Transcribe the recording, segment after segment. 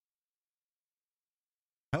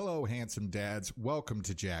Hello, handsome dads. Welcome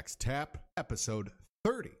to Jack's Tap, episode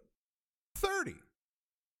 30. 30!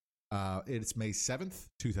 It's May 7th,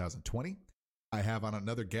 2020. I have on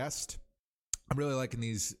another guest. I'm really liking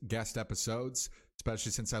these guest episodes,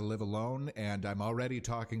 especially since I live alone and I'm already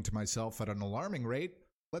talking to myself at an alarming rate.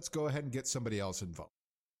 Let's go ahead and get somebody else involved.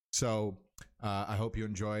 So I hope you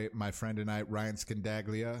enjoy my friend and I, Ryan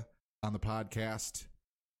Scandaglia, on the podcast.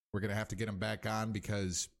 We're going to have to get him back on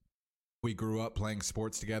because we grew up playing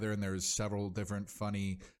sports together, and there's several different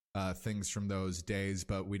funny things from those days,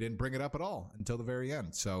 but we didn't bring it up at all until the very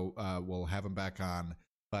end. So we'll have him back on.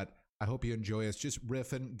 But I hope you enjoy us just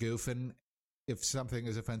riffing, goofing. If something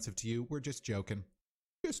is offensive to you, we're just joking.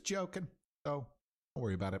 Just joking. So don't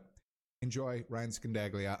worry about it. Enjoy Ryan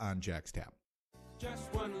Scandaglia on Jack's Tap.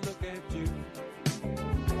 Just one look at you,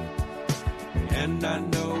 and I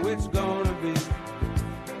know it's gonna be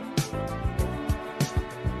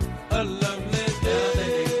a lovely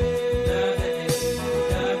day.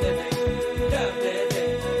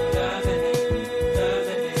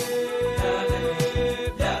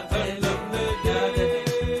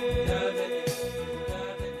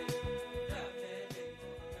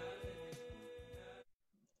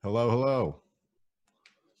 Hello, hello.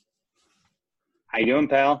 How you doing,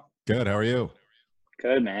 pal? Good. How are you?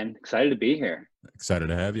 Good, man. Excited to be here. Excited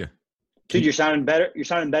to have you. Dude, you're sounding better. You're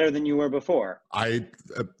sounding better than you were before.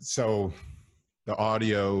 So the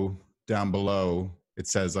audio down below, it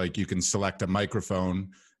says like you can select a microphone,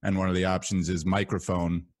 and one of the options is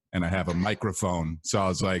microphone, and I have a microphone. So I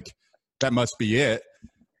was like, that must be it.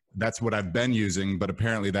 That's what I've been using, but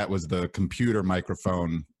apparently that was the computer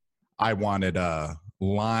microphone. I wanted a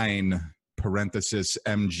line parenthesis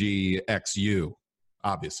MGXU,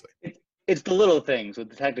 obviously. It's the little things with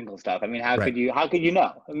the technical stuff. I mean, how could you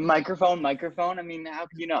know? Microphone. I mean, how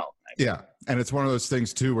could you know? Yeah. And it's one of those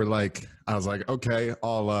things too, where like, I was like, okay,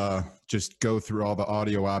 I'll just go through all the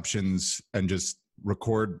audio options and just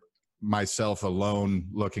record myself alone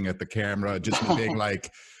looking at the camera, just being like,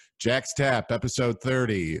 Jack's Tap, episode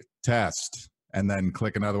 30, test, and then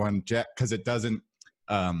click another one. Because it doesn't,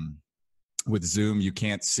 with Zoom, you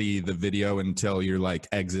can't see the video until you're like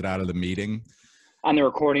exit out of the meeting. On the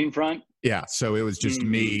recording front? Yeah, so it was just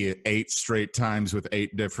me 8 straight times with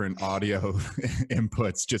 8 different audio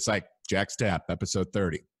inputs, just like Jack's Tap, episode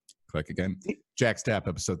 30. Click again. Jack's Tap,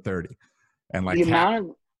 episode 30. And like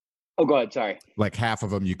oh, go ahead, sorry. Like half of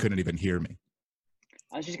them, you couldn't even hear me.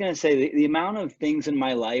 I was just going to say, the amount of things in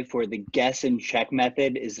my life where the guess and check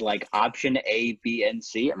method is like option A, B, and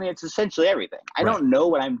C. I mean, it's essentially everything. I don't know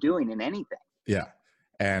what I'm doing in anything. Yeah,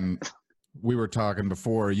 and we were talking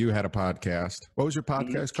before, you had a podcast. What was your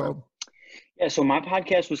podcast called? Yeah, so my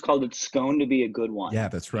podcast was called It's Scone to Be a Good One. Yeah,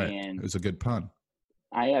 that's right. And it was a good pun.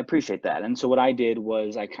 I appreciate that. And so what I did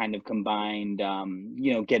was I kind of combined,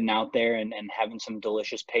 getting out there and having some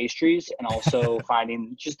delicious pastries, and also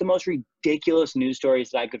finding just the most ridiculous news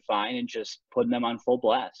stories that I could find and just putting them on full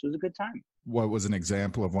blast. It was a good time. What was an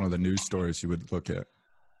example of one of the news stories you would look at?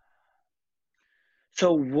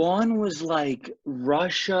 So one was like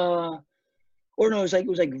Russia, or no, it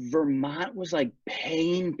was like Vermont was like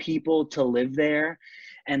paying people to live there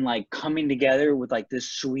and like coming together with like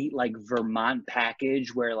this sweet like Vermont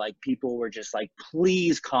package where like people were just like,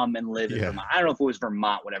 please come and live in Vermont. I don't know if it was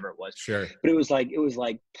Vermont, whatever it was. Sure. But it was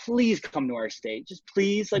like, please come to our state. Just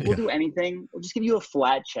please, like, we'll do anything. We'll just give you a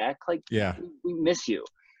flat check. Like, we miss you.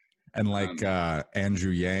 And like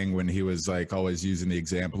Andrew Yang, when he was like always using the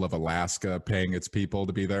example of Alaska paying its people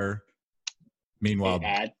to be there.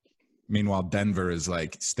 Meanwhile, Denver is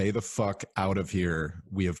like, stay the fuck out of here.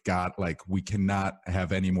 We have got we cannot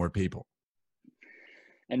have any more people.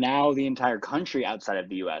 And now the entire country outside of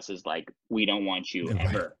the U.S. is like, we don't want you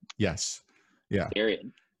ever. Yes. Yeah.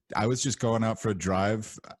 Period. I was just going out for a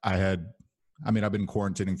drive. I've been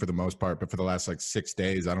quarantining for the most part, but for the last 6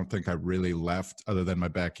 days, I don't think I really left other than my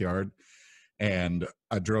backyard. And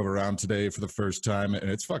I drove around today for the first time, and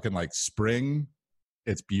it's fucking like spring.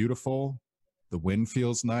 It's beautiful. The wind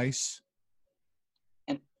feels nice.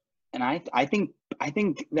 And I think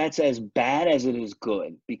that's as bad as it is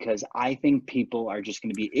good, because I think people are just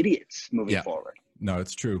going to be idiots moving forward. No,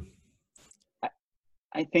 it's true.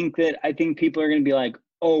 I think people are going to be like,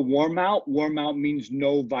 oh, warm out means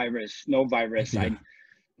no virus. Yeah.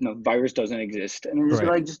 Virus doesn't exist. And we're just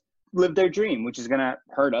going to just live their dream, which is going to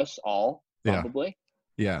hurt us all, probably.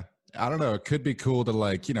 Yeah. I don't know. It could be cool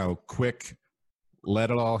to quick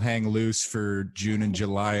let it all hang loose for June and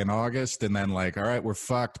July and August. And then all right, we're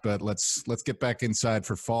fucked, but let's get back inside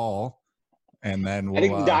for fall. And then I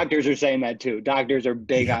think doctors are saying that too. Doctors are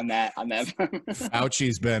big on that.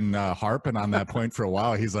 Fauci's been harping on that point for a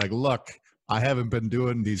while. He's like, look, I haven't been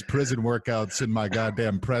doing these prison workouts in my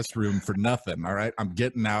goddamn press room for nothing. All right. I'm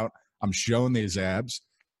getting out. I'm showing these abs.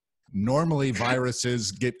 Normally,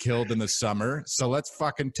 viruses get killed in the summer. So let's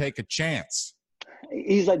fucking take a chance.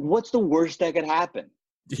 He's like, what's the worst that could happen?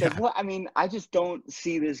 Yeah. Like, what? I mean, I just don't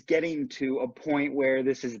see this getting to a point where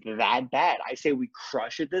this is that bad. I say we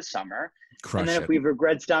crush it this summer. Crush and then it. if we have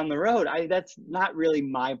regrets down the road, that's not really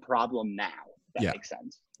my problem now. That Yeah. makes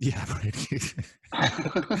sense. Yeah, right.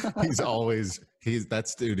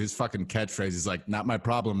 That's dude, his fucking catchphrase is like, not my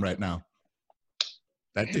problem right now.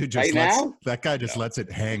 That dude just that guy just lets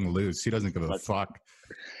it hang loose. He doesn't give a fuck.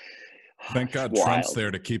 Thank God Trump's there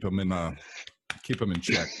to keep him in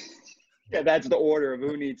check. Yeah, that's the order of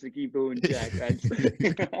who needs to keep who in check. That's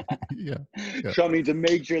yeah. Trump needs to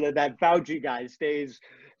make sure that Fauci guy stays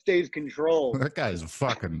controlled. That guy's a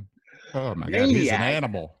fucking oh my Maniac. God, he's an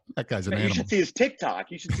animal. That guy's an animal. You should see his TikTok.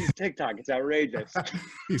 It's outrageous.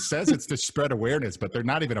 He says it's to spread awareness, but they're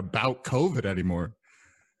not even about COVID anymore.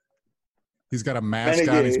 He's got a mask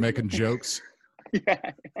on. He's making jokes. Yeah.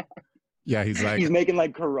 Yeah, he's making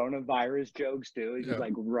like coronavirus jokes too. He's just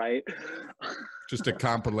like, right. Just a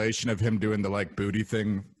compilation of him doing the like booty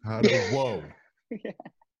thing. Whoa. Yeah.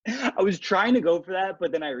 I was trying to go for that,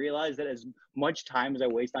 but then I realized that as much time as I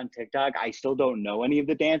waste on TikTok, I still don't know any of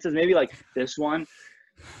the dances. Maybe like this one.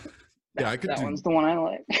 That one's the one I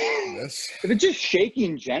like. This. If it's just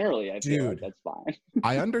shaking generally, I feel like that's fine.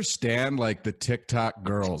 I understand like the TikTok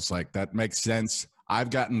girls, like that makes sense. I've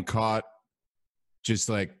gotten caught just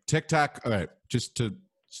like TikTok. All right, just to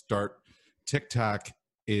start, TikTok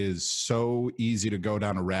is so easy to go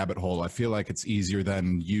down a rabbit hole. I feel like it's easier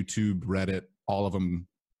than YouTube, Reddit, all of them.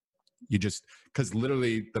 You just, because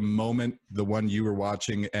literally the moment the one you were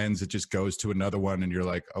watching ends, it just goes to another one and you're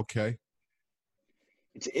like, okay.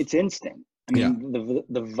 It's instant. I mean,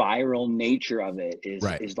 the viral nature of it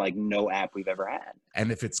is like no app we've ever had.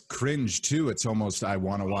 And if it's cringe too, it's almost, I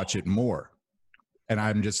want to watch it more. And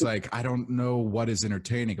I'm just like, I don't know what is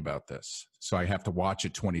entertaining about this. So I have to watch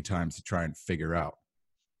it 20 times to try and figure out.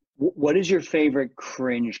 What is your favorite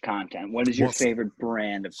cringe content? What is your favorite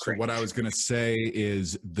brand of cringe? So what I was going to say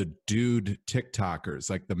is the dude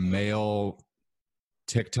TikTokers, like the male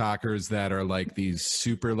TikTokers that are like these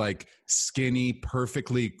super like skinny,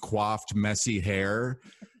 perfectly coiffed, messy hair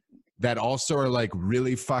that also are like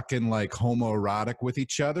really fucking like homoerotic with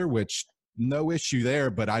each other, which no issue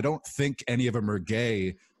there, but I don't think any of them are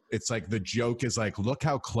gay. It's like the joke is like, look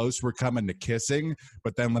how close we're coming to kissing,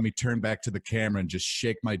 but then let me turn back to the camera and just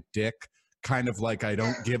shake my dick, kind of like I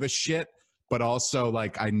don't give a shit, but also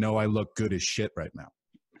like I know I look good as shit right now.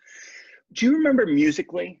 Do you remember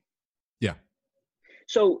Musical.ly? Yeah.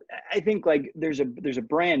 So I think like there's a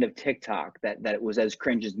brand of TikTok that was as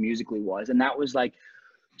cringe as Musical.ly was, and that was like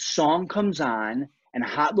song comes on and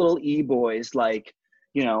hot little e-boys like,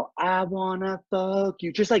 you know, I wanna fuck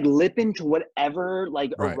you, just like lipping to whatever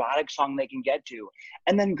like erotic song they can get to,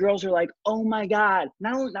 and then girls are like, oh my God,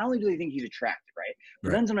 not only do they think he's attractive, right?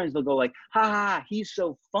 But then sometimes they'll go like, ha ha, he's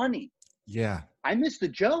so funny. Yeah, I missed the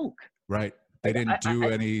joke. Right, they didn't do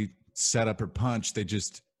any setup or punch. They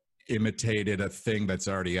just imitated a thing that's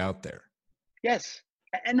already out there. Yes,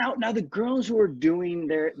 and now the girls who are doing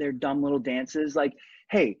their dumb little dances, like,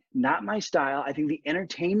 hey, not my style. I think the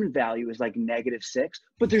entertainment value is like -6,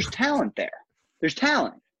 but there's talent there. There's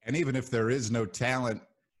talent. And even if there is no talent,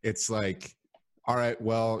 it's like, all right,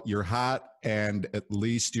 well, you're hot and at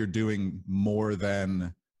least you're doing more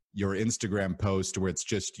than your Instagram post where it's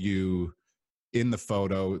just you in the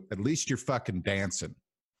photo. At least you're fucking dancing.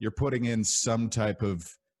 You're putting in some type of,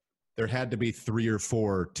 there had to be 3 or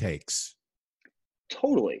 4 takes.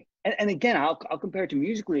 Totally. And again, I'll compare it to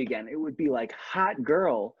Musical.ly again. It would be like hot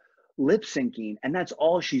girl lip syncing, and that's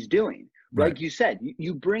all she's doing. Right. Like you said,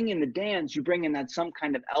 you bring in the dance, you bring in that some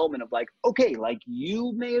kind of element of like, okay, like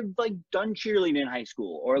you may have like done cheerleading in high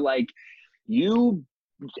school, or like you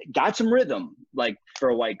got some rhythm, like for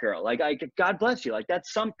a white girl. Like God bless you. Like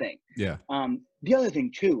that's something. Yeah. The other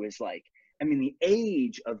thing too is like, I mean, the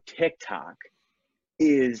age of TikTok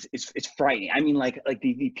is frightening. I mean, like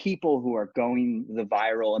the people who are going the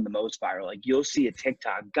viral and the most viral, like you'll see a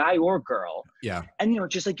TikTok, guy or girl. Yeah. And, you know,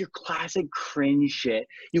 just like your classic cringe shit.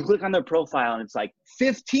 You click on their profile and it's like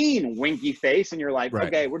 15 winky face. And you're like,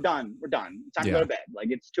 okay, we're done. We're done. It's time to go to bed. Like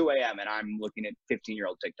it's 2 a.m. and I'm looking at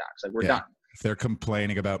 15-year-old TikToks. Like we're done. If they're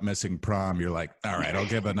complaining about missing prom, you're like, all right, I'll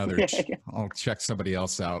give another, I'll check somebody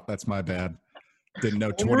else out. That's my bad. Didn't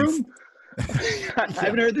know 20. I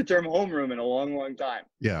haven't heard the term homeroom in a long, long time.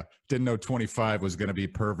 Yeah. Didn't know 25 was going to be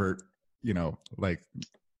pervert, you know, like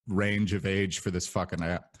range of age for this fucking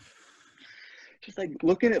app. Just like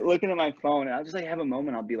looking at my phone, and I'll just like have a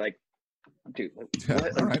moment. I'll be like, Dude, Yeah,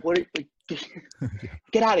 all right.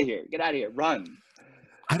 Get out of here. Get out of here. Run.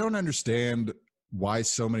 I don't understand why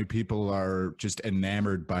so many people are just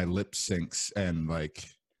enamored by lip syncs and like,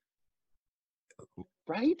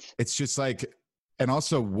 Right? it's just like, and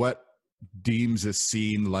also what deems a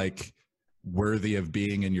scene like worthy of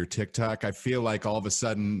being in your TikTok. I feel like all of a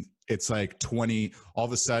sudden it's like 20, all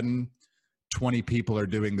of a sudden 20 people are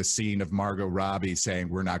doing the scene of Margot Robbie saying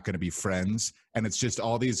we're not going to be friends. And it's just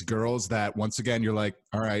all these girls that once again, you're like,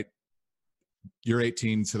 all right, you're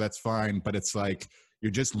 18, so that's fine. But it's like,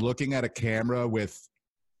 you're just looking at a camera with,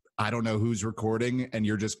 I don't know who's recording, and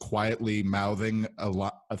you're just quietly mouthing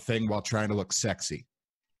a thing while trying to look sexy.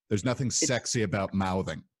 There's nothing sexy about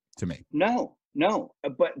mouthing to me. No,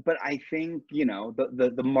 but I think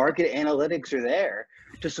the market analytics are there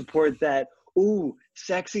to support that. Ooh,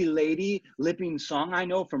 sexy lady lipping song I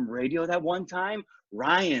know from radio that one time.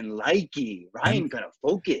 Ryan likey. Ryan gonna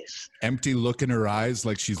focus. Empty look in her eyes,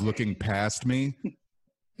 like she's looking past me.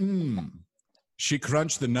 She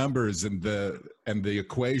crunched the numbers, and the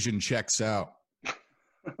equation checks out.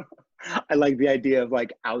 I like the idea of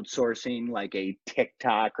like outsourcing like a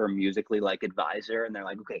TikTok or Musically like advisor, and they're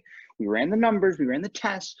like, okay, we ran the numbers, we ran the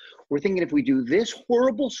tests. We're thinking if we do this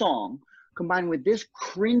horrible song combined with this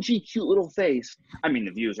cringy, cute little face, I mean,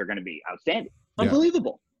 the views are going to be outstanding,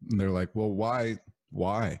 unbelievable. And they're like, well, why?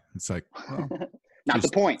 It's like, well, not the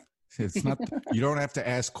point. It's not. You don't have to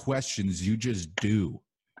ask questions. You just do.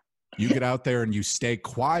 You get out there and you stay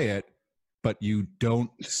quiet, but you don't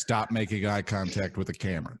stop making eye contact with the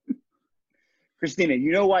camera. Christina,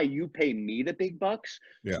 you know why you pay me the big bucks?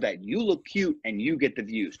 Yeah. So that you look cute and you get the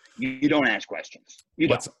views. You don't ask questions. You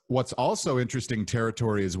don't. What's also interesting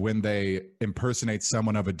territory is when they impersonate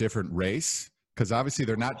someone of a different race, because obviously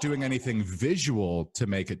they're not doing anything visual to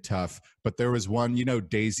make it tough. But there was one,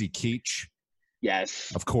 Daisy Keech.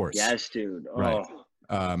 Yes. Of course. Yes, dude. Oh.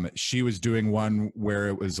 Right. She was doing one where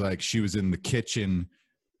it was like she was in the kitchen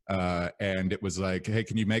and it was like, hey,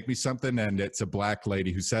 can you make me something? And it's a black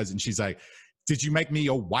lady who says, and she's like, did you make me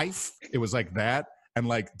your wife? It was like that. And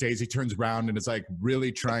like Daisy turns around and is like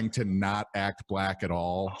really trying to not act black at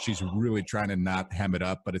all. She's really trying to not hem it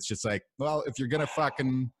up, but it's just like, well, if you're going to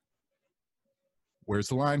fucking, where's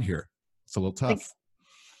the line here? It's a little tough.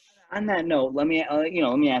 On that note, let me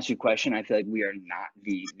ask you a question. I feel like we are not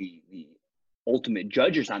the ultimate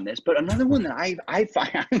judges on this, but another one that I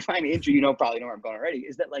find interesting, probably know where I'm going already,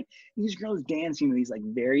 is that like these girls dancing to these like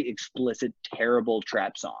very explicit, terrible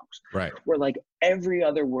trap songs, right? Where like every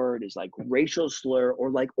other word is like racial slur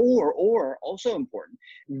or like or also important,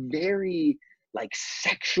 very like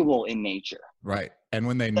sexual in nature, right? And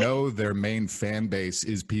when they know their main fan base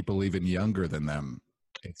is people even younger than them,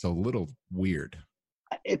 it's a little weird.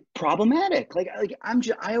 It's problematic.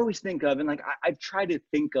 I always think of, and like I've tried to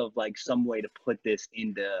think of like some way to put this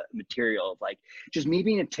into material of like just me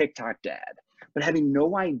being a TikTok dad, but having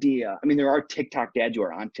no idea. I mean, there are TikTok dads who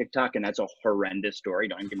are on TikTok, and that's a horrendous story.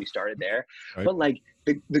 Don't even get me started there. Right. But like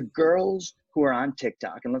the girls who are on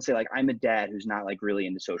TikTok, and let's say like I'm a dad who's not like really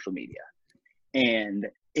into social media, and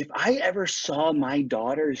if I ever saw my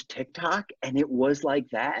daughter's TikTok and it was like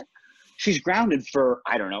that, she's grounded for,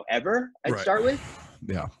 I don't know, ever. I'd start with.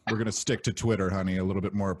 Yeah, we're going to stick to Twitter, honey. A little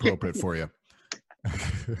bit more appropriate for you.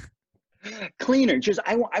 Cleaner. Just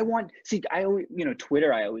I want. See, I always,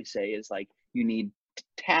 Twitter. I always say is like you need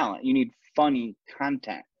talent. You need funny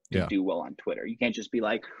content to do well on Twitter. You can't just be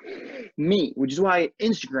like me, which is why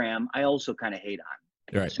Instagram I also kind of hate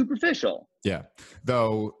on. Right. Superficial. Yeah.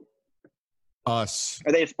 Though. Us.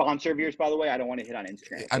 Are they a sponsor of yours, by the way? I don't want to hit on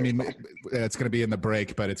Instagram. I mean, it's going to be in the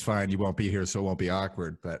break, but it's fine. You won't be here, so it won't be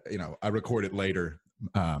awkward. But I record it later.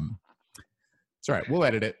 It's all right. We'll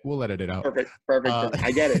edit it. We'll edit it out. Perfect.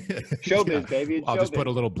 I get it. Showbiz, baby. I'll just put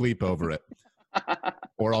a little bleep over it,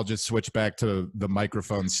 or I'll just switch back to the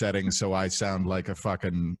microphone settings so I sound like a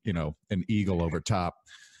fucking an eagle over top.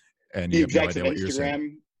 And you have no idea what you're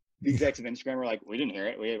saying. The execs of Instagram were like, we didn't hear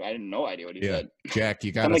it. I had no idea what he said. Jack,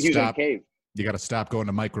 you got to stop. You got to stop going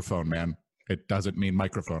to microphone, man. It doesn't mean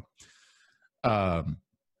microphone.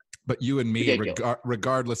 But you and me,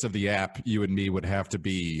 regardless of the app, you and me would have to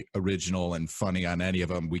be original and funny on any of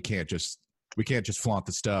them. We can't just flaunt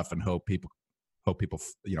the stuff and hope people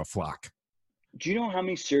flock. Do you know how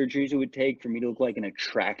many surgeries it would take for me to look like an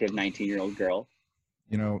attractive 19-year-old girl?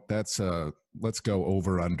 That's let's go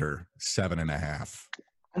over under 7.5.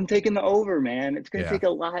 I'm taking the over, man. It's going to take a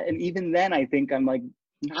lot. And even then I think I'm like,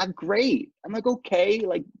 not great. I'm like, okay,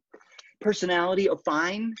 like personality,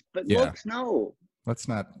 fine, but looks, no. Let's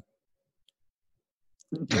not.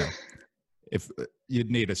 If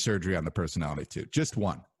you'd need a surgery on the personality too, just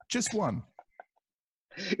one.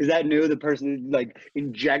 Is that new? The person like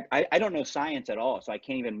inject. I don't know science at all, so I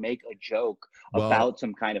can't even make a joke Well, about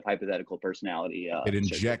some kind of hypothetical personality. it surgery.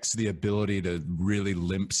 injects the ability to really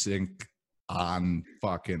lip sync on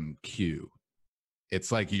fucking cue.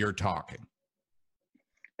 It's like you're talking,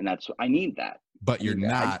 And I need that. but I you're need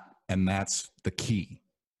that. not, and that's the key.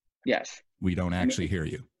 Yes. We don't actually hear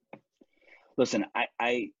you. Listen,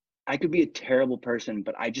 I could be a terrible person,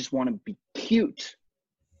 but I just want to be cute.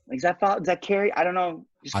 Like, is that Carrie? I don't know.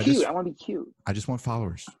 Just cute. I want to be cute. I just want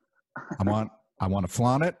followers. I want to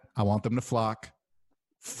flaunt it. I want them to flock.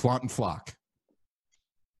 Flaunt and flock.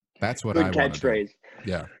 That's what Good I want to do. catchphrase.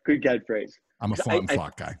 Yeah. Good catchphrase. I'm a flaunt and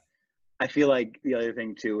flock guy. I feel like the other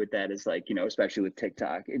thing too with that is like, especially with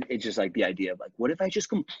TikTok, it's just like the idea of like, what if I just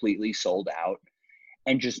completely sold out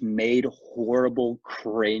and just made horrible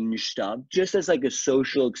cringe stuff just as like a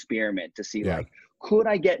social experiment to see like, could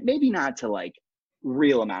I get, maybe not to like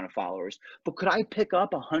real amount of followers, but could I pick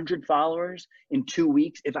up 100 followers in 2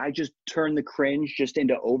 weeks if I just turn the cringe just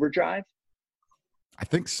into overdrive? I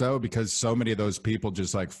think so, because so many of those people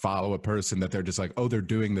just like follow a person that they're just like, oh, they're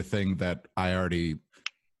doing the thing that I already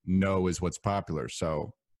know is what's popular,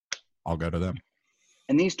 so I'll go to them.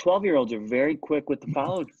 And these 12-year-olds are very quick with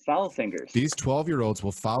the follow fingers. These 12-year-olds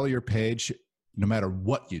will follow your page no matter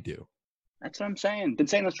what you do. That's what I'm saying. Been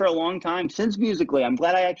saying this for a long time, since Musical.ly. I'm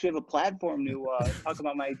glad I actually have a platform to talk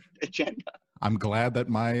about my agenda. I'm glad that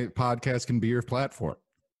my podcast can be your platform.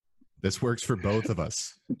 This works for both of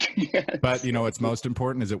us. Yes. But what's most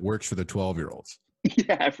important is it works for the 12-year-olds.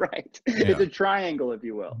 Yeah, right. Yeah. It's a triangle, if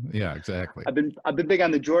you will. Yeah, exactly. I've been big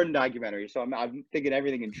on the Jordan documentary, so I'm thinking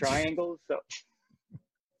everything in triangles. So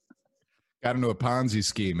got into a Ponzi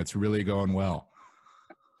scheme. It's really going well.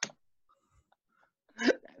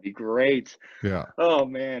 that'd be great. Yeah. Oh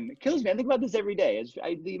man, it kills me. I think about this every day.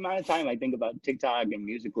 The amount of time I think about TikTok and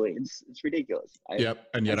Musical.ly, it's ridiculous. Yep.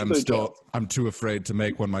 And yet I'm too afraid to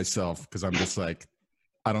make one myself because I'm just like,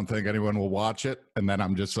 I don't think anyone will watch it. And then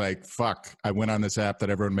I'm just like, fuck, I went on this app that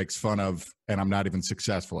everyone makes fun of and I'm not even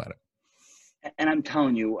successful at it. And I'm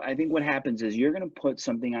telling you, I think what happens is you're going to put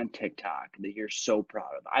something on TikTok that you're so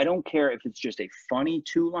proud of. I don't care if it's just a funny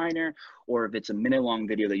 2-liner or if it's a minute-long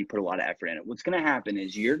video that you put a lot of effort in it. What's going to happen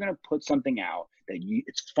is you're going to put something out that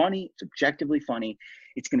it's funny, it's objectively funny.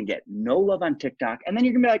 It's going to get no love on TikTok. And then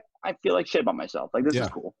you're going to be like, I feel like shit about myself. Like, this is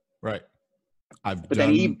cool. Right. I've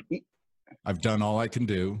done all I can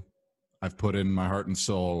do. I've put in my heart and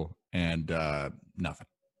soul and nothing.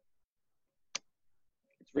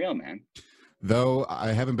 It's real, man. Though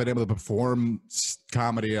I haven't been able to perform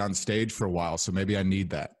comedy on stage for a while, so maybe I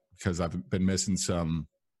need that because I've been missing some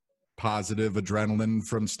positive adrenaline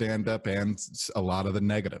from stand-up and a lot of the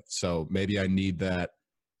negative. So maybe I need that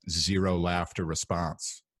zero laughter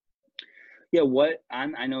response. Yeah,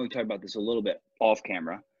 I know we talked about this a little bit off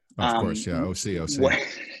camera. Of course, yeah, OC.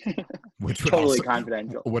 Which would totally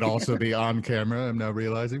confidential. Would also be on camera, I'm now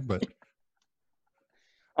realizing, but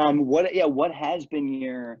what has been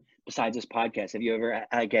your, besides this podcast, have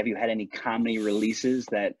you had any comedy releases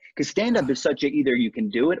that, because stand-up is such either you can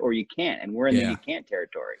do it or you can't, and we're in the you can't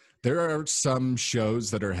territory. There are some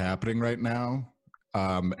shows that are happening right now,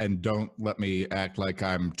 and don't let me act like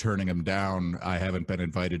I'm turning them down. I haven't been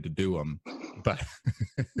invited to do them, but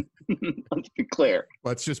let's be clear.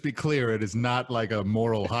 Let's just be clear. It is not like a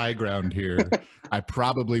moral high ground here. I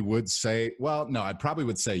probably would say, I probably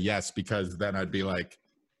would say yes, because then I'd be like,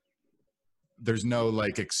 there's no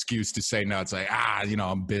like excuse to say no. It's like,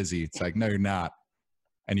 I'm busy. It's like, no, you're not.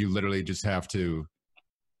 And you literally just have to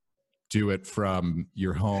do it from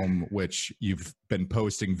your home, which you've been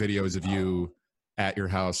posting videos of you at your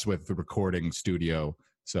house with the recording studio.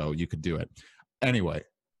 So you could do it. Anyway,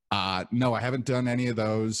 no, I haven't done any of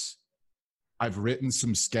those. I've written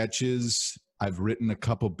some sketches. I've written a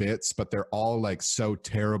couple bits, but they're all like so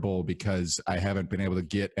terrible because I haven't been able to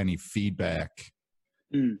get any feedback.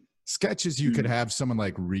 Sketches, you could have someone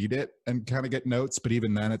like read it and kind of get notes, but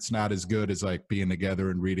even then it's not as good as like being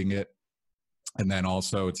together and reading it. And then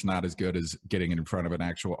also it's not as good as getting it in front of an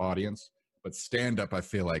actual audience. But stand-up, I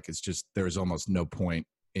feel like it's just, there's almost no point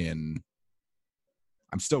in,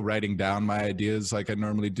 I'm still writing down my ideas like I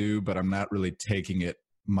normally do, but I'm not really taking it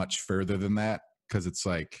much further than that, because it's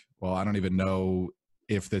like, well, I don't even know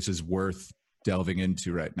if this is worth delving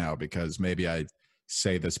into right now, because maybe I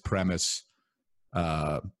say this premise,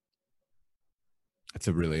 it's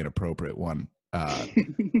a really inappropriate one.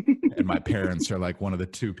 And my parents are like one of the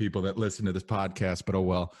 2 people that listen to this podcast, but oh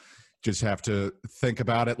well, just have to think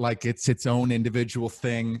about it like it's its own individual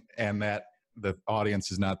thing and that the audience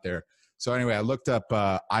is not there. So anyway, I looked up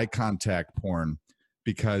eye contact porn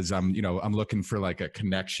because I'm looking for like a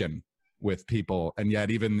connection with people, and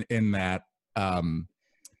yet even in that,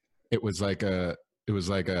 it was like a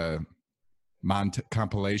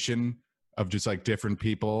compilation of just like different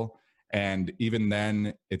people, and even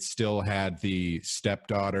then it still had the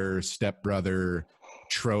stepdaughter stepbrother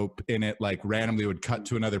trope in it. Like randomly would cut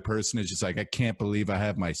to another person. It's just like, I can't believe I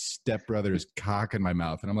have my stepbrother's cock in my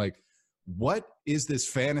mouth. And I'm like, what is this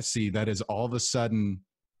fantasy that is all of a sudden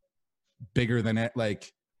bigger than it?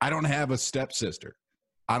 Like, I don't have a stepsister.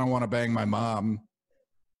 I don't want to bang my mom.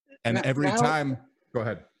 And every time, go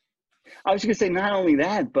ahead. I was going to say, not only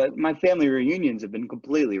that, but my family reunions have been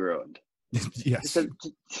completely ruined. Yes.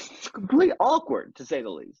 It's completely awkward, to say the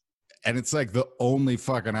least. And it's like the only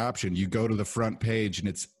fucking option. You go to the front page and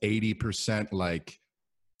it's 80% like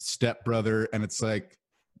stepbrother. And it's like,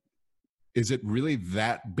 is it really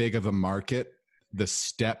that big of a market, the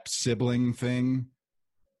step sibling thing,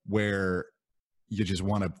 where you just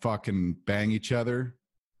want to fucking bang each other?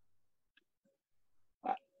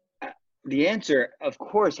 The answer, of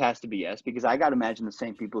course, has to be yes, because I got to imagine the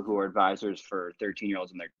same people who are advisors for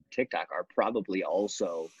 13-year-olds on their TikTok are probably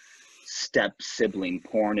also step sibling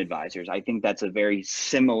porn advisors. I think that's a very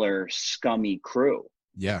similar scummy crew.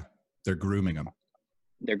 Yeah, they're grooming them.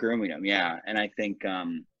 Yeah. And I think,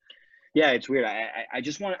 yeah, it's weird. I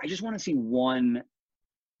just want to see one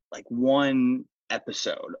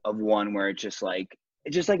episode of one where it's just like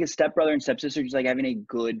a stepbrother and stepsister just like having a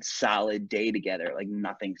good solid day together, like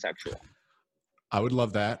nothing sexual. I would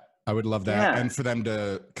love that. Yeah. And for them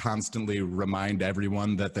to constantly remind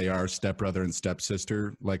everyone that they are stepbrother and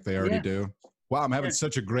stepsister like they already do. Wow, I'm having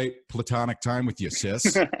such a great platonic time with you,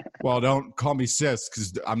 sis. Well, don't call me sis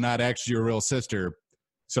because I'm not actually your real sister.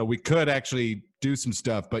 So we could actually do some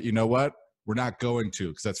stuff, but you know what? We're not going to,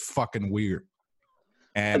 because that's fucking weird.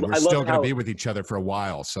 And we're still going to be with each other for a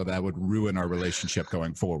while, so that would ruin our relationship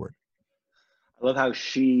going forward. I love how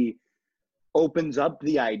she opens up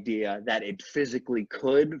the idea that it physically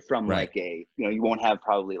could from like a, you won't have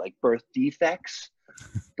probably like birth defects,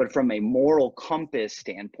 but from a moral compass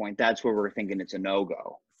standpoint, that's where we're thinking it's a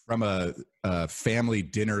no-go. From a family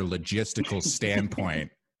dinner logistical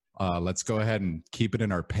standpoint, let's go ahead and keep it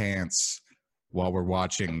in our pants while we're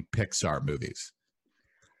watching Pixar movies.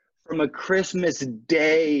 From a Christmas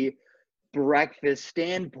Day breakfast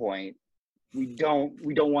standpoint, we don't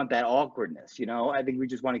want that awkwardness, I think we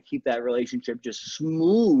just want to keep that relationship just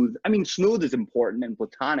smooth. I mean, smooth is important and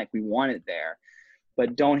platonic. We want it there,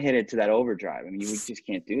 but don't hit it to that overdrive. I mean, we just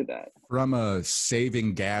can't do that. From a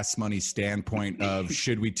saving gas money standpoint of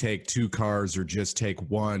should we take 2 cars or just take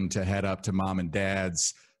one to head up to mom and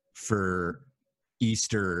dad's for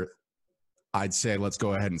Easter, I'd say let's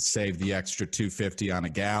go ahead and save the extra $2.50 on a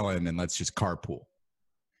gallon and let's just carpool.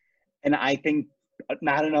 And I think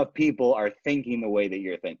not enough people are thinking the way that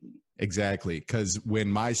you're thinking. Exactly. Because when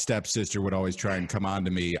my stepsister would always try and come on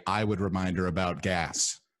to me, I would remind her about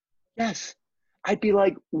gas. Yes. I'd be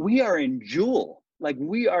like, we are in Jewel. Like,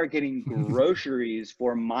 we are getting groceries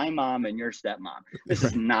for my mom and your stepmom. This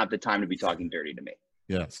is not the time to be talking dirty to me.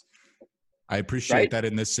 Yes. I appreciate that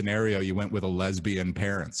in this scenario, you went with a lesbian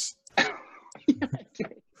parents.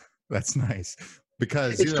 That's nice.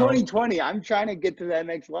 Because it's 2020. I'm trying to get to that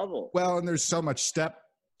next level. Well, and there's so much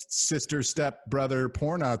step-sister, step-brother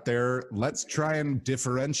porn out there. Let's try and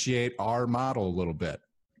differentiate our model a little bit.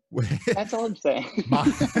 That's all I'm saying.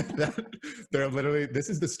 They're literally, this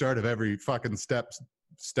is the start of every fucking step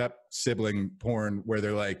sibling porn where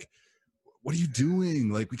they're like, what are you doing?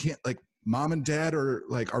 Like, we can't, like, mom and dad are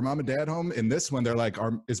like, are mom and dad home? In this one, they're like,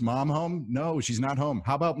 is mom home? No, she's not home.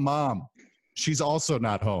 How about mom? She's also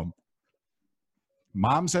not home.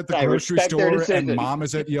 Mom's at the grocery store and mom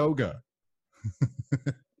is at yoga.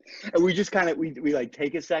 And we just kind of, we like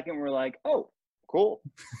take a second. We're like, oh, cool.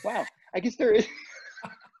 Wow. I guess there is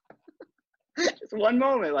just one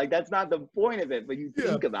moment. Like, that's not the point of it, but you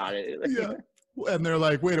think about it. And they're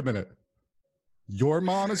like, wait a minute. Your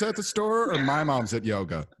mom is at the store or my mom's at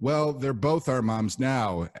yoga? Well, they're both our moms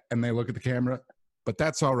now. And they look at the camera, but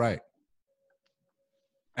that's all right.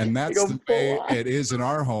 And that's the way it is in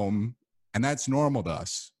our home. And that's normal to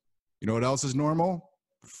us. You know what else is normal?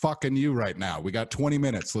 Fucking you right now. We got 20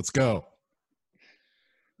 minutes. Let's go.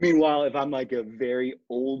 Meanwhile, if I'm like a very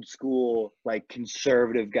old school, like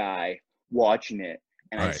conservative guy watching it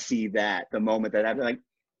and I see that the moment that I'm like,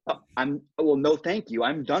 well, no, thank you.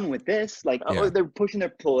 I'm done with this. Like, oh, they're pushing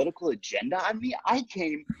their political agenda on me. I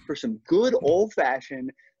came for some good old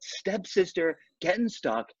fashioned stepsister getting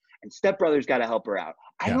stuck and stepbrother's got to help her out.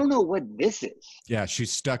 I don't know what this is. Yeah,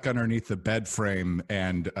 she's stuck underneath the bed frame,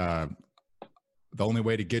 and the only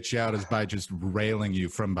way to get you out is by just railing you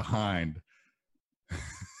from behind.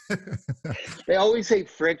 They always say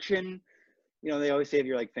friction you know, they always say if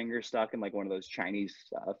you're like finger stuck in like one of those Chinese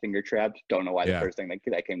finger traps. Don't know why the Yeah. first thing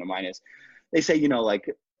that came to mind is they say, you know, like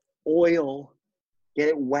oil, get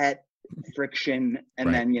it wet, friction, and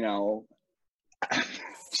Right. then, you know,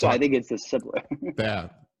 so I think it's the simpler.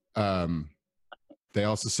 That they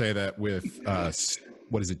also say that with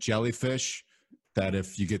what is it, jellyfish, that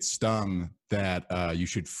if you get stung, that you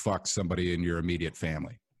should fuck somebody in your immediate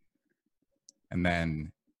family, and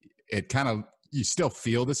then it kind of, you still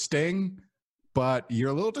feel the sting, but you're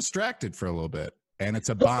a little distracted for a little bit, and it's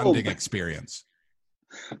a bonding experience.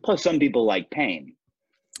 Plus, some people like pain.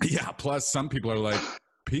 Yeah. Plus, some people are like,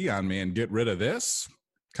 pee on me and get rid of this.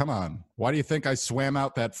 Come on. Why do you think I swam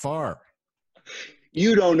out that far?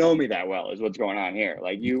 You don't know me that well, is what's going on here.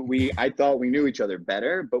 Like I thought we knew each other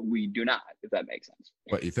better, but we do not, if that makes sense.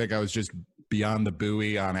 What, you think I was just beyond the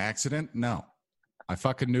buoy on accident? No. I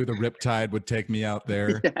fucking knew the riptide would take me out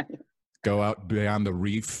there, go out beyond the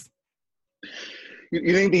reef.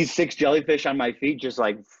 You think these 6 jellyfish on my feet just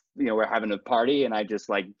like, you know, we're having a party and I just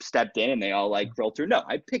like stepped in and they all like rolled through? No,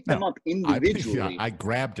 I picked them up individually. I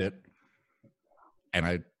grabbed it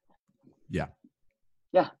and Yeah.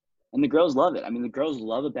 And the girls love it. I mean, the girls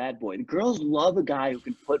love a bad boy. The girls love a guy who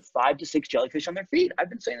can put 5 to 6 jellyfish on their feet. I've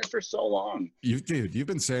been saying this for so long. You've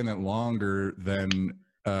been saying that longer than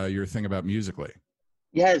your thing about Musically.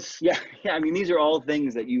 Yes. Yeah. I mean, these are all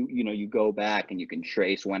things that you go back and you can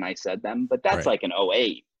trace when I said them, but that's Right. like an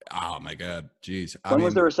 08. Oh my God. Jeez. When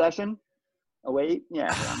was the recession? 08?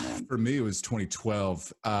 Yeah. Man. For me, it was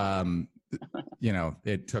 2012. You know,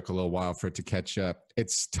 it took a little while for it to catch up.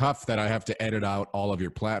 It's tough that I have to edit out all of your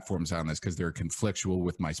platforms on this because they're conflictual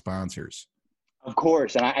with my sponsors. Of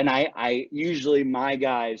course. And I usually, my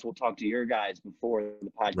guys will talk to your guys before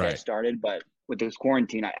the podcast Right. started, but with this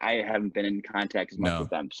quarantine, I haven't been in contact as much No. with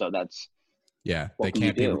them. So that's, Yeah, What they can you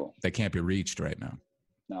can't be do? they can't be reached right now.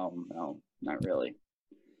 no, not really.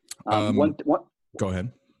 Go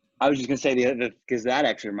ahead. I was just gonna say the other, because that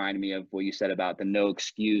actually reminded me of what you said about the no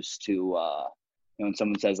excuse to, you know, when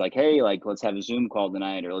someone says like, hey, like let's have a Zoom call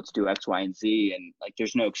tonight or let's do X, Y, and Z, and like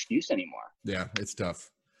there's no excuse anymore. Yeah, it's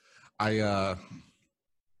tough. I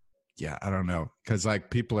don't know, because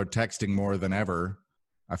like people are texting more than ever,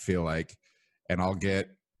 I feel like, and I'll get,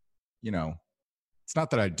 you know, it's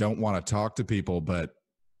not that I don't want to talk to people, but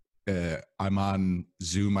I'm on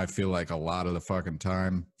Zoom, I feel like, a lot of the fucking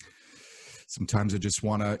time. Sometimes I just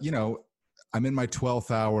want to, you know, I'm in my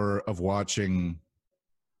 12th hour of watching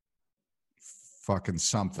fucking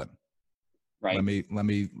something. Right. Let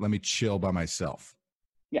me chill by myself.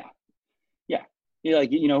 Yeah,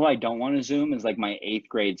 like, you know who I don't want to Zoom is like my 8th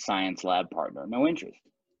grade science lab partner. No interest.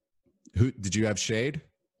 Who did you have? Shade?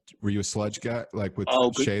 Were you a sludge guy, like with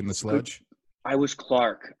Good- Shade and the sludge? I was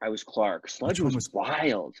Clark. Sludge one was was-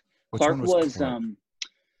 wild. Which Clark one was Clark?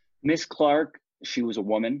 Miss Clark. She was a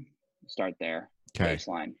woman. Start there. Okay,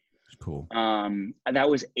 Baseline. cool. That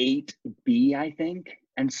was 8B, I think.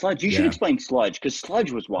 And Sludge, you should Yeah. explain Sludge, because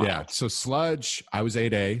Sludge was wild. Yeah, so sludge, I was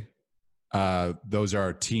 8A. Those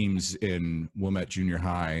are teams in Wilmette Junior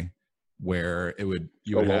High where you would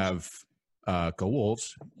Wolves. have go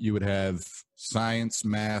Wolves. You would have science,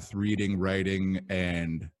 math, reading, writing,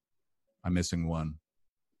 and I'm missing one.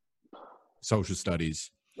 Social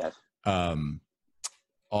studies. Yes.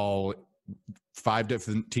 All 5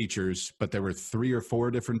 different teachers, but there were 3 or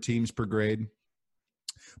 4 different teams per grade.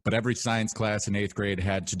 But every science class in 8th grade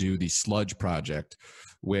had to do the sludge project,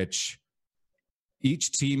 which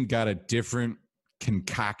each team got a different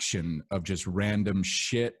concoction of just random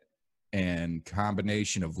shit and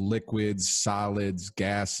combination of liquids, solids,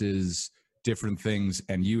 gases, different things.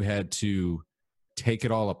 And you had to take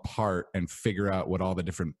it all apart and figure out what all the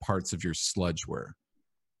different parts of your sludge were.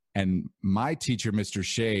 And my teacher, Mr.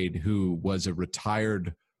 Shade, who was a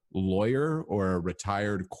retired lawyer or a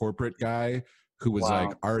retired corporate guy who was Wow.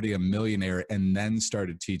 like already a millionaire and then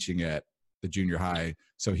started teaching at the junior high.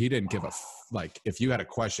 So he didn't give like, if you had a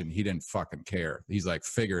question, he didn't fucking care. He's like,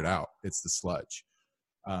 figure it out. It's the sludge.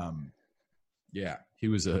 Yeah, he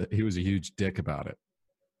was a huge dick about it.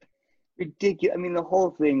 Ridiculous. I mean, the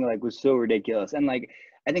whole thing like was so ridiculous. And like,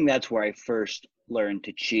 I think that's where I first learned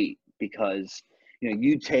to cheat, because, you know,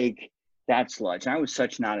 you take that sludge, and I was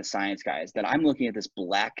such not a science guy, is that I'm looking at this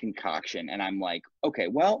black concoction and I'm like, okay,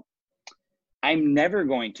 well, I'm never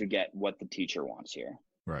going to get what the teacher wants here.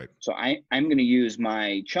 Right. So I'm going to use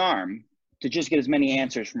my charm to just get as many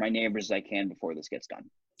answers from my neighbors as I can before this gets done.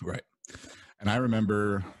 Right. And I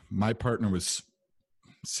remember my partner was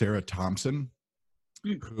Sarah Thompson,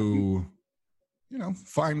 who, you know,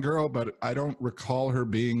 fine girl, but I don't recall her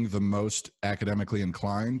being the most academically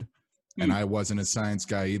inclined. And I wasn't a science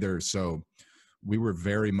guy either. So we were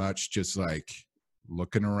very much just like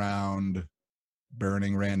looking around,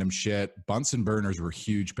 burning random shit. Bunsen burners were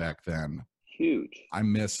huge back then. Huge. I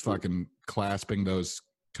miss fucking clasping those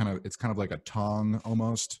it's kind of like a tong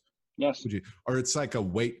almost. Yes. Or it's like a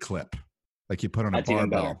weight clip, like you put on That's a even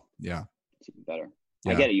better. barbell. Yeah. It's even better.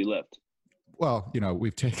 Yeah. I get it. You lift. Well,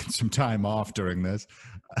 we've taken some time off during this.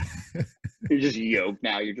 You're just yoked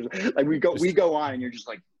now. You're just like we go on, and you're just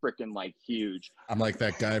like freaking like huge. I'm like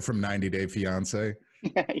that guy from 90 Day Fiance.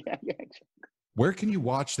 Yeah. Where can you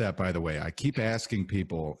watch that, by the way? I keep asking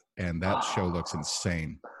people, and that show looks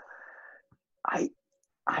insane.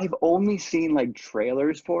 I've only seen like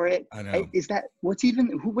trailers for it. I know. Is that what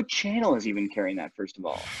channel is even carrying that? First of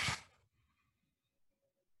all,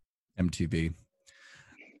 MTV.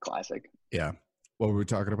 Classic. Yeah. What were we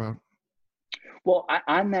talking about? Well,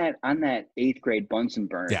 on that 8th grade Bunsen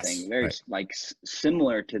burner Yes, thing, very right. like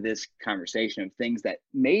similar to this conversation of things that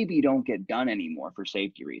maybe don't get done anymore for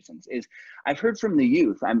safety reasons. Is I've heard from the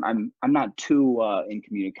youth. I'm not too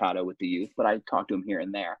incommunicado with the youth, but I talk to them here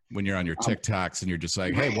and there. When you're on your TikToks and you're just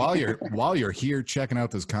like, hey, while you're here checking out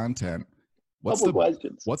this content, what's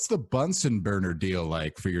questions. the Bunsen burner deal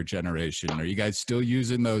like for your generation? Are you guys still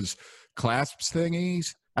using those clasps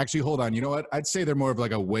thingies? Actually, hold on. You know what? I'd say they're more of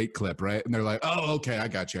like a weight clip, right? And they're like, oh, okay, I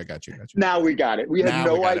got you. Now we got it. We had Now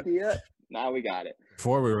no we got it. idea. Now we got it.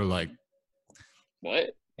 Before we were like,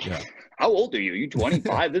 What? yeah. How old are you? You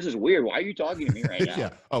 25? This is weird. Why are you talking to me right now? Yeah.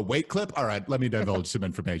 Oh, weight clip? All right, let me divulge some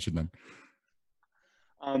information then.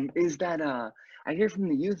 Is that I hear from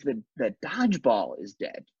the youth that dodgeball is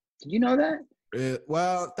dead. Did you know that?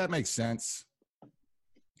 Well, that makes sense.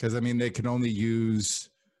 Because, I mean, they can only use...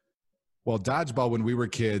 Well, dodgeball, when we were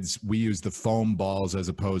kids, we used the foam balls as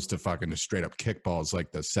opposed to fucking just straight up kickballs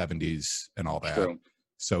like the 70s and all that. True.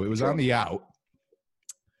 So it was on the out.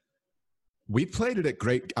 We played it at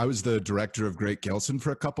I was the director of Great Gilson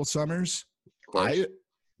for a couple summers. Of course.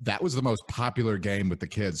 That was the most popular game with the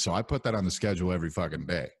kids. So I put that on the schedule every fucking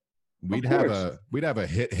day. We'd have a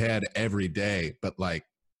hit head every day, but like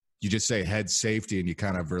you just say head safety and you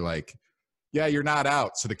kind of are like, yeah, you're not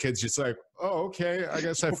out. So the kid's just like, oh, okay. I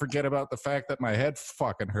guess I forget about the fact that my head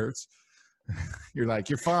fucking hurts. You're like,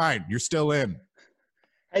 you're fine. You're still in.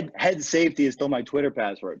 Head safety is still my Twitter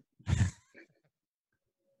password.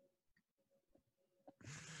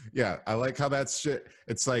 Yeah, I like how that's shit.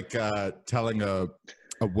 It's like telling a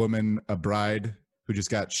bride who just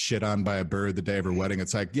got shit on by a bird the day of her wedding.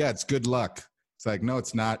 It's like, yeah, it's good luck. It's like, no,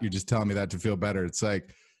 it's not. You're just telling me that to feel better. It's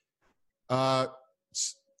like,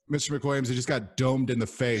 Mr. McWilliams, I just got domed in the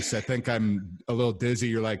face. I think I'm a little dizzy.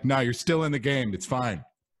 You're like, no, you're still in the game. It's fine.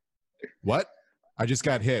 What? I just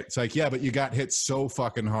got hit. It's like, yeah, but you got hit so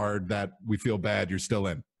fucking hard that we feel bad. You're still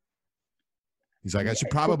in. He's like, I should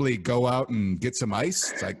probably go out and get some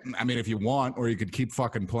ice. It's like, I mean, if you want, or you could keep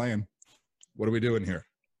fucking playing. What are we doing here?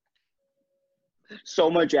 So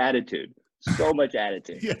much attitude. So much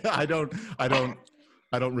attitude. Yeah, I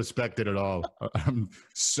don't respect it at all. I'm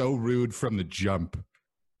so rude from the jump.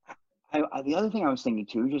 The other thing I was thinking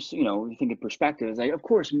too, just, you think of perspective, is like, of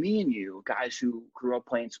course, me and you, guys who grew up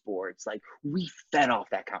playing sports, like we fed off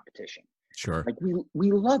that competition. Sure. Like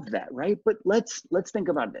we loved that, right? But let's think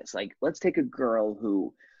about this. Like, let's take a girl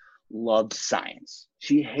who loves science.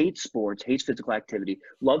 She hates sports, hates physical activity,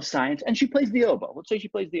 loves science, and she plays the oboe. Let's say she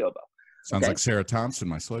plays the oboe. Sounds like Sarah Thompson,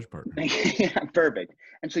 my sledge partner. Yeah, perfect.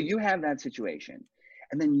 And so you have that situation,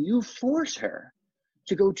 and then you force her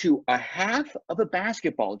to go to a half of a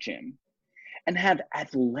basketball gym and have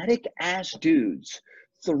athletic ass dudes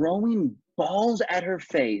throwing balls at her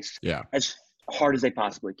face as hard as they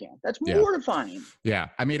possibly can. That's mortifying. Yeah.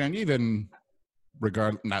 I mean, and even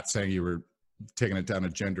not saying you were taking it down a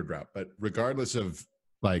gender drop, but regardless of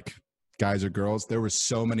like guys or girls, there were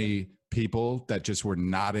so many people that just were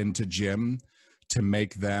not into gym to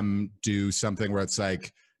make them do something where it's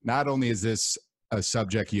like, not only is this a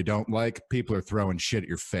subject you don't like, people are throwing shit at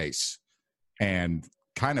your face. And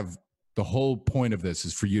kind of the whole point of this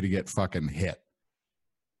is for you to get fucking hit.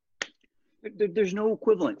 There's no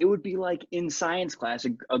equivalent. It would be like in science class,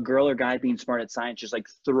 a girl or guy being smart at science, just like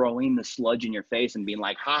throwing the sludge in your face and being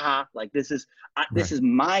like, haha, like this is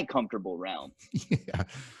my comfortable realm. Yeah.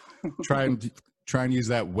 Try and use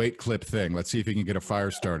that weight clip thing. Let's see if you can get a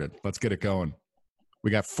fire started. Let's get it going. We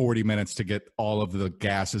got 40 minutes to get all of the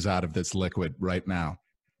gases out of this liquid right now.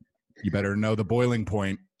 You better know the boiling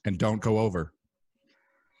point and don't go over.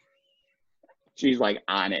 She's like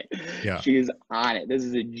on it. Yeah. She's on it. This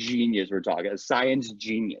is a genius we're talking, a science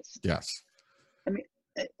genius. Yes. I mean,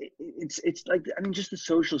 it's like, I mean, just the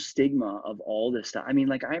social stigma of all this stuff. I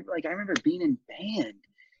mean, I remember being in band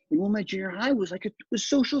in Wilmette Junior High was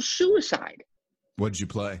social suicide. What'd you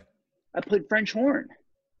play? I played French horn.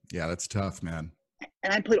 Yeah, that's tough, man.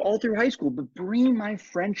 And I played all through high school, but bringing my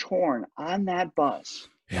French horn on that bus,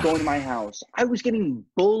 Yeah. going to my house, I was getting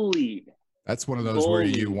bullied. That's one of those where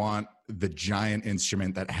you Bullied. want the giant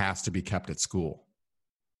instrument that has to be kept at school,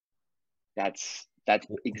 That's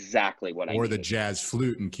exactly what I or the needed. jazz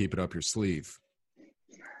flute and keep it up your sleeve.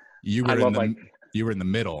 You I were love, like, you were in the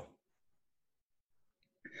middle.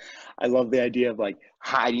 I love the idea of like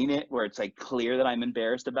hiding it where it's like clear that I'm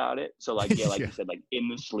embarrassed about it. So like, yeah, like Yeah. you said, like in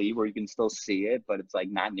the sleeve where you can still see it, but it's like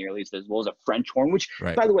not nearly as visible as a French horn, which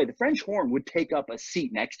Right. by the way, the French horn would take up a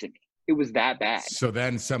seat next to me. It was that bad. So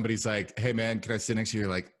then somebody's like, "Hey man, can I sit next to you?"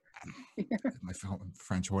 You're like, "My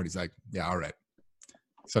French horn." He's like, "Yeah, all right."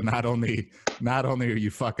 So not only are you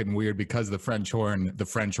fucking weird because the French horn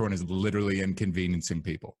is literally inconveniencing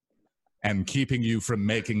people and keeping you from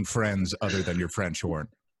making friends other than your French horn.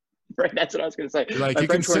 Right. That's what I was going to say. Like My you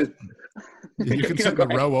can French horn sit, you can sit in Go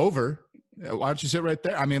the row over. Why don't you sit right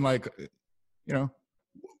there? I mean, like, you know,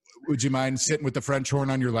 would you mind sitting with the French horn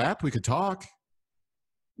on your lap? We could talk.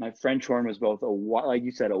 My French horn was both like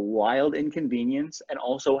you said, a wild inconvenience and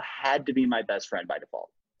also had to be my best friend by default.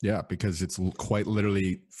 Yeah, because it's quite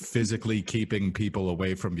literally physically keeping people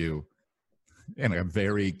away from you in a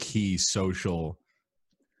very key social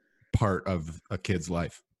part of a kid's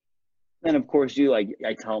life. And of course,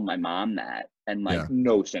 I tell my mom that, and like Yeah.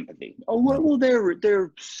 no sympathy. Oh well,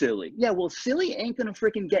 they're silly. Yeah, well, silly ain't gonna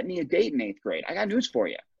freaking get me a date in 8th grade. I got news for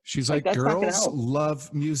you. She's Like, like, that's not gonna girls help."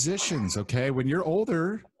 love musicians, okay? When you're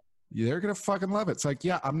older, they're going to fucking love it. It's like,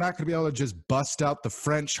 yeah, I'm not going to be able to just bust out the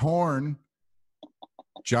French horn.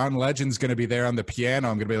 John Legend's going to be there on the piano.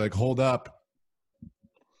 I'm going to be like, hold up.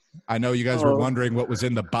 I know you guys were Oh. wondering what was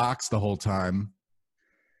in the box the whole time.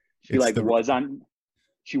 She It's like the- was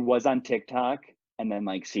on TikTok and then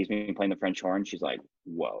like sees me playing the French horn. She's like,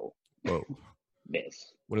 whoa, Whoa.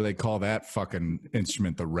 this. What do they call that fucking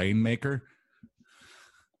instrument? The Rainmaker?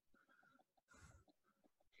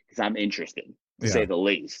 Because I'm interested, to Yeah. say the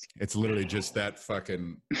least. It's literally just that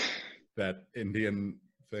fucking, that Indian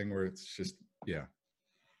thing where it's just, yeah.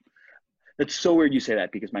 That's so weird you say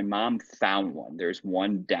that because my mom found one. There's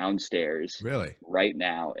one downstairs Really? right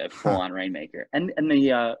now, a full-on Rainmaker, and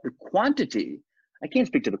the quantity. I can't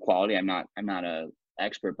speak to the quality. I'm not a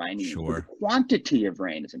expert by any means. But Sure. the quantity of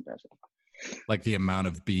rain is impressive. Like the amount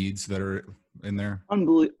of beads that are in there.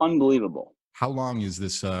 Unbelievable. How long is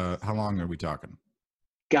this? How long are we talking?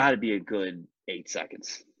 Got to be a good 8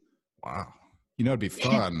 seconds. Wow. You know, it'd be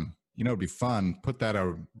fun. Put that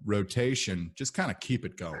on rotation. Just kind of keep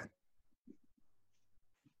it going.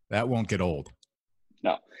 That won't get old.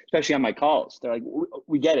 No, especially on my calls. They're like,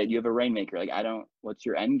 we get it. You have a Rainmaker. Like, what's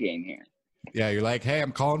your end game here? Yeah, you're like, hey,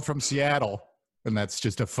 I'm calling from Seattle. And that's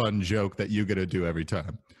just a fun joke that you get to do every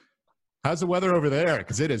time. How's the weather over there?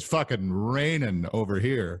 Because it is fucking raining over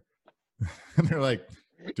here. And they're like,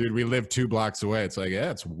 dude, we live 2 blocks away. It's like,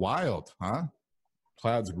 yeah, it's wild, huh?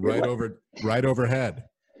 Clouds right overhead.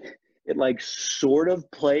 It like sort of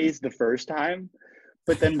plays the first time,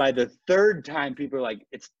 but then by the third time, people are like,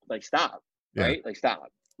 it's like, stop, Yeah. right? Like, stop.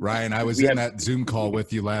 Ryan, I was We in have- that Zoom call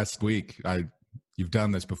with you last week. You've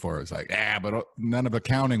done this before. It's like, but none of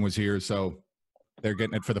accounting was here, so they're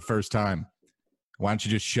getting it for the first time. Why don't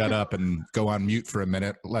you just shut up and go on mute for a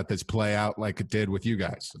minute? Let this play out like it did with you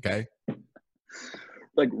guys, okay?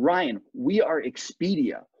 Like, Ryan, we are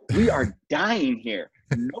Expedia. We are dying here.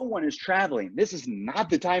 No one is traveling. This is not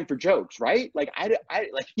the time for jokes, right? Like, I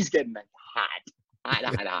like he's getting like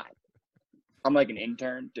hot. I'm like an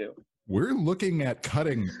intern too. We're looking at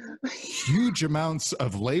cutting huge amounts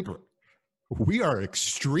of labor. We are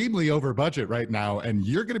extremely over budget right now, and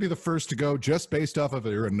you're going to be the first to go just based off of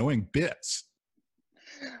your annoying bits.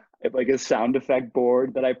 I have like a sound effect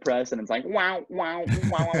board that I press, and it's like wow, wow,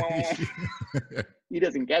 wow, wow, wow. He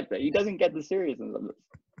doesn't get that. He doesn't get the seriousness of this.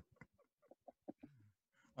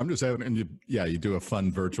 I'm just having, and you do a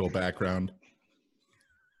fun virtual background.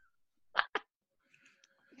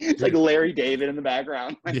 It's like Larry David in the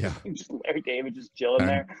background. Yeah. Just Larry David just chilling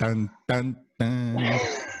there. Dun, dun, dun.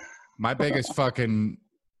 My biggest fucking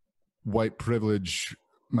white privilege,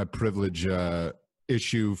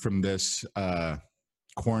 issue from this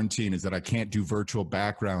quarantine is that I can't do virtual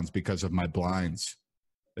backgrounds because of my blinds.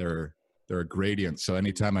 They're a gradient. So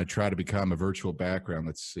anytime I try to become a virtual background,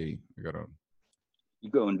 let's see. You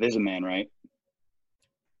go Invisiman, right?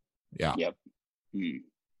 Yeah. Yep.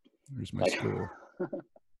 There's my Like- school.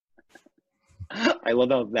 I love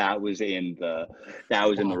how that was in the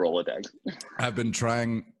Rolodex. I've been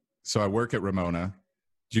trying. So I work at Ramona.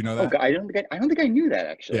 Do you know Oh, that? God, I don't think I knew that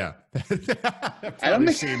actually. Yeah. I don't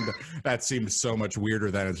That seemed so much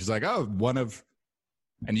weirder than it's just like, oh, one of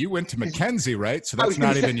And you went to Mackenzie, right? So I was that's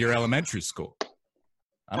not gonna even your elementary school.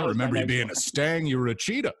 I don't That was my remember you next being one. a Stang. You were a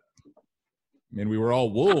cheetah. I mean, we were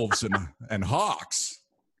all wolves and hawks.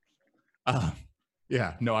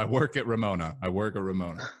 Yeah, no, I work at Ramona. So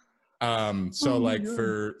Oh my like God.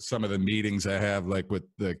 for some of the meetings I have, like with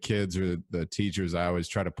the kids or the teachers, I always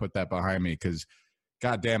try to put that behind me because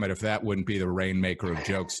God damn it, if that wouldn't be the rainmaker of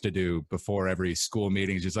jokes to do before every school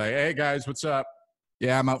meeting, it's just like, hey guys, what's up?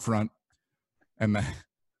 Yeah, I'm out front. And then,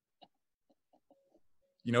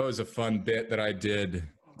 you know, it was a fun bit that I did.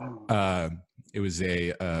 It was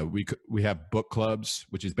we have book clubs,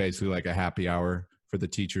 which is basically like a happy hour for the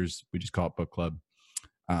teachers. We just call it book club.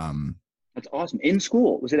 That's awesome. In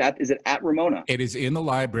school. Is it at Ramona? It is in the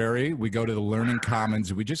library. We go to the Learning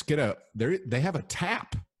Commons. We just get they have a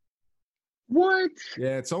tap. What?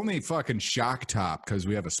 Yeah, it's only fucking shock top because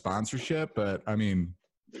we have a sponsorship, but I mean,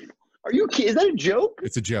 Are you kidding? Is that a joke?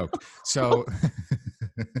 it's a joke. So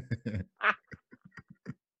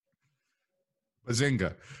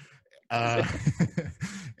Bazinga.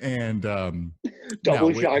 And Double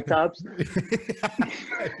no, shock tops.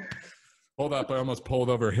 Hold up, I almost pulled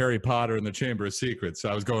over Harry Potter in the Chamber of Secrets. So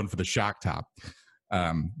I was going for the shock top.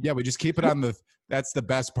 Yeah, we just keep it on that's the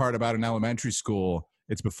best part about an elementary school.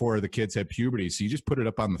 It's before the kids have puberty. So you just put it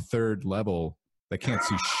up on the third level. They can't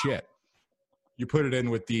see shit. You put it in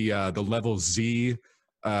with the level Z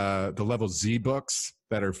books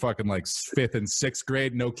that are fucking like 5th and 6th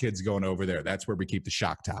grade. No kids going over there. That's where we keep the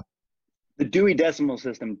shock top. The Dewey Decimal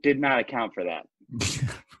System did not account for that.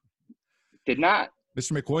 Did not.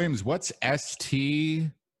 Mr. McWilliams, what's ST?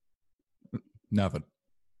 Nothing.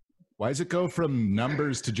 Why does it go from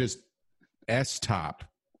numbers to just S top?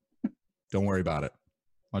 Don't worry about it.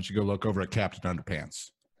 Why don't you go look over at Captain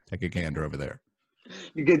Underpants? Take a gander over there.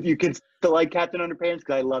 You could still like Captain Underpants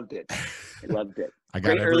because I loved it. I loved it. I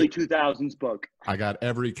got Great early 2000s book. I got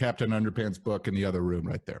every Captain Underpants book in the other room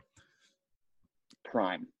right there.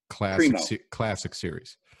 Prime. Classic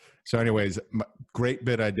series. So anyways, great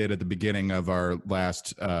bit I did at the beginning of our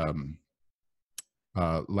last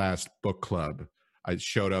book club. I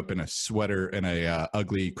showed up in a sweater, in a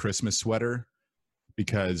ugly Christmas sweater,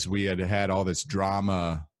 because we had all this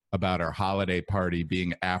drama about our holiday party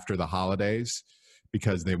being after the holidays,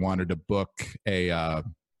 because they wanted to book a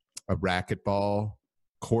racquetball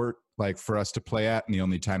court like for us to play at, and the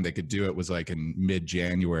only time they could do it was like in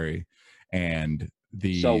mid-January. And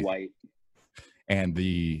So white.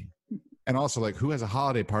 And also, like, who has a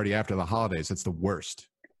holiday party after the holidays? That's the worst.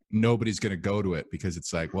 Nobody's going to go to it because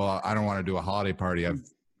it's like, well, I don't want to do a holiday party.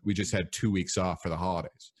 We just had 2 weeks off for the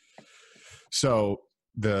holidays. So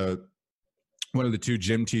one of the two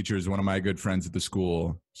gym teachers, one of my good friends at the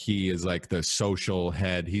school, he is like the social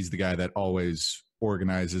head. He's the guy that always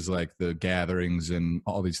organizes like the gatherings and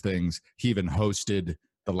all these things. He even hosted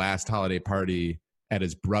the last holiday party at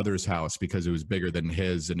his brother's house because it was bigger than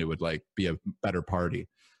his and it would like be a better party.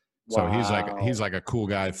 So Wow. he's like a cool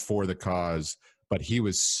guy for the cause, but he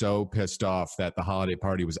was so pissed off that the holiday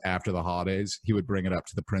party was after the holidays. He would bring it up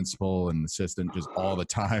to the principal and assistant just all the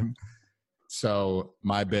time. So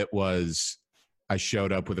my bit was, I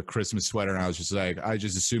showed up with a Christmas sweater and I was just like, I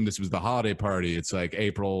just assumed this was the holiday party. It's like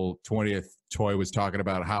April 20th. Toy was talking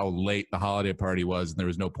about how late the holiday party was and there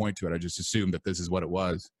was no point to it. I just assumed that this is what it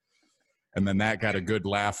was. And then that got a good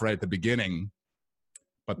laugh right at the beginning.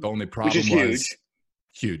 But the only problem was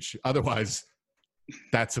huge. Otherwise,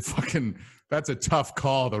 that's a tough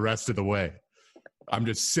call the rest of the way. I'm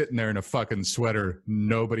just sitting there in a fucking sweater.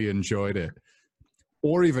 Nobody enjoyed it.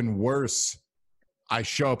 Or even worse, I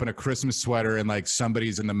show up in a Christmas sweater and like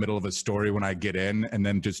somebody's in the middle of a story when I get in and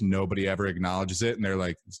then just nobody ever acknowledges it. And they're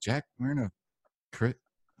like, is Jack wearing a crit?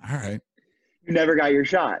 All right. You never got your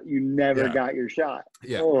shot. Got your shot.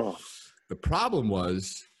 Yeah. Oh. The problem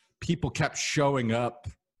was people kept showing up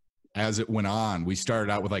as it went on. We started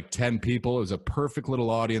out with like 10 people. It was a perfect little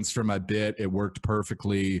audience for my bit. It worked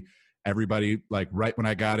perfectly. Everybody, like right when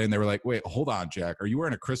I got in, they were like, wait, hold on, Jack. Are you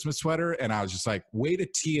wearing a Christmas sweater? And I was just like, way to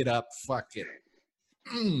tee it up. Fuck it.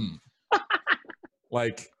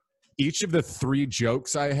 Like each of the 3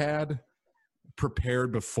 jokes I had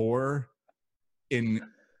prepared before in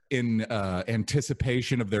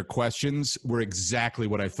anticipation of their questions were exactly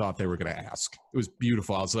what I thought they were going to ask. It was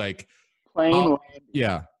beautiful. I was like, Plain.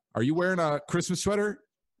 yeah. Are you wearing a Christmas sweater?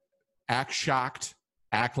 Act shocked.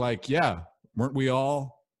 Act like, yeah. Weren't we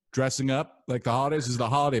all dressing up like the holidays? This is the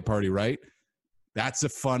holiday party, right? That's a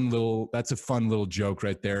fun little joke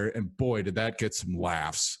right there. And boy, did that get some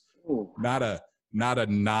laughs. Ooh. Not a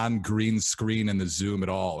non-green screen in the Zoom at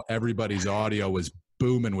all. Everybody's audio was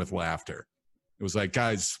booming with laughter. It was like,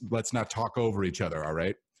 guys, let's not talk over each other, all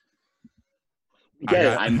right? Get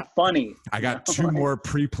it? I'm funny. I got two more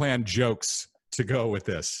pre-planned jokes to go with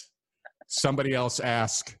this. Somebody else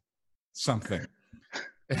ask something.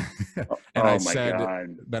 And I said,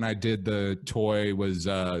 God. then I did the toy was,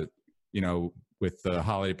 with the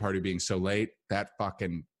holiday party being so late, that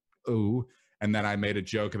fucking, ooh. And then I made a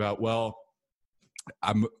joke about, well,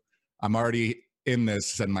 I'm already in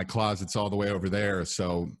this and my closet's all the way over there.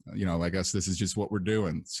 So, I guess this is just what we're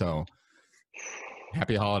doing. So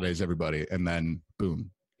happy holidays, everybody. And then boom,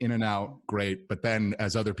 in and out. Great. But then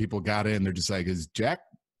as other people got in, they're just like, is Jack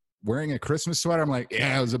wearing a Christmas sweater? I'm like,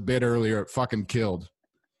 yeah, it was a bit earlier. It fucking killed.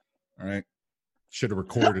 All right. Should have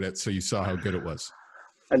recorded it so you saw how good it was.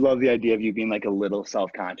 I love the idea of you being like a little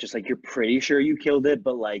self-conscious. Like you're pretty sure you killed it,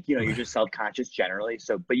 but like, you're just self-conscious generally.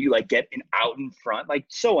 So, but you like get out in front, like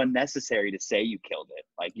so unnecessary to say you killed it.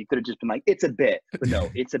 Like you could have just been like, it's a bit, but no,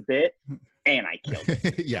 it's a bit and I killed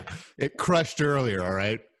it. Yeah. It crushed earlier. All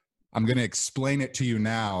right. I'm going to explain it to you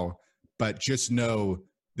now, but just know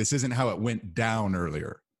this isn't how it went down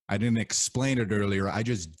earlier. I didn't explain it earlier. I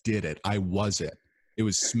just did it. I was it. It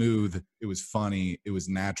was smooth. It was funny. It was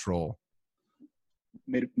natural.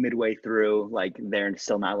 Midway through, like they're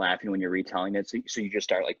still not laughing when you're retelling it, so you just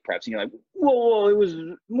start like preps, and you're like, whoa, it was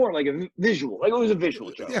more like a visual, like it was a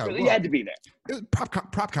visual joke. Yeah, It had to be there. It was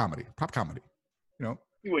prop comedy. You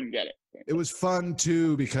wouldn't get it. It was fun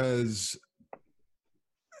too because,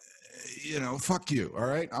 fuck you. All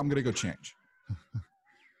right, I'm gonna go change.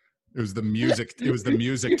 It was the music. It was the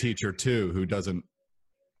music teacher too, who doesn't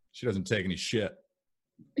take any shit.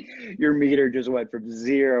 Your meter just went from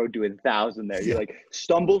 0 to 1,000 there. You're like,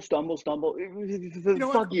 stumble. Fuck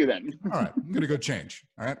you then. All right, I'm going to go change.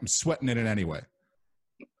 All right, I'm sweating in it anyway.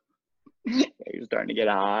 You're starting to get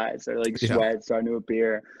hot. So like sweat starting to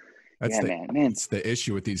appear. That's man. It's the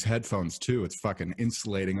issue with these headphones too. It's fucking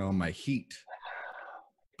insulating all my heat.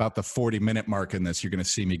 About the 40-minute mark in this, you're going to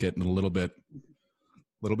see me getting a little bit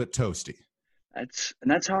toasty.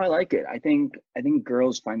 That's how I like it. I think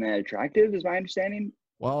girls find that attractive, is my understanding.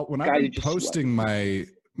 Well, when I've been posting my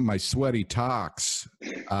sweaty talks,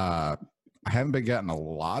 I haven't been getting a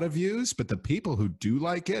lot of views, but the people who do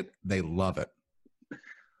like it, they love it.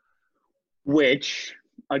 Which,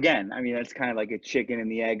 again, I mean, that's kind of like a chicken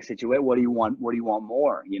and the egg situation. What do you want? What do you want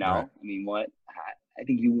more? Right. I mean, I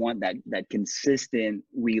think you want that consistent,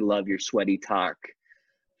 we love your sweaty talk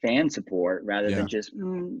fan support rather than just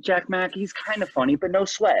Jack Mack. He's kind of funny, but no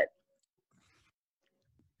sweat.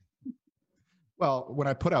 Well, when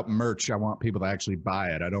I put out merch, I want people to actually buy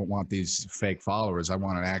it. I don't want these fake followers. I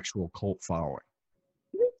want an actual cult following.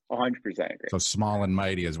 100% agree. So small and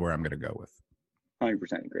mighty is where I'm going to go with.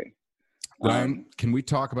 100% agree. Ryan, can we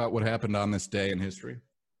talk about what happened on this day in history?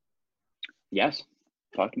 Yes.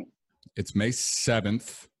 Talk to me. It's May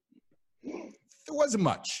 7th. There wasn't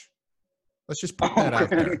much. Let's just put that out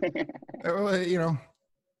there.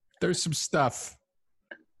 There's some stuff.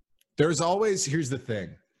 Here's the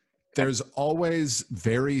thing. There's always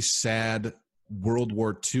very sad World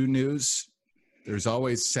War II news. There's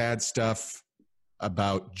always sad stuff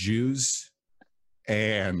about Jews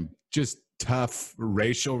and just tough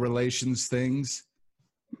racial relations things.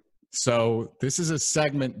 So this is a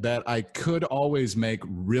segment that I could always make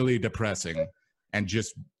really depressing and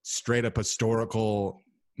just straight up historical,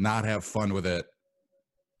 not have fun with it.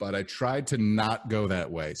 But I tried to not go that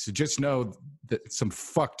way. So just know that some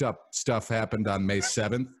fucked up stuff happened on May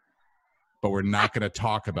 7th. But we're not going to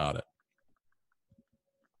talk about it.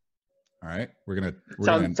 All right?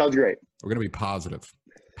 Sounds great. We're going to be positive.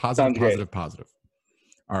 Positive.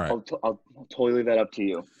 All right. I'll totally leave that up to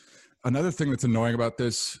you. Another thing that's annoying about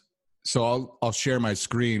this, so I'll share my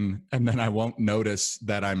screen and then I won't notice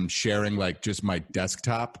that I'm sharing like just my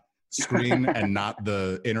desktop screen and not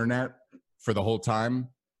the internet for the whole time.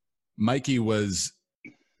 Mikey was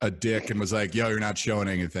a dick and was like, yo, you're not showing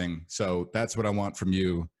anything. So that's what I want from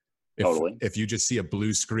you. If you just see a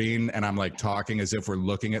blue screen and I'm like talking as if we're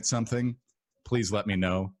looking at something, please let me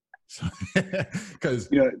know. Because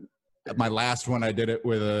my last one, I did it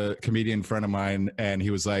with a comedian friend of mine, and he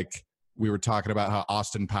was like, we were talking about how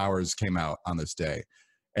Austin Powers came out on this day.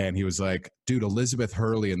 And he was like, dude, Elizabeth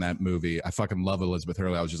Hurley in that movie. I fucking love Elizabeth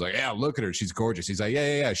Hurley. I was just like, yeah, look at her. She's gorgeous. He's like,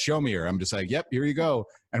 yeah. Show me her. I'm just like, yep, here you go.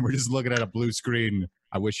 And we're just looking at a blue screen.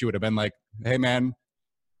 I wish you would have been like, hey, man,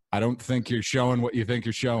 I don't think you're showing what you think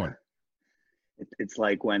you're showing. It's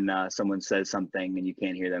like when someone says something and you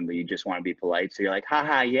can't hear them, but you just want to be polite. So you're like,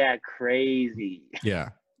 haha, yeah, crazy. Yeah.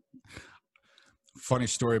 Funny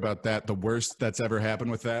story about that. The worst that's ever happened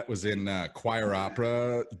with that was in choir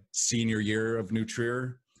opera senior year of New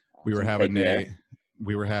Trier. We were having a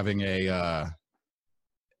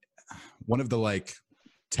one of the like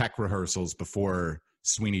tech rehearsals before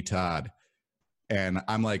Sweeney Todd. And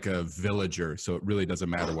I'm like a villager, so it really doesn't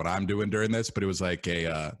matter what I'm doing during this. But it was like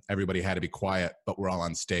everybody had to be quiet, but we're all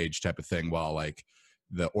on stage type of thing while like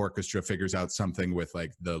the orchestra figures out something with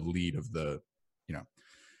like the lead of the, you know.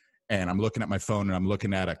 And I'm looking at my phone and I'm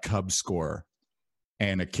looking at a Cubs score,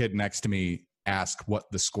 and a kid next to me asked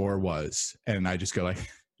what the score was, and I just go like,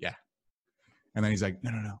 yeah. And then he's like,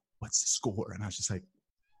 no, what's the score? And I was just like,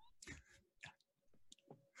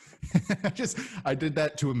 I did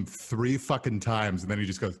that to him 3 fucking times, and then he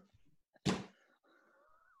just goes,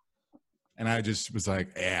 and I just was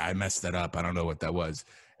like, yeah, I messed that up. I don't know what that was.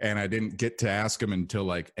 And I didn't get to ask him until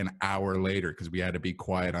like an hour later because we had to be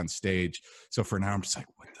quiet on stage. So for an hour, I'm just like,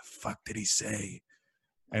 what the fuck did he say?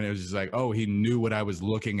 And it was just like, oh, he knew what I was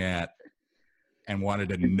looking at and wanted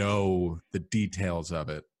to know the details of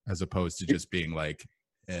it, as opposed to just being like,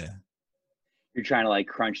 eh. You're trying to like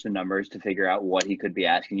crunch the numbers to figure out what he could be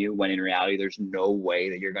asking you, when in reality, there's no way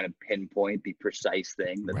that you're going to pinpoint the precise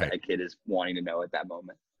thing that Right. that kid is wanting to know at that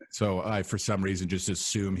moment. So I, for some reason, just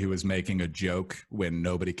assumed he was making a joke when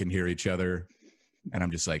nobody can hear each other. And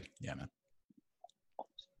I'm just like, yeah, man.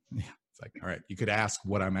 Yeah. It's like, all right, you could ask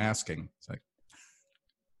what I'm asking. It's like,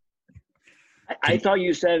 I thought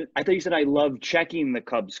you said I love checking the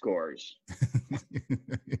Cubs scores.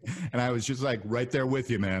 and I was just like, right there with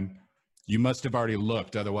you, man. You must have already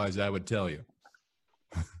looked. Otherwise, I would tell you.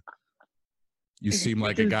 You seem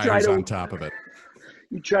like a guy who's on top of it.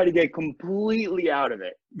 You try to get completely out of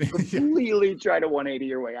it. Completely try to 180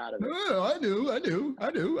 your way out of it. Oh, I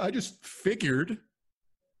do. I just figured,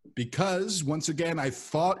 because once again, I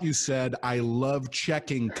thought you said I love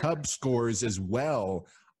checking Cub scores as well.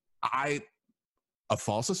 A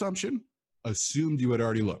false assumption, assumed you had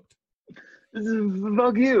already looked.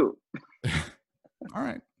 Fuck you. All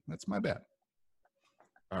right. That's my bad.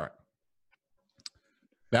 All right.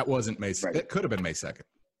 That wasn't May. Right. It could have been May 2nd.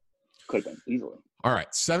 Could have been, easily. All right.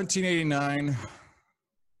 1789.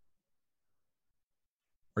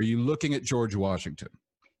 Are you looking at George Washington?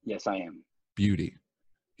 Yes, I am. Beauty.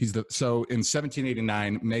 So in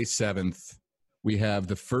 1789, May 7th, we have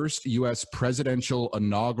the first U.S. presidential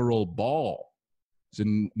inaugural ball. It's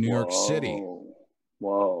in New York City.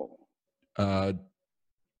 Whoa.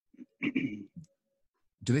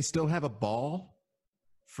 Do they still have a ball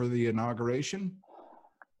for the inauguration?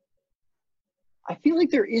 I feel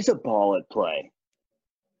like there is a ball at play.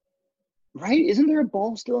 Right? Isn't there a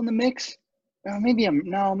ball still in the mix? Maybe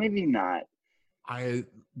not.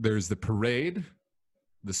 There's the parade,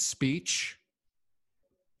 the speech,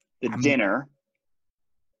 The dinner.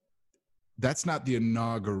 That's not the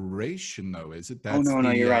inauguration, though, is it? That's no,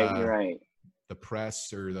 you're right. You're right. The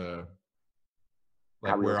press or the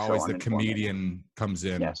How we where were so always the uninformed. comedian comes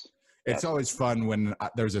in. Yes. It's always fun when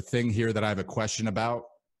there's a thing here that I have a question about,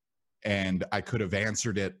 and I could have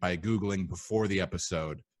answered it by Googling before the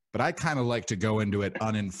episode. But I kind of like to go into it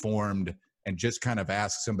uninformed and just kind of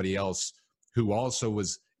ask somebody else who also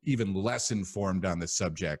was even less informed on the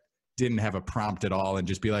subject, didn't have a prompt at all, and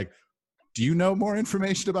just be like, do you know more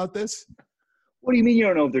information about this? What do you mean you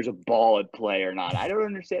don't know if there's a ball at play or not? I don't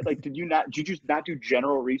understand. Like, did you just not do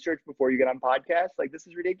general research before you get on podcasts? Like, this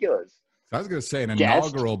is ridiculous. I was going to say an Guest?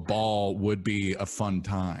 inaugural ball would be a fun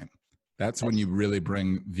time. That's when you really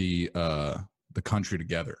bring the country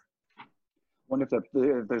together. Wonder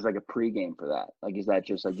if there's like a pregame for that. Like, is that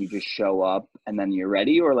just like you just show up and then you're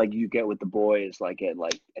ready, or like you get with the boys like at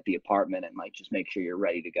the apartment and like just make sure you're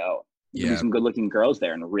ready to go? There'll be some good-looking girls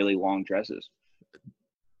there in really long dresses.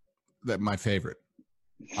 That's my favorite.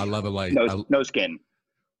 I love a light. No skin.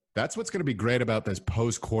 That's what's going to be great about this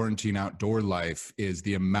post-quarantine outdoor life is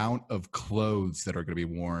the amount of clothes that are going to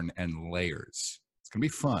be worn and layers. It's going to be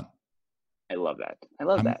fun. I love that. I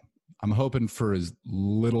love that. I'm hoping for as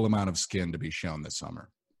little amount of skin to be shown this summer.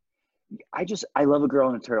 I love a girl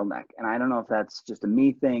in a turtleneck, and I don't know if that's just a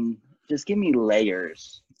me thing. Just give me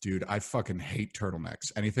layers. Dude, I fucking hate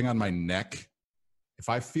turtlenecks. Anything on my neck, if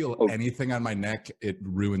I feel anything on my neck, it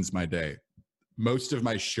ruins my day. Most of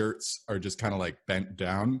my shirts are just kind of like bent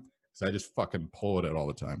down because I just fucking pull it all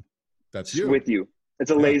the time. That's you. With you. It's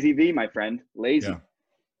a lazy V, my friend. Lazy.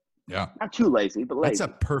 Yeah. Not too lazy, but lazy.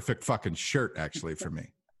 That's a perfect fucking shirt, actually, for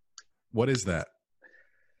me. What is that?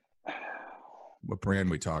 What brand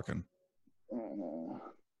we talking?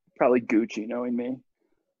 Probably Gucci, knowing me.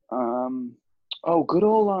 Good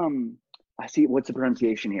old I see. What's the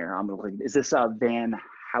pronunciation here? I'm looking. Is this Van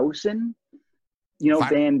Housen? You know,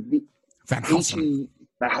 Van Housen.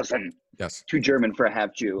 Van Housen. Yes. Too German for a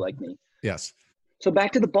half Jew like me. Yes. So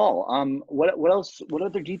back to the ball. What else? What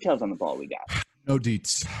other details on the ball we got? No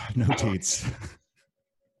deets. No deets.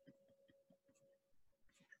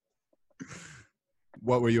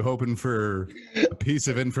 What were you hoping for? A piece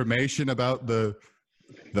of information about the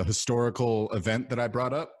historical event that I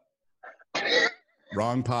brought up?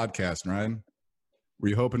 Wrong podcast, Ryan. Were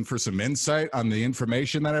you hoping for some insight on the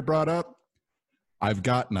information that I brought up? I've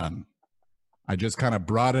got none. I just kind of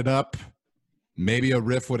brought it up. Maybe a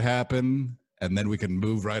riff would happen, and then we can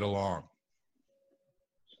move right along.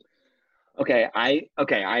 Okay,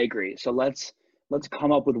 I agree. So let's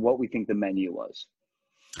come up with what we think the menu was.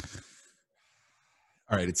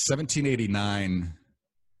 All right, it's 1789.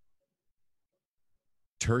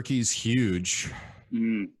 Turkey's huge.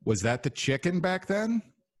 Was that the chicken back then?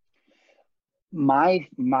 My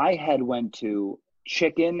head went to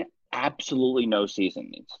chicken, absolutely no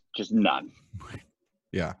seasonings, just none.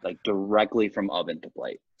 Yeah. Like directly from oven to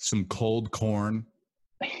plate. Some cold corn.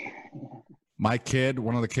 My kid,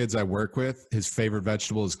 one of the kids I work with, his favorite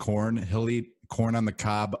vegetable is corn. He'll eat corn on the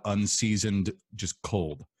cob, unseasoned, just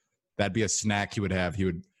cold. That'd be a snack he would have. He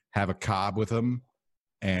would have a cob with him,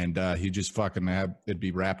 and he'd just fucking have it'd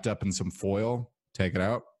be wrapped up in some foil, take it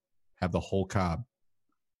out, have the whole cob.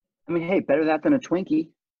 I mean, hey, better that than a Twinkie.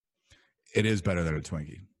 It is better than a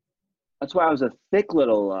Twinkie. That's why I was a thick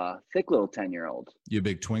little 10-year-old. You a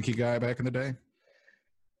big Twinkie guy back in the day?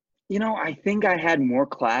 You know, I think I had more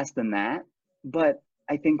class than that, but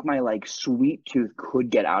I think my like sweet tooth could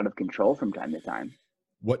get out of control from time to time.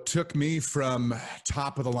 What took me from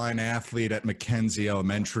top of the line athlete at Mackenzie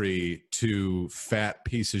Elementary to fat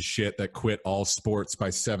piece of shit that quit all sports by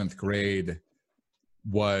 7th grade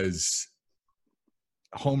was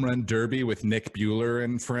home run derby with Nick Bueller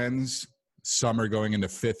and friends. Summer going into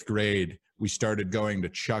 5th grade, we started going to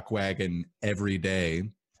Chuck Wagon every day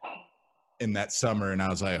in that summer, and I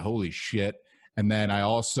was like, holy shit. And then I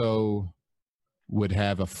also would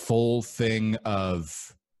have a full thing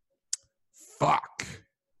of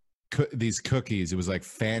these cookies. It was like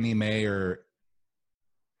Fannie Mae or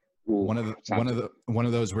one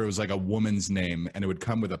of those where it was like a woman's name, and it would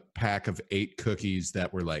come with a pack of 8 cookies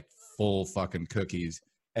that were like full fucking cookies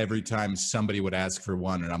every time somebody would ask for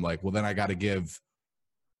one. And I'm like, well, then I got to give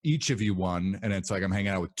each of you one. And it's like I'm hanging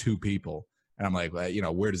out with 2 people, and I'm like, well, you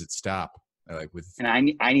know, where does it stop?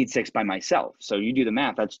 And I need 6 by myself. So you do the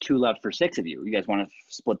math. That's 2 left for 6 of you. You guys want to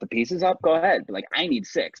split the pieces up? Go ahead. But like, I need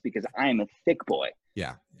 6 because I'm a thick boy.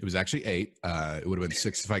 Yeah, it was actually 8. It would have been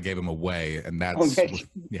 6 if I gave them away, and that's okay.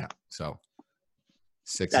 Yeah. So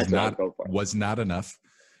 6 That's was not enough.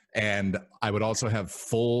 And I would also have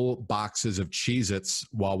full boxes of Cheez-Its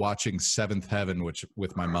while watching Seventh Heaven,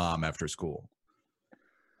 with my mom after school.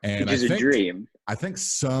 And Which is a dream. I think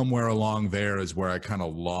somewhere along there is where I kind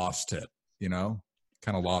of lost it. You know,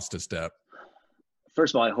 kind of lost a step.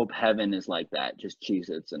 First of all, I hope heaven is like that. Just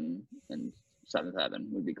Cheez-Its and Seventh Heaven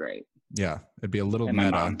would be great. Yeah, it'd be a little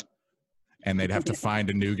meta. And they'd have to find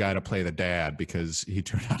a new guy to play the dad because he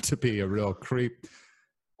turned out to be a real creep.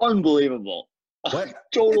 Unbelievable. What?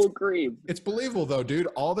 Total creep. It's believable though, dude.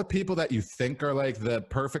 All the people that you think are like the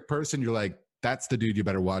perfect person, you're like, that's the dude you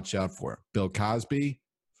better watch out for. Bill Cosby,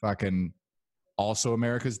 fucking also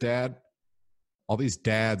America's Dad. All these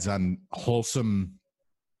dads on wholesome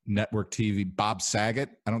network TV. Bob Saget.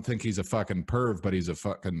 I don't think he's a fucking perv, but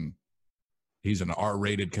he's an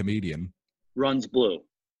R-rated comedian. Runs blue.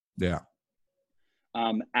 Yeah.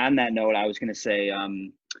 On that note, I was going to say,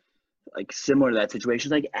 like similar to that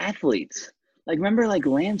situation, like athletes. Like remember like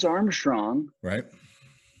Lance Armstrong? Right.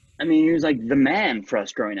 I mean, he was like the man for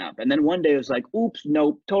us growing up. And then one day it was like, oops,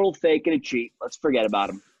 nope, total fake and a cheat. Let's forget about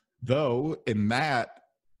him. Though in that,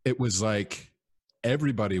 it was like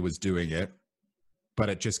everybody was doing it, but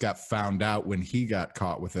it just got found out when he got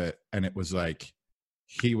caught with it. And it was like,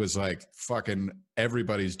 he was like, fucking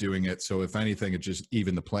everybody's doing it. So if anything, it just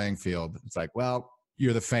even the playing field. It's like, well,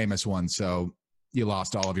 you're the famous one. So you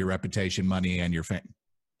lost all of your reputation, money, and your fame.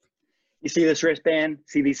 You see this wristband?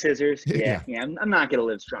 See these scissors? Yeah. I'm not going to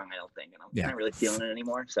live strong, I don't think. And I'm not really feeling it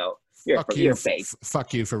anymore. So you're fake.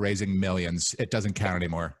 Fuck you for raising millions. It doesn't count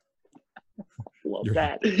anymore. Love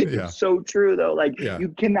that. Yeah. It's so true, though. Like,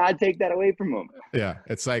 you cannot take that away from them. Yeah.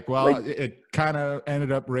 It's like, well, it kind of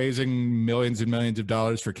ended up raising millions and millions of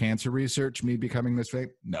dollars for cancer research, me becoming this fake.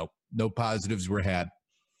 No positives were had.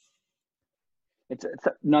 It's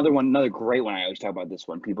another great one. I always talk about this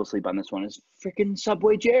one. People sleep on this one. Is freaking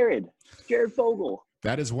Subway Jared Fogle.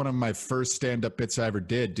 That is one of my first stand-up bits I ever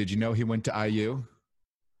did. Did you know he went to IU?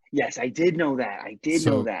 Yes, I did know that.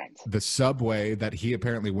 Know that. The Subway that he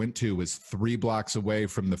apparently went to was 3 blocks away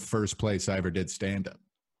from the first place I ever did stand-up.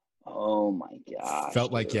 Oh my gosh.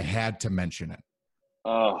 Felt like you had to mention it.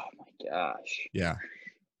 Oh my gosh. Yeah.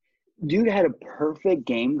 Dude had a perfect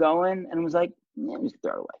game going and was like, just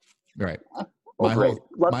throw it away. Right. My great. whole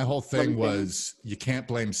let me thing finish. was you can't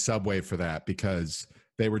blame Subway for that because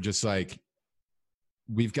they were just like,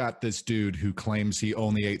 we've got this dude who claims he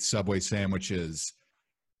only ate Subway sandwiches,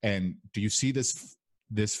 and do you see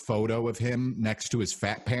this photo of him next to his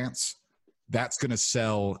fat pants? That's gonna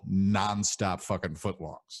sell nonstop fucking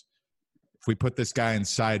footlongs. If we put this guy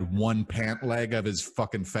inside one pant leg of his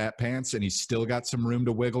fucking fat pants and he's still got some room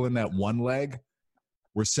to wiggle in that one leg,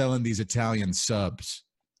 we're selling these Italian subs.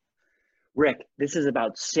 Rick, this is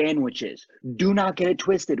about sandwiches. Do not get it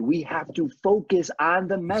twisted. We have to focus on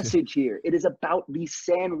the message here. It is about the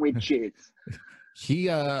sandwiches. He's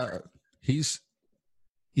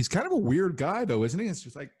kind of a weird guy though, isn't he? It's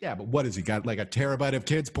just like, yeah, but what has he got? Like a terabyte of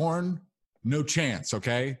kids porn? No chance,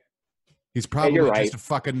 okay? He's probably you're right. just a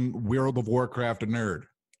fucking World of Warcraft nerd,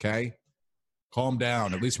 okay? Calm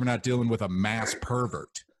down. At least we're not dealing with a mass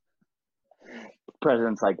pervert.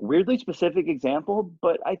 President's like, weirdly specific example,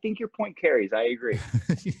 but I think your point carries. I agree.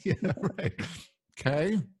 Yeah, right.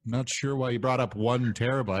 Okay. Not sure why you brought up 1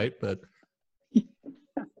 terabyte, but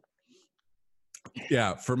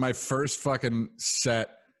yeah, for my first fucking set,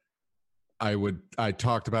 I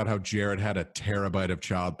talked about how Jared had a terabyte of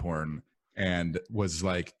child porn and was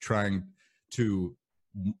like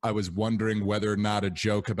I was wondering whether or not a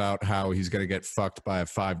joke about how he's going to get fucked by a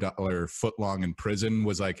 $5 footlong in prison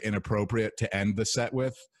was like inappropriate to end the set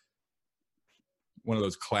with. One of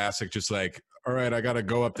those classic, just like, all right, I got to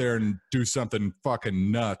go up there and do something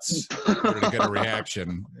fucking nuts in order to get a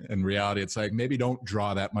reaction. In reality, it's like, maybe don't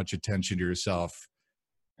draw that much attention to yourself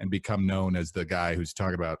and become known as the guy who's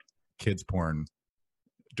talking about kids porn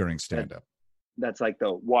during stand-up. That's like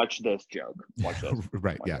the watch this joke. Watch this.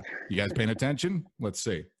 Right, yeah. You guys paying attention? Let's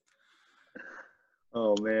see.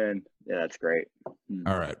 Oh, man. Yeah, that's great.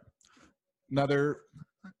 All right. Another,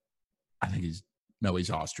 I think he's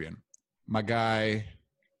Austrian. My guy,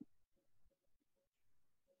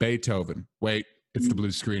 Beethoven. Wait, it's the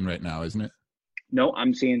blue screen right now, isn't it? No,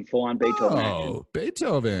 I'm seeing full-on Beethoven. Oh,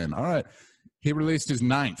 Beethoven. All right. He released his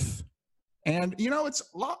 9th. And, you know, it's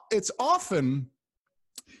often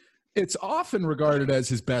regarded as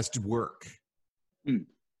his best work.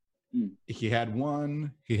 He had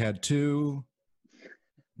 1, he had 2,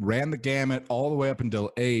 ran the gamut all the way up until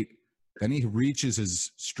 8. Then he reaches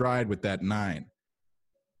his stride with that 9.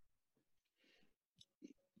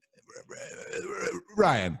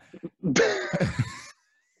 Ryan.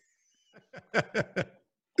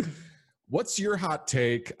 What's your hot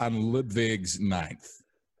take on Ludwig's 9th?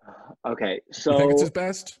 Okay, so You think it's his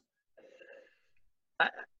best? I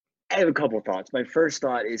have a couple thoughts. My first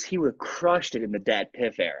thought is he would have crushed it in the Dat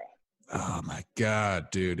Piff era. Oh my God,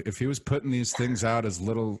 dude. If he was putting these things out as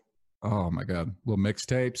little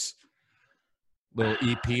mixtapes, little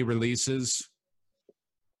EP releases.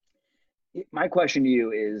 My question to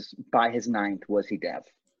you is, by his 9th, was he deaf?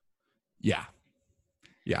 Yeah.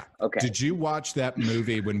 Yeah. Okay. Did you watch that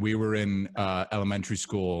movie when we were in elementary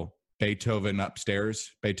school, Beethoven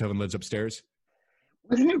Lives Upstairs?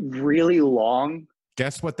 Wasn't it really long?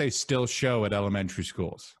 Guess what they still show at elementary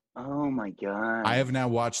schools? Oh my God. I have now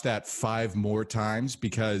watched that 5 more times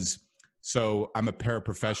because I'm a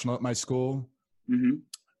paraprofessional at my school. Mm-hmm.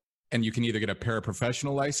 And you can either get a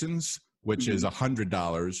paraprofessional license, which is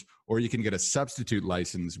 $100, or you can get a substitute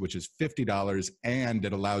license, which is $50, and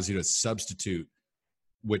it allows you to substitute,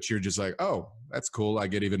 which you're just like, oh, that's cool. I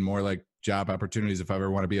get even more like job opportunities. If I ever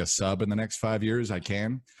want to be a sub in the next 5 years, I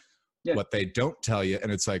can. Yeah. What they don't tell you,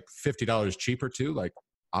 and it's like $50 cheaper too, like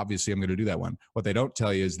obviously I'm going to do that one. What they don't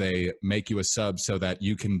tell you is they make you a sub so that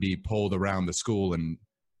you can be pulled around the school and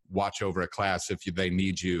watch over a class if they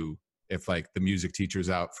need you. If like the music teacher's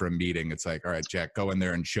out for a meeting, it's like, all right, Jack, go in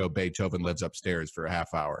there and show Beethoven Lives Upstairs for a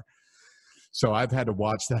half hour. So I've had to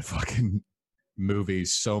watch that fucking movie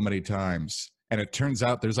so many times. And it turns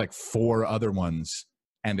out there's like 4 other ones.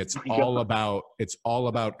 And it's all about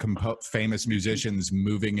famous musicians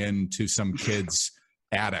moving into some kid's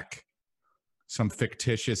attic, some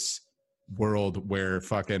fictitious world where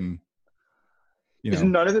fucking, Is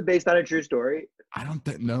none of it based on a true story? I don't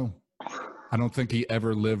know. I don't think he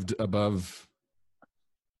ever lived above.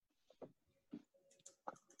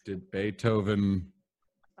 Did Beethoven?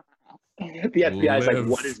 The FBI is like,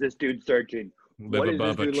 what is this dude searching? What is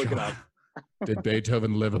this dude looking up? Did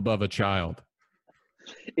Beethoven live above a child?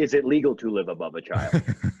 Is it legal to live above a child?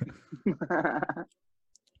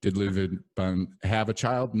 Did Ludwig have a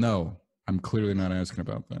child? No, I'm clearly not asking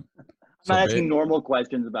about that. I'm not asking normal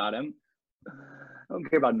questions about him. I don't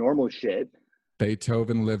care about normal shit.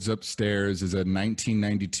 Beethoven Lives Upstairs is a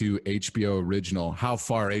 1992 HBO original. How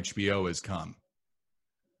far HBO has come.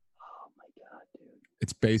 Oh my God, dude.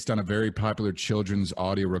 It's based on a very popular children's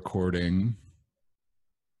audio recording.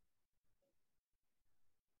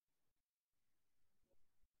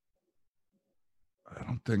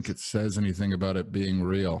 think it says anything about it being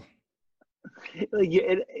real. Like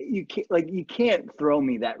you can't throw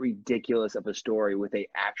me that ridiculous of a story with a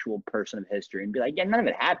actual person of history and be like, yeah, none of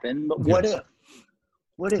it happened. But what Yes. if?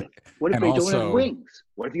 What if? What if And Beethoven also- had wings?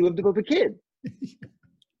 What if he lived above a kid?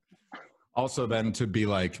 Also, then to be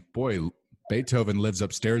like, boy, Beethoven lives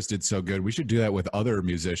upstairs did so good. We should do that with other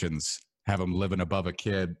musicians. Have them living above a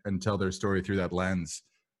kid and tell their story through that lens.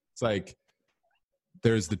 It's like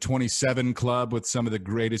there's the 27 Club with some of the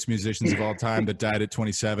greatest musicians of all time that died at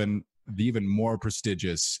 27. The even more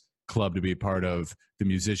prestigious club to be part of, the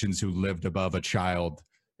musicians who lived above a child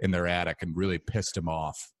in their attic and really pissed him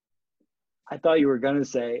off. I thought you were gonna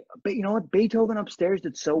say, but you know what? Beethoven upstairs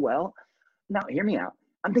did so well. Now, hear me out.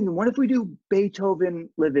 I'm thinking, what if we do Beethoven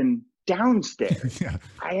living downstairs? Yeah.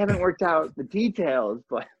 I haven't worked out the details,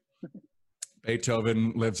 but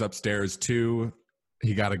Beethoven lives upstairs too.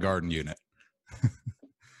 He got a garden unit.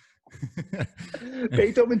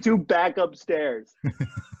 Beethoven 2 back upstairs.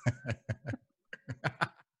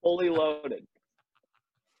 Fully loaded.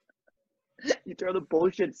 You throw the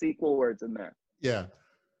bullshit sequel words in there. Yeah.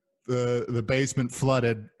 The basement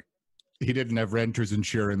flooded. He didn't have renter's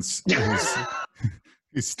insurance.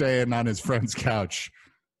 He's staying on his friend's couch.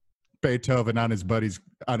 Beethoven on his buddy's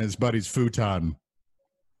futon.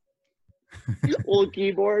 Little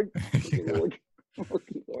keyboard. Yeah. Little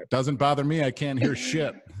keyboard. Doesn't bother me. I can't hear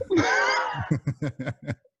shit.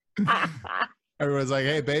 Everyone's like,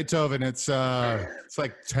 "Hey, Beethoven, it's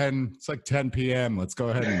like 10 p.m. Let's go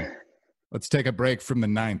ahead and let's take a break from the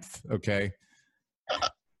 9th, okay?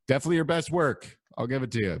 Definitely your best work. I'll give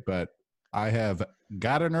it to you, but I have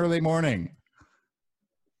got an early morning."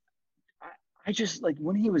 I just like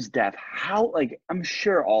when he was deaf, how like I'm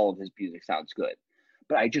sure all of his music sounds good,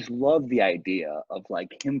 but I just love the idea of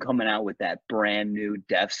like him coming out with that brand new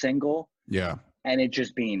deaf single Yeah. and it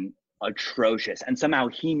just being atrocious. And somehow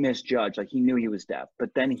he misjudged, like he knew he was deaf,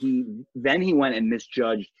 but then he went and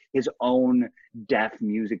misjudged his own deaf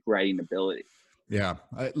music writing ability. Yeah.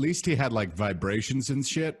 At least he had like vibrations and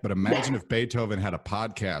shit, but imagine if Beethoven had a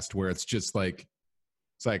podcast where it's just like,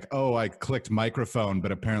 it's like, oh, I clicked microphone,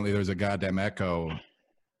 but apparently there's a goddamn echo.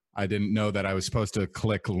 I didn't know that I was supposed to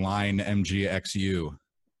click line MGXU.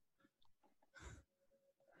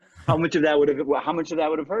 How much of that would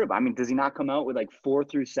have hurt him? I mean, does he not come out with like 4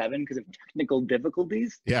 through 7 because of technical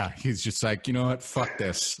difficulties? Yeah, he's just like, you know what? Fuck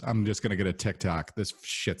this. I'm just going to get a TikTok. This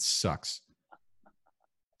shit sucks.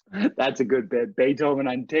 That's a good bit. Beethoven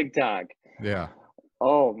on TikTok. Yeah.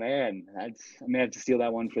 Oh man, I'm gonna have to steal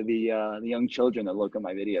that one for the young children that look at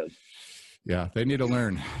my videos. Yeah, they need to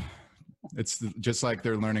learn. It's just like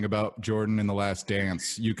they're learning about Jordan in The Last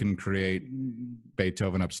Dance. You can create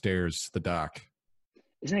Beethoven upstairs, the doc.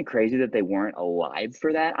 Isn't it crazy that they weren't alive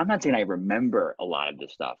for that? I'm not saying I remember a lot of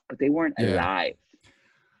this stuff, but they weren't alive.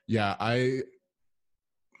 Yeah,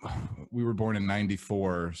 we were born in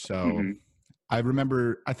 94, so Mhm. I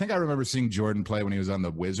think I remember seeing Jordan play when he was on the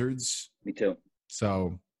Wizards. Me too.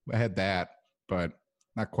 So I had that, but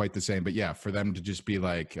not quite the same. But yeah, for them to just be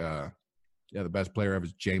like, the best player ever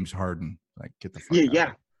is James Harden. Like, get the fuck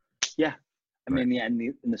out. Yeah. I Right. mean, yeah,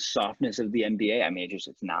 and the softness of the NBA. I mean, it's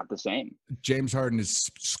not the same. James Harden is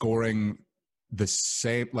scoring the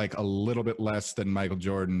same, like a little bit less than Michael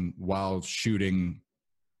Jordan, while shooting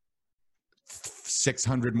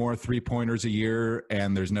 600 more 3-pointers a year,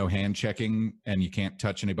 and there's no hand checking, and you can't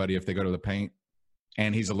touch anybody if they go to the paint,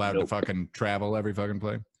 and he's allowed to Nope. fucking travel every fucking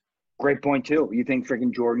play. Great point too. You think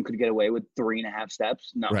freaking Jordan could get away with 3.5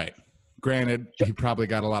 steps? No. Right. Granted, he probably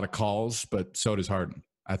got a lot of calls, but so does Harden.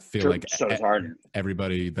 I feel Sure, like so does Harden.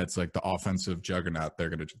 everybody that's like the offensive juggernaut, they're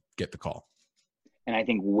going to get the call. And I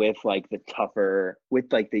think with like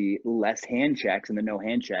the less hand checks and the no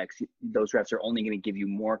hand checks, those refs are only going to give you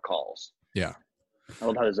more calls. Yeah. I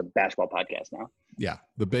love how there's a basketball podcast now. Yeah.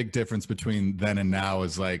 The big difference between then and now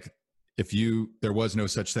is like, there was no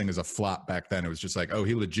such thing as a flop back then. It was just like, oh,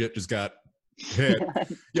 he legit just got hit.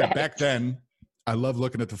 Yeah. Back then, I love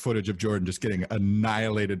looking at the footage of Jordan just getting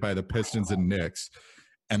annihilated by the Pistons and Knicks.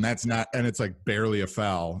 And it's like barely a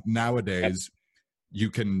foul. Nowadays, you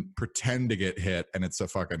can pretend to get hit and it's a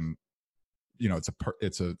fucking,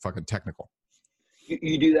 it's a fucking technical.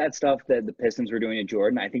 You do that stuff that the Pistons were doing to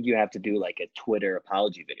Jordan. I think you have to do like a Twitter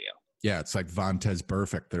apology video. Yeah, it's like Vontez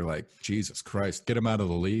Perfect. They're like, Jesus Christ, get him out of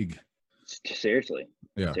the league. Seriously.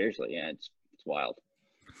 Yeah. Seriously. Yeah. It's wild.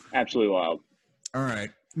 Absolutely wild. All right.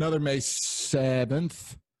 Another May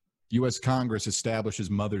 7th, U.S. Congress establishes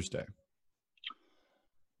Mother's Day.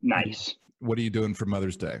 Nice. What are you doing for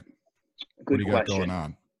Mother's Day? Good What do you got question. going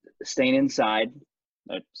on? Staying inside.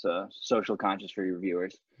 That's social conscious for your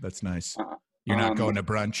viewers. That's nice. You're not going to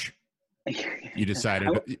brunch? You decided,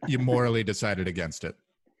 you morally decided against it.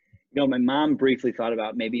 You know, my mom briefly thought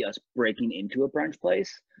about maybe us breaking into a brunch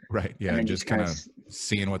place. Right. Yeah. And then Just kind of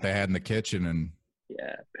seeing what they had in the kitchen and.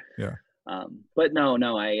 Yeah. Yeah. But no,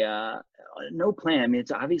 no plan. I mean,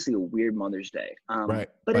 it's obviously a weird Mother's Day. Right.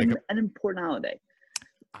 But Like, an important holiday.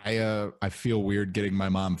 I feel weird getting my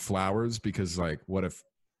mom flowers because, like, what if,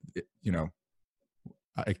 you know,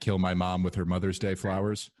 I kill my mom with her Mother's Day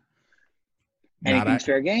flowers? Anything's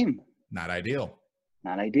fair game. Not ideal.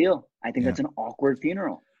 Not ideal. I think Yeah. that's an awkward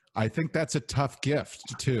funeral. I think that's a tough gift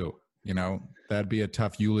too. You know, that'd be a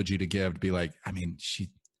tough eulogy to give. To be like, I mean, she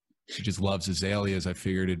just loves azaleas. I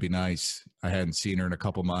figured it'd be nice. I hadn't seen her in a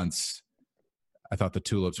couple months. I thought the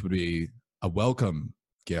tulips would be a welcome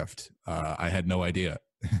gift. I had no idea.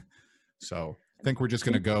 So I think we're just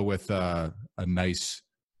going to go with a nice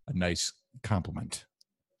compliment.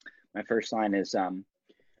 My first line is,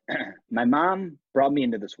 my mom brought me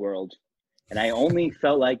into this world, and I only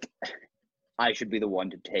felt like I should be the one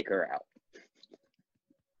to take her out.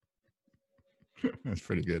 That's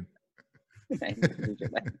pretty good.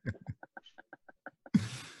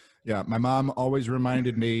 Yeah, my mom always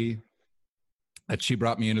reminded me that she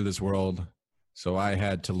brought me into this world, so I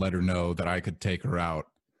had to let her know that I could take her out.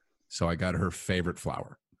 So I got her favorite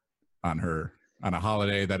flower on a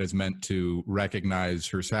holiday that is meant to recognize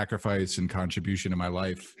her sacrifice and contribution in my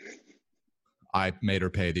life. I made her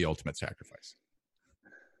pay the ultimate sacrifice.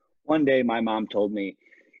 One day, my mom told me,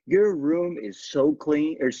 "Your room is so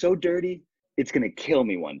clean or so dirty, it's gonna kill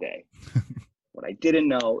me one day." What I didn't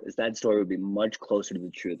know is that story would be much closer to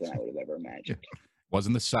the truth than I would have ever imagined.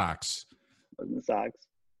 Wasn't the socks. Wasn't the socks.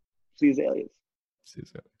 See azaleas. See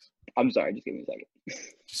azaleas. I'm sorry, just give me a second.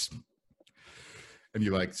 Just, and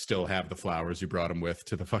you like still have the flowers you brought them with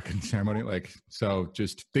to the fucking ceremony. Like, so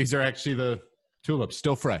just, these are actually the tulips,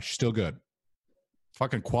 still fresh, still good.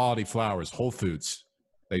 Fucking quality flowers, Whole Foods.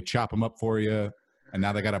 They chop them up for you. And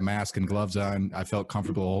now they got a mask and gloves on. I felt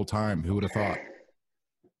comfortable the whole time. Who would have thought?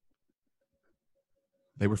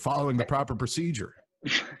 They were following the proper procedure.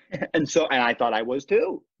 And I thought I was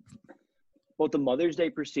too. Both the Mother's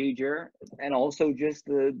Day procedure and also just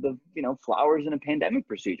the flowers in a pandemic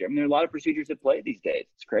procedure. I mean, there are a lot of procedures at play these days.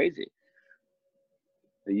 It's crazy.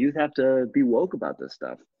 The youth have to be woke about this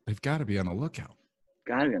stuff. They've got to be on the lookout.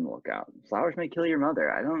 Gotta be on the lookout. Flowers may kill your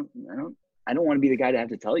mother. I don't want to be the guy to have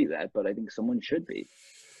to tell you that, but I think someone should be.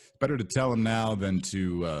 Better to tell them now than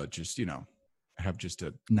to just, have just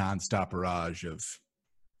a nonstop barrage of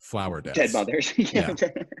flower deaths. Dead mothers. Yeah.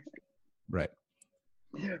 Right.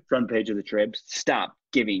 Front page of the Tribs. Stop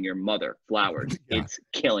giving your mother flowers. Yeah. It's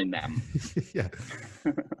killing them. Yeah.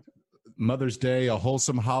 Mother's Day, a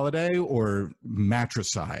wholesome holiday or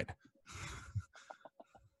matricide?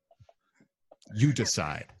 You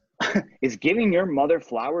decide. Is giving your mother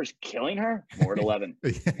flowers killing her? More at 11.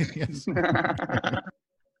 Yes.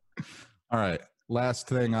 All right. Last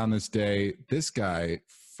thing on this day. This guy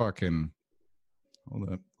fucking, hold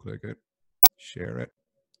up, click it, share it.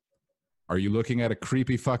 Are you looking at a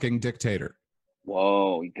creepy fucking dictator?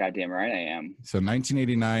 Whoa, you goddamn right I am. So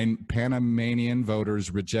 1989, Panamanian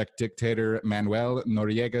voters reject dictator Manuel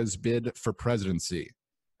Noriega's bid for presidency.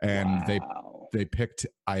 And Wow. they picked,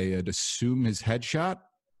 I'd assume, his headshot.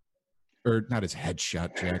 Or not his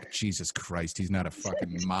headshot, Jack. Jesus Christ, he's not a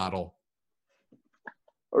fucking model.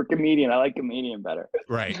 Or comedian. I like comedian better.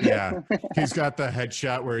 Right, yeah. He's got the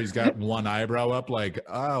headshot where he's got one eyebrow up, like,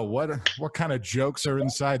 oh, what kind of jokes are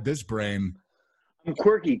inside this brain? I'm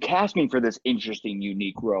quirky. Cast me for this interesting,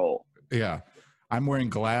 unique role. Yeah. I'm wearing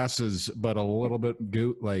glasses, but a little bit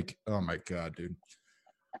like, oh my God, dude.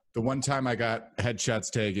 The one time I got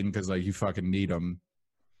headshots taken, because like you fucking need them,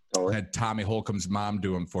 I had Tommy Holcomb's mom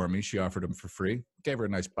do them for me. She offered them for free. Gave her a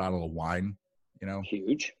nice bottle of wine,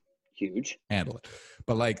 Huge. handle it.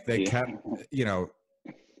 But like they kept,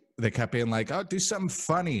 they kept being like, oh, do something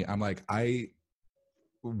funny. I'm like, I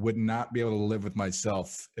would not be able to live with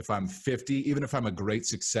myself if I'm 50, even if I'm a great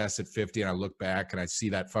success at 50 and I look back and I see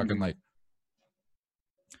that fucking like,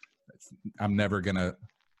 I'm never gonna.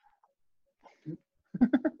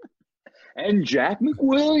 And Jack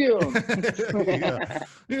McWilliams. Yeah.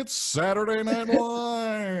 It's Saturday Night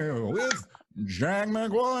Live with Jack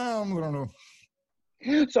McWilliams. I don't know.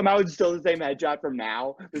 Somehow it's still the same headshot from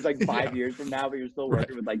now. It's like 5 years from now, but you're still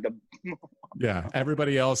working with like the. Yeah,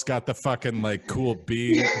 everybody else got the fucking like cool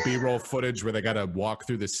B-roll footage where they got to walk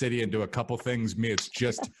through the city and do a couple things. Me, it's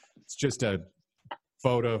just a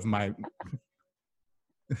photo of my.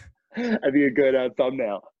 That'd be a good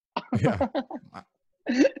thumbnail. Yeah.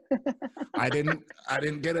 I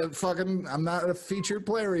didn't get a fucking. I'm not a featured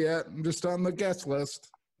player yet. I'm just on the guest list.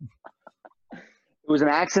 It was an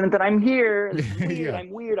accident that I'm here. This is weird. Yeah. I'm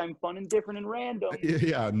weird. I'm fun and different and random.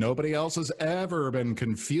 Yeah, nobody else has ever been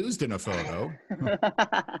confused in a photo.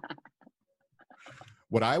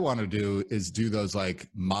 What I want to do is do those like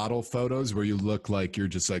model photos where you look like you're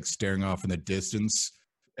just like staring off in the distance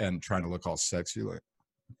and trying to look all sexy,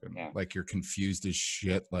 Yeah. like you're confused as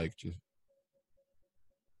shit, like just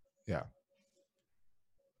yeah.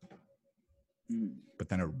 Mm. But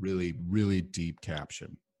then a really, really deep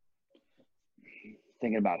caption.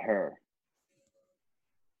 Thinking about her.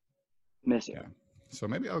 Miss her. Yeah. So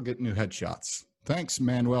maybe I'll get new headshots. Thanks,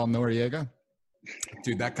 Manuel Noriega.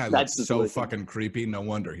 Dude, that guy looks That's the so solution. fucking creepy. No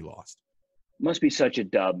wonder he lost. Must be such a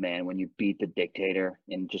dub, man, when you beat the dictator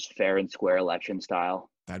in just fair and square election style.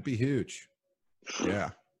 That'd be huge. Yeah.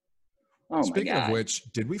 Oh Speaking my of God.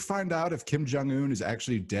 which, did we find out if Kim Jong-un is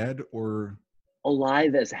actually dead or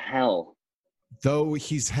Alive as hell. though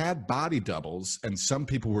he's had body doubles and some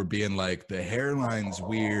people were being like the hairline's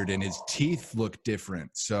weird and his teeth look different.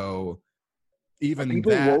 So even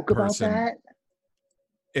People that woke person, about that?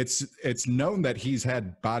 it's known that he's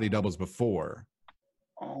had body doubles before.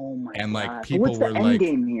 Oh my And, like, God. But people what's the were end like-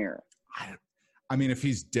 game here? I mean, if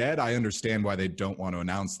he's dead, I understand why they don't want to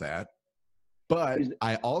announce that. But Is-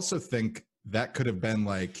 I also think that could have been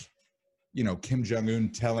like, you know, Kim Jong-un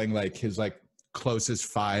telling like his like closest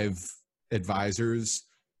 5 advisors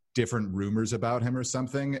different rumors about him or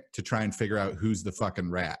something to try and figure out who's the fucking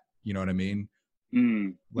rat. You know what I mean?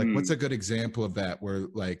 Like, what's a good example of that? Where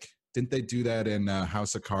like, didn't they do that in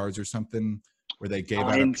House of Cards or something? Where they gave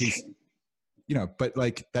out a piece, you know? But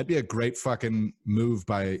like, that'd be a great fucking move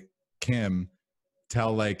by Kim.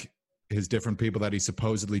 Tell like his different people that he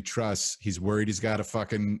supposedly trusts. He's worried he's got a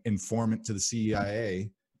fucking informant to the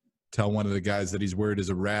CIA. Tell one of the guys that he's worried is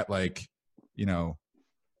a rat. Like, you know,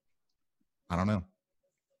 I don't know.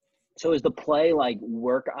 So is the play like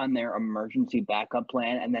work on their emergency backup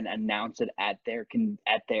plan and then announce it at their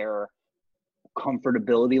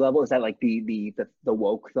comfortability level? Is that like the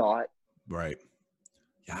woke thought? Right.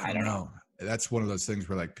 Yeah, I I don't don't know. That's one of those things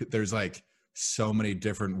where like there's like so many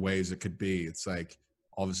different ways it could be. It's like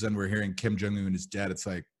all of a sudden we're hearing Kim Jong-un is dead. It's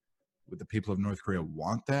like, would the people of North Korea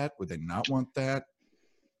want that? Would they not want that?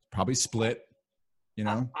 Probably split, you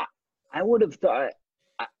know? I would have thought.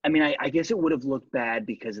 I mean, I guess it would have looked bad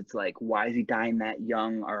because it's like, why is he dying that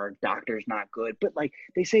young? Our doctor's not good. But like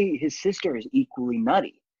they say, his sister is equally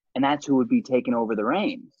nutty, and that's who would be taking over the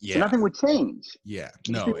reins. Yeah. So nothing would change. Yeah. It'd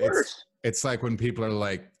just No, be worse. it's like when people are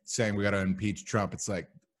like saying we got to impeach Trump. It's like,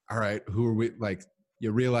 all right, who are we? Like,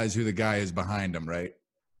 you realize who the guy is behind him, right?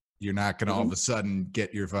 You're not going to all of a sudden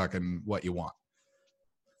get your fucking what you want.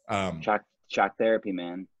 Shock therapy,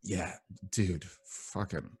 man. Yeah, dude,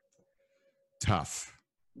 fucking tough.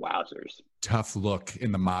 Wowzers. Tough look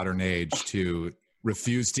in the modern age to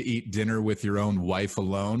refuse to eat dinner with your own wife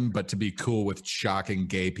alone, but to be cool with shocking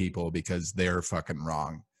gay people because they're fucking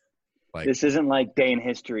wrong. Like, This isn't like day in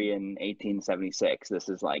history in 1876. This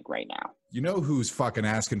is like right now. you know who's fucking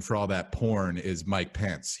asking for all that porn is Mike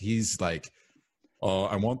Pence. He's like,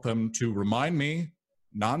 I want them to remind me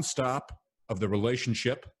nonstop of the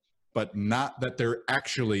relationship, but not that they're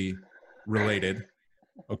actually related.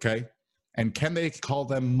 Okay. And can they call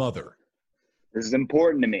them mother? This is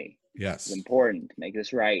important to me. Yes. It's important to make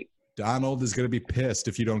this right. Donald is going to be pissed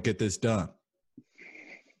if you don't get this done.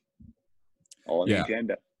 All on Yeah. the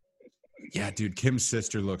agenda. Yeah, dude, Kim's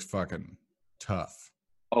sister looks fucking tough.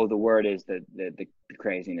 Oh, the word is that the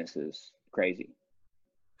craziness is crazy.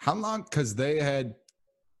 How long? Because they had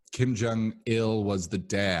Kim Jong-il was the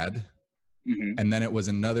dad, Hmm. and then it was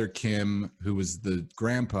another Kim who was the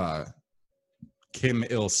grandpa, Kim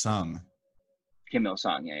Il-sung. Kim Il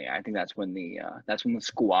Sung, yeah. I think that's when the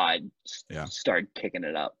squad Yeah. started kicking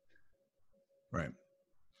it up. Right.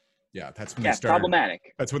 Yeah, that's when Yeah, they started.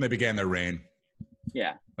 problematic. That's when they began their reign,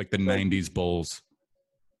 Yeah, like the 90s Bulls.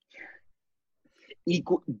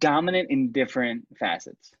 equal, dominant in different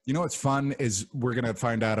facets. You know what's fun is we're going to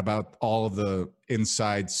find out about all of the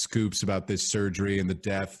inside scoops about this surgery and the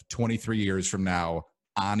death 23 years from now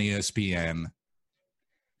on ESPN.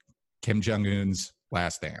 Kim Jong-un's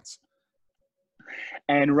last dance.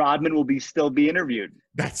 And Rodman will still be interviewed.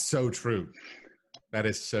 That's so true. That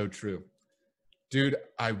is so true. Dude,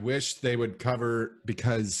 I wish they would cover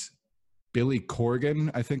because Billy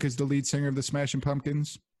Corgan, I think, is the lead singer of the Smashing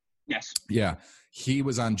Pumpkins. Yes. Yeah. He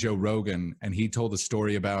was on Joe Rogan and he told a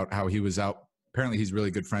story about how he was out. Apparently, he's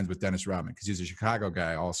really good friends with Dennis Rodman because he's a Chicago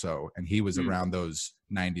guy also. And he was around those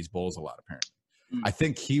 90s Bulls a lot, apparently. I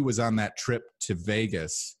think he was on that trip to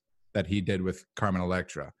Vegas that he did with Carmen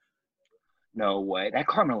Electra. No way. That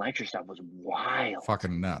Carmen Electra stuff was wild.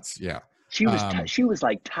 Fucking nuts. Yeah. She was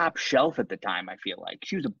like top shelf at the time. I feel like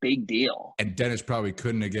she was a big deal. And Dennis probably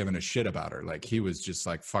couldn't have given a shit about her. Like he was just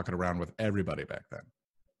like fucking around with everybody back then.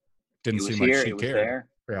 Didn't It was seem here. like she It was cared. there.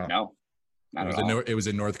 Yeah. No, not at all. It was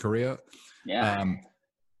in North Korea. Yeah.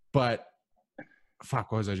 But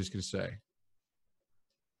fuck, what was I just gonna say?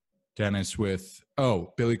 Dennis Billy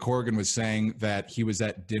Corgan was saying that he was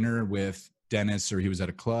at dinner with Dennis, or he was at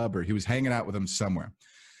a club, or he was hanging out with him somewhere.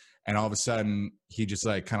 And all of a sudden he just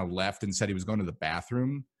like kind of left and said he was going to the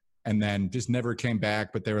bathroom, and then just never came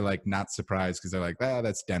back. But they were like not surprised because they're like,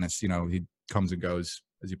 that's Dennis. You know, he comes and goes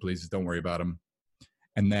as he pleases. Don't worry about him.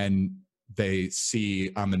 And then they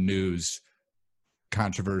see on the news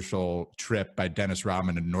controversial trip by Dennis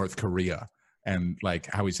Rodman to North Korea, and like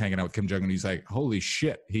how he's hanging out with Kim Jong-un. He's like, holy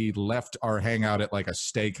shit, he left our hangout at like a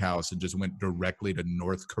steakhouse and just went directly to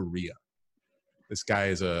North Korea. This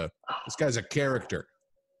guy's a character.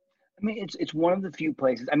 I mean, it's one of the few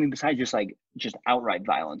places. I mean, besides just outright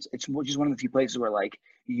violence, it's just one of the few places where like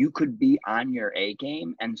you could be on your A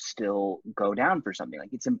game and still go down for something. Like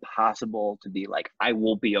it's impossible to be like, I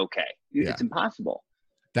will be okay. Yeah. It's impossible.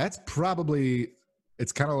 That's probably,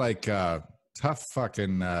 it's kind of like a tough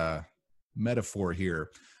fucking metaphor here.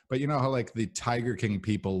 But you know how like the Tiger King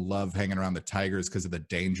people love hanging around the Tigers because of the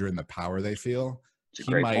danger and the power they feel? It's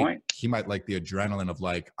a great point. He might like the adrenaline of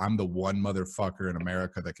like, I'm the one motherfucker in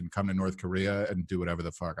America that can come to North Korea and do whatever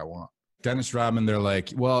the fuck I want. Dennis Rodman, they're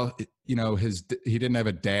like, well, you know, he didn't have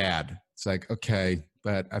a dad. It's like, okay,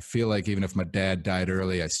 but I feel like even if my dad died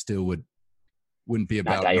early, I still wouldn't be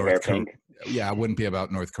about North Korea. Yeah, I wouldn't be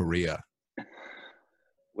about North Korea.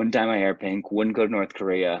 Wouldn't dye my hair pink. Wouldn't go to North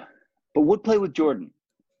Korea, but would play with Jordan.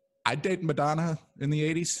 I'd date Madonna in the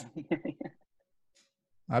 80s.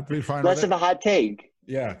 I'd be fine Less with of a hot take.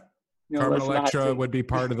 Yeah. You know, Carmen less of a hot Electra take. would be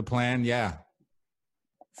part of the plan. Yeah.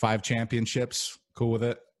 5 championships. Cool with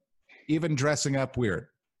it. Even dressing up weird.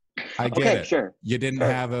 I get it. Sure. You didn't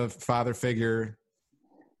have a father figure.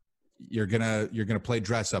 You're gonna play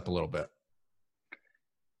dress up a little bit.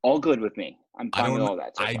 All good with me. I'm fine with all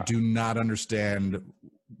that. So I far. do not understand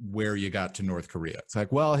where you got to North Korea. It's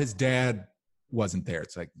like, well, his dad wasn't there.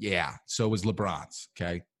 It's like, yeah, so was LeBron's.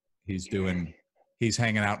 Okay. He's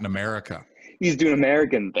hanging out in America. He's doing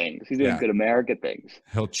American things. He's doing good American things.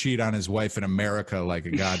 He'll cheat on his wife in America like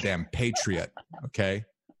a goddamn patriot. Okay.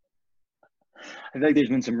 I feel like there's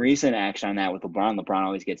been some recent action on that with LeBron. LeBron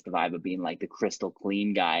always gets the vibe of being like the crystal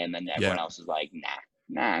clean guy, and then everyone else is like,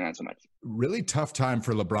 nah, not so much. Really tough time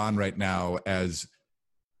for LeBron right now, as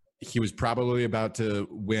he was probably about to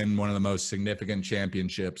win one of the most significant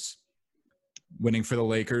championships, winning for the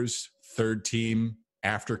Lakers, third team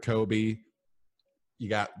after Kobe. You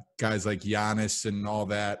got guys like Giannis and all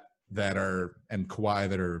that and Kawhi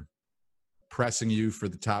that are pressing you for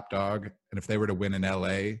the top dog. And if they were to win in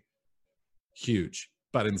LA, huge.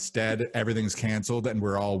 But instead, everything's canceled and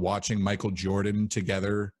we're all watching Michael Jordan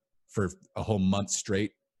together for a whole month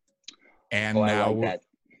straight. And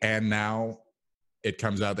now it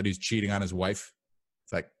comes out that he's cheating on his wife.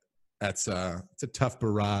 It's like, it's a tough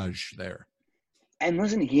barrage there. And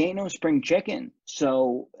listen, he ain't no spring chicken.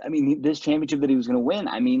 So, I mean, this championship that he was going to win,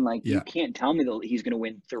 I mean, like, you can't tell me that he's going to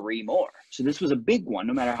win 3 more. So this was a big one,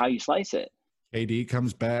 no matter how you slice it. KD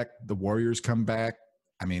comes back. The Warriors come back.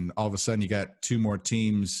 I mean, all of a sudden you got 2 more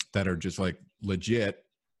teams that are just like legit,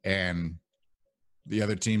 and the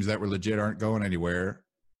other teams that were legit aren't going anywhere.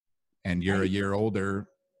 And you're a year older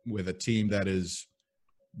with a team that is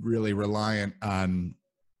really reliant on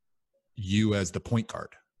you as the point guard.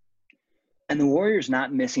 And the Warriors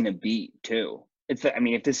not missing a beat too.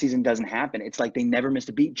 If this season doesn't happen, it's like they never missed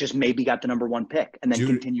a beat, just maybe got the number 1 pick and then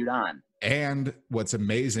continued on. And what's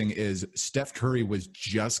amazing is Steph Curry was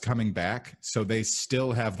just coming back, so they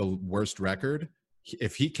still have the worst record.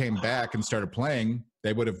 If he came back and started playing,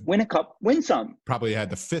 they would have win some. Probably had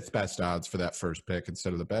the 5th best odds for that first pick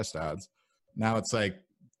instead of the best odds. Now it's like,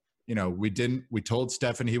 you know, we told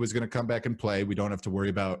Stephen he was going to come back and play. We don't have to worry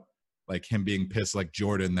about like him being pissed like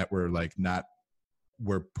Jordan that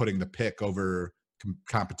we're putting the pick over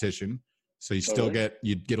competition. So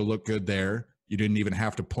you'd get a look good there. You didn't even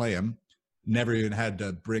have to play him. Never even had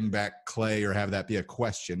to bring back Clay or have that be a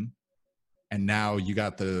question. And now you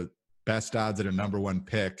got the best odds at a number 1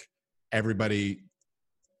 pick. Everybody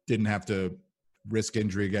didn't have to risk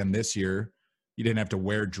injury again this year. You didn't have to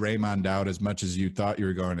wear Draymond out as much as you thought you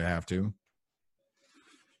were going to have to.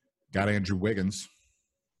 Got Andrew Wiggins.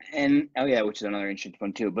 And which is another interesting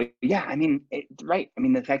one too. But yeah, I mean, right. I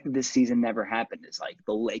mean, the fact that this season never happened is like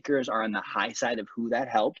the Lakers are on the high side of who that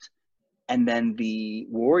helped, and then the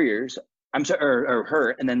Warriors, I'm sorry, or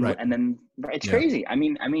hurt, and then it's crazy. I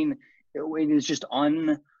mean, it is just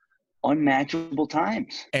unmatchable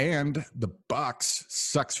times. And the Bucks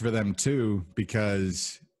sucks for them too,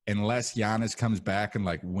 because unless Giannis comes back and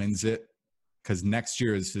like wins it, because next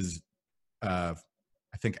year is his, I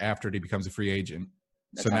think after he becomes a free agent.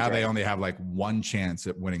 That So now sounds they right. only have like one chance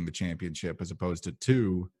at winning the championship as opposed to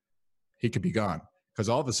two. He could be gone because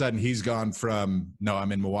all of a sudden he's gone from, no,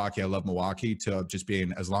 I'm in Milwaukee, I love Milwaukee, to just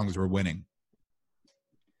being, as long as we're winning.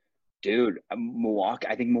 Dude, Milwaukee.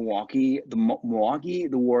 I think Milwaukee,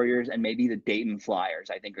 the Warriors, and maybe the Dayton Flyers.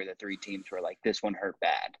 I think are the three teams where like this one hurt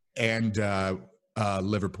bad. And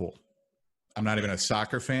Liverpool. I'm not even a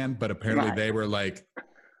soccer fan, but apparently Right. they were like,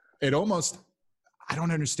 it almost, I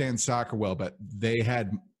don't understand soccer well, but they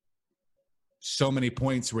had so many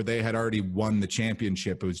points where they had already won the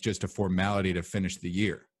championship. It was just a formality to finish the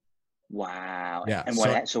year. Wow. Yeah, And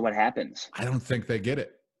so- so what happens? I don't think they get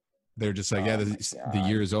it. They're just like, Oh yeah, my the God.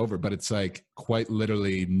 year is over. But it's like quite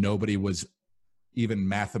literally nobody was even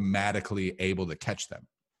mathematically able to catch them.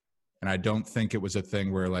 And I don't think it was a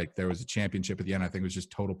thing where like there was a championship at the end. I think it was just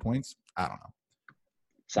total points. I don't know.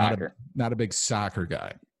 Soccer. Not a big soccer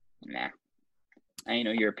guy. Nah. I ain't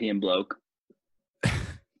no European bloke. Is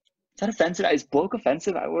that offensive? Is bloke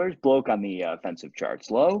offensive? Where's bloke on the offensive charts?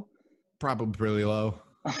 Low? Probably really low.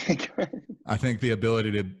 Oh my God. I think the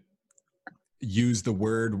ability to use the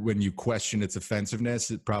word when you question its offensiveness,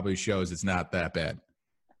 it probably shows it's not that bad.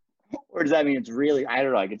 Or does that mean it's really? I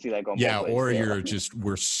don't know. I can see that going. Yeah, both ways, or too. you're just,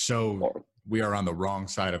 we are on the wrong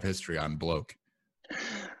side of history on bloke.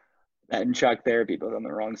 That and shock therapy, both on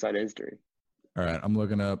the wrong side of history. All right, I'm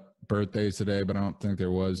looking up birthdays today, but I don't think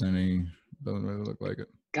there was any. Doesn't really look like it.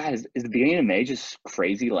 Guys, is the beginning of May just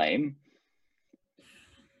crazy lame?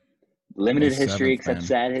 Limited May history, 7th, except man.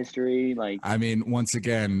 sad history. Like, I mean, once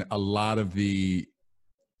again, a lot of the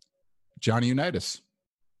Johnny Unitas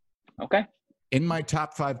okay, in my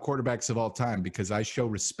top 5 quarterbacks of all time, because I show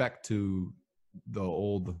respect to the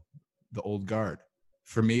old guard.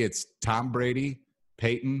 For me, it's Tom Brady,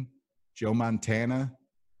 Peyton, Joe Montana,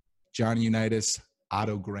 Johnny Unitas,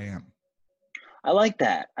 Otto Graham. I like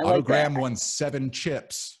that. I Otto like Graham that. won 7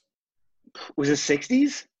 chips. Was it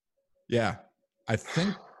 60s? Yeah, I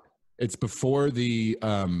think it's before the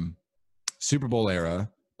Super Bowl era,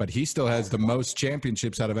 but he still has the most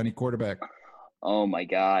championships out of any quarterback. Oh my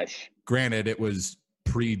gosh. Granted, it was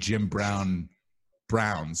pre-Jim Brown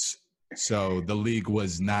Browns, so the league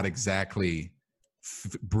was not exactly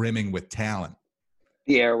brimming with talent.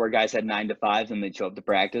 The era where guys had 9 to 5s and they'd show up to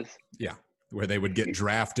practice. Yeah, where they would get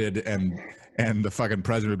drafted and the fucking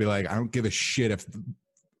president would be like, I don't give a shit if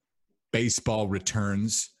baseball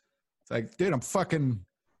returns. It's like, dude,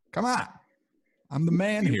 come on. I'm the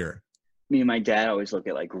man here. Me and my dad always look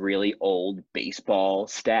at like really old baseball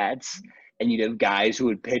stats, and you'd have guys who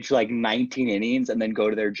would pitch like 19 innings and then go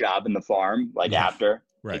to their job in the farm like Yeah. after.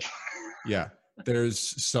 Right. Yeah. There's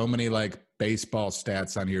so many like baseball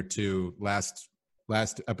stats on here too. Last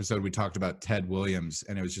episode we talked about Ted Williams,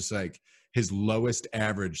 and it was just like his lowest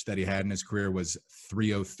average that he had in his career was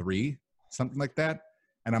 303, something like that.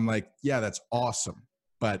 And I'm like, yeah, that's awesome.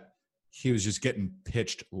 But he was just getting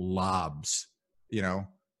pitched lobs, you know?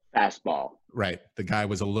 Fastball. Right. The guy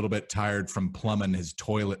was a little bit tired from plumbing his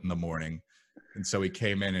toilet in the morning. And so he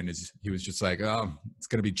came in and he was just like, oh, it's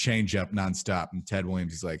going to be change up nonstop. And Ted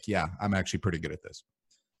Williams is like, yeah, I'm actually pretty good at this.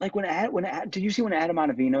 Like did you see when Adam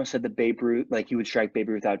Ottavino said that Babe Ruth, like he would strike Babe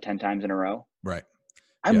Ruth out 10 times in a row? Right.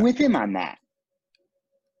 I'm Yeah. with him on that.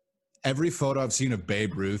 Every photo I've seen of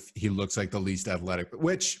Babe Ruth, he looks like the least athletic,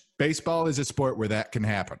 which baseball is a sport where that can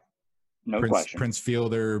happen. No question. Prince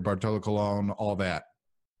Fielder, Bartolo Colon, all that.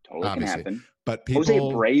 Totally obviously. can happen. But people, Jose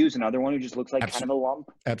Abreu's another one who just looks like kind of a lump.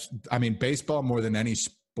 I mean, baseball more than any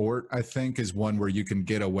sport, I think, is one where you can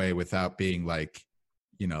get away without being like,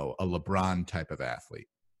 you know, a LeBron type of athlete.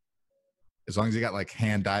 As long as you got like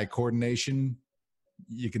hand-eye coordination,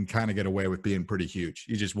 you can kind of get away with being pretty huge.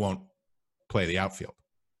 You just won't play the outfield.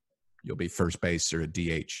 You'll be first base or a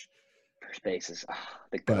DH. First base is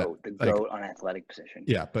the But, goat on athletic position.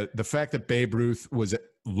 Yeah, but the fact that Babe Ruth was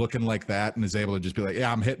looking like that and is able to just be like,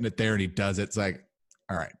 yeah, I'm hitting it there, and he does it. It's like,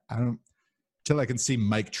 all right, till I can see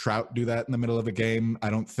Mike Trout do that in the middle of a game, I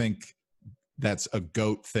don't think that's a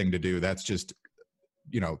GOAT thing to do. That's just,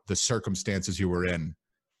 you know, the circumstances you were in.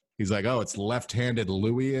 He's like, oh, it's left-handed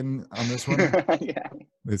Louis on this one. Yeah.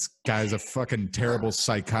 This guy's a fucking terrible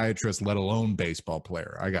psychiatrist, let alone baseball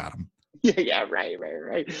player. I got him. Yeah, right.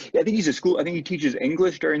 Yeah, I think he's a school. I think he teaches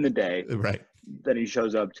English during the day. Right. Then he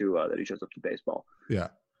shows up to baseball. Yeah.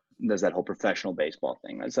 And does that whole professional baseball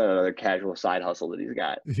thing. That's another casual side hustle that he's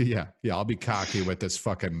got. Yeah. I'll be cocky with this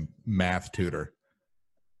fucking math tutor.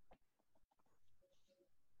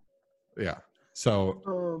 Yeah. So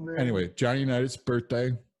Oh man. anyway, Johnny Unitas'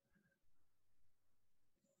 birthday.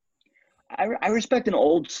 I respect an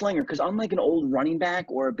old slinger because unlike an old running back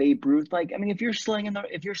or a Babe Ruth, like I mean, if you're slinging the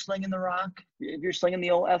rock, if you're slinging the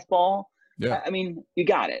old f ball, Yeah. I mean, you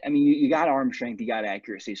got it. I mean, you got arm strength, you got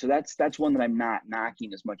accuracy. So that's one that I'm not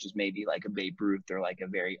knocking as much as maybe like a Babe Ruth or like a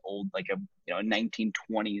very old, like a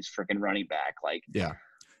 1920s freaking running back. Like Yeah.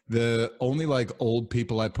 The only like old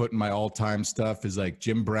people I put in my all-time stuff is like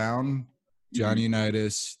Jim Brown, Johnny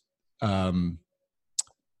Unitas, Otto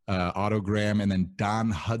Graham, and then Don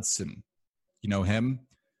Hudson. You know him?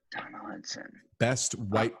 Don Hudson. Best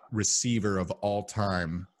white receiver of all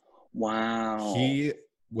time. Wow. He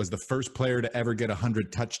was the first player to ever get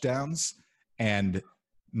 100 touchdowns, and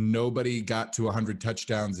nobody got to 100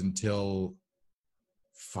 touchdowns until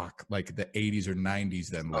like the 80s or 90s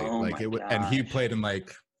then late. Oh like my it was, and he gosh. played in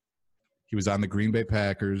like he was on the Green Bay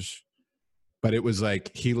Packers, but it was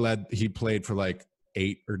like he played for like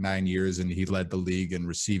 8 or 9 years, and he led the league in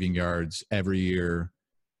receiving yards every year.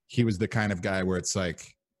 He was the kind of guy where it's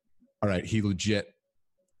like, all right, he legit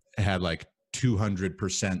had like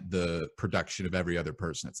 200% the production of every other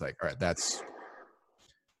person. It's like, all right, that's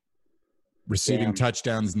receiving Damn.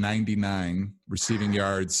 touchdowns 99, receiving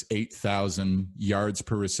yards 8,000, yards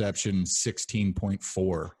per reception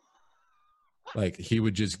 16.4. Like he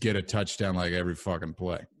would just get a touchdown like every fucking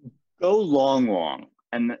play. Go long,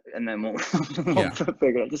 and then we'll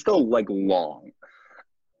figure it out. Just go like long.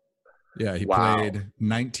 Yeah, he Wow. played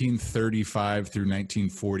 1935 through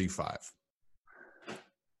 1945.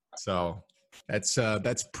 So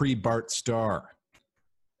that's pre-Bart Starr.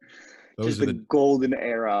 Those Just are the golden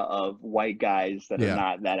era of white guys that Yeah. are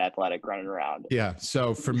not that athletic running around. Yeah.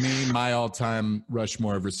 So for me, my all-time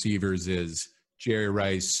Rushmore of receivers is Jerry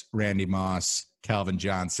Rice, Randy Moss, Calvin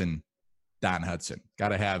Johnson, Don Hudson.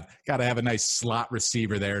 Gotta have a nice slot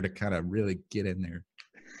receiver there to kind of really get in there.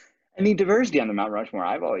 I need diversity on the Mount Rushmore.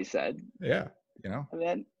 I've always said. Yeah. You know,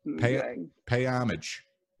 And pay homage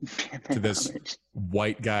to this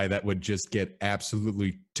white guy that would just get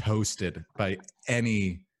absolutely toasted by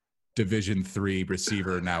any Division III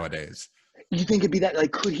receiver nowadays. You think it'd be that?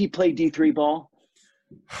 Like, could he play D3 ball?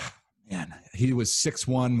 Man, he was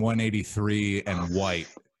 6'1", 183 and white,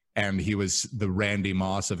 and he was the Randy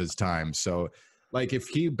Moss of his time. So, like, if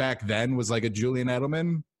he back then was like a Julian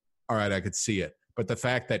Edelman, all right, I could see it. But the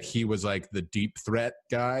fact that he was like the deep threat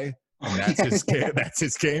guy, and that's his game, that's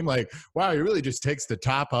his game. Like, wow, he really just takes the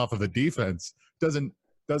top off of the defense. Doesn't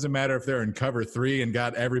matter if they're in cover 3 and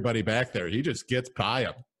got everybody back there. He just gets by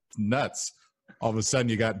them. It's nuts. All of a sudden,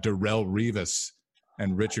 you got Darrelle Revis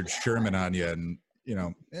and Richard Sherman on you, and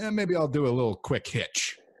maybe I'll do a little quick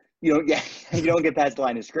hitch. You don't get past the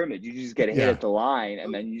line of scrimmage. You just get hit at the line,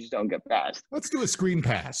 and then you just don't get past. Let's do a screen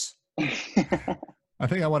pass. I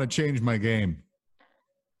think I want to change my game.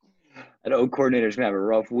 An O coordinator's gonna have a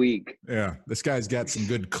rough week. Yeah, this guy's got some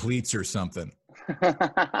good cleats or something.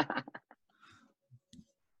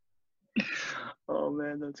 Oh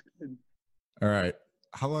man, that's good. All right,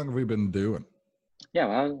 how long have we been doing?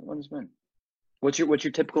 Yeah, what has it been? What's your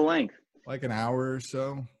typical length? Like an hour or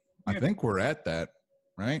so. I think we're at that,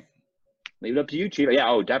 right? Leave it up to you, Chief.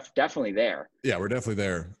 Yeah, definitely there. Yeah, we're definitely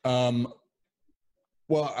there. Well,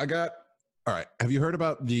 all right. Have you heard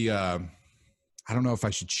about the I don't know if I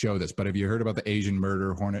should show this, but have you heard about the Asian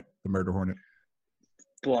murder hornet, the murder hornet?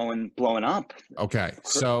 Blowing up. Okay.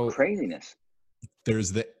 So craziness.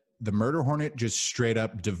 There's the murder hornet just straight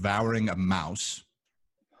up devouring a mouse.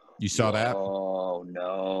 You saw that? Oh,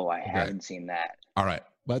 no, I haven't seen that. All right.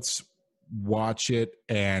 Let's watch it.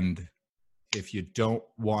 And if you don't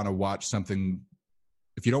want to watch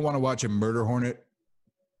a murder hornet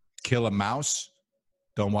kill a mouse,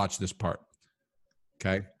 don't watch this part.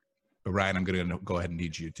 Okay? But Ryan, I'm going to go ahead and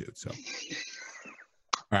need you to. So,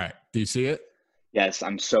 all right. Do you see it? Yes,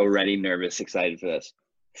 I'm so ready, nervous, excited for this.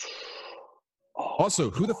 Also,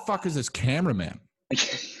 who the fuck is this cameraman?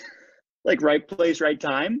 Like right place, right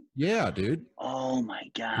time? Yeah, dude. Oh my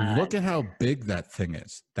God. Look at how big that thing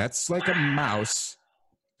is. That's like a mouse.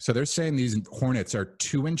 So they're saying these hornets are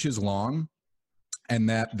 2 inches long and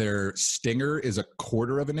that their stinger is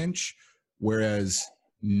 1/4 of an inch, whereas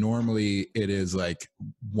normally it is like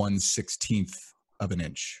 1/16 of an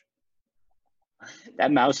inch.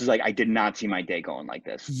 That mouse is like, I did not see my day going like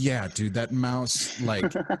this. Yeah, dude, that mouse,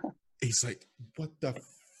 like, he's like, what the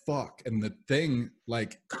fuck? And the thing,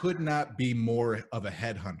 like, could not be more of a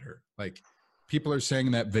headhunter. Like, people are saying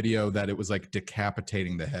in that video that it was like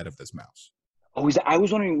decapitating the head of this mouse. Oh, I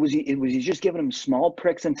was wondering, was he just giving him small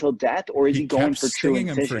pricks until death, or is he going for true stinging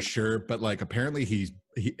incision? him for sure, but like apparently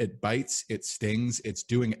it bites, it stings, it's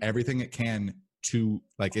doing everything it can to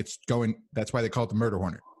like it's going. That's why they call it the murder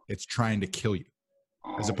hornet. It's trying to kill you,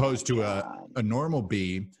 as Oh opposed my to God. a normal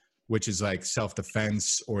bee, which is like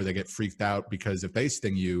self-defense, or they get freaked out because if they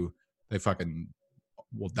sting you, they fucking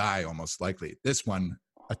will die almost likely. This one,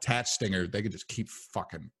 attached stinger, they could just keep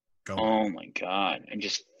fucking going. Oh my God. And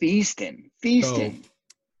just feasting. So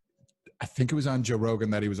I think it was on Joe Rogan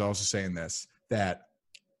that he was also saying this, that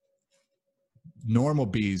normal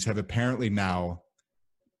bees have apparently now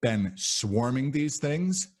been swarming these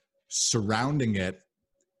things, surrounding it,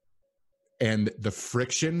 and the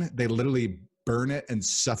friction, they literally burn it and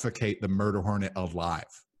suffocate the murder hornet alive.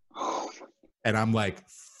 And I'm like,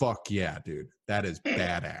 fuck yeah, dude. That is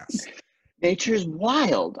badass. Nature's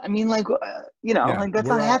wild. I mean, like, Yeah, like that's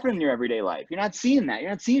we're not all- happening in your everyday life. You're not seeing that. You're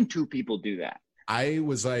not seeing two people do that. I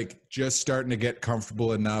was like just starting to get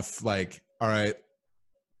comfortable enough, like, all right,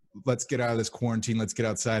 let's get out of this quarantine. Let's get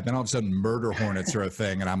outside. Then all of a sudden murder hornets are a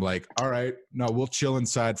thing. And I'm like, all right, no, we'll chill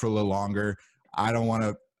inside for a little longer. I don't want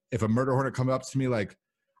to, if a murder hornet comes up to me, like,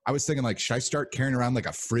 I was thinking like, should I start carrying around like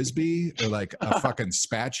a Frisbee or like a fucking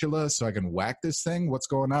spatula so I can whack this thing? What's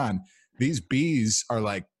going on? These bees are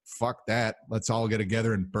like, fuck that. Let's all get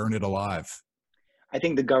together and burn it alive. I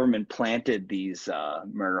think the government planted these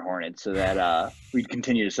murder hornets so that we'd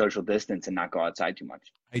continue to social distance and not go outside too much.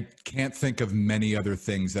 I can't think of many other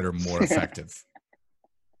things that are more effective.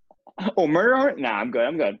 Oh, murder hornet? Nah, I'm good.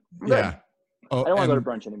 I'm good. I'm good. Yeah. Oh, I don't want to and-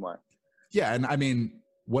 go to brunch anymore. Yeah, and I mean,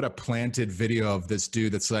 what a planted video of this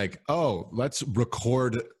dude that's like, oh, let's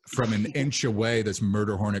record from an inch away this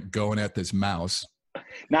murder hornet going at this mouse.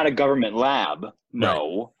 Not a government lab.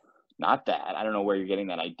 No, not that. I don't know where you're getting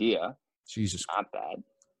that idea. Jesus. Not that.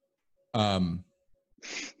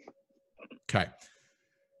 Okay.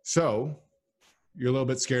 So you're a little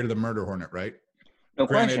bit scared of the murder hornet, right? No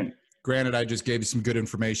question. Granted, I just gave you some good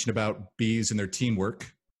information about bees and their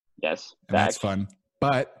teamwork, Yes. and that's Facts. fun.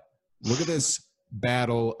 But look at this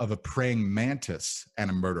battle of a praying mantis and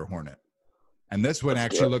a murder hornet. And this one Let's do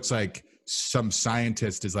actually it. looks like some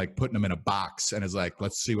scientist is like putting them in a box and is like,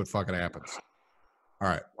 let's see what fucking happens. All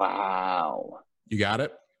right. Wow. You got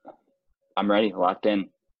it? I'm ready. Locked in.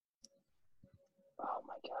 Oh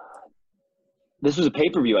my God. This was a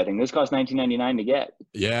pay-per-view, I think. This cost $19.99 to get.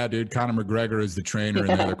 Yeah, dude. Conor McGregor is the trainer in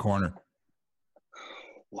the other corner.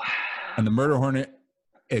 Wow. And the murder hornet,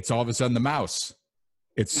 it's all of a sudden the mouse.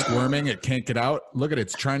 It's squirming. It can't get out. Look at it.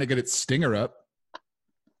 It's trying to get its stinger up.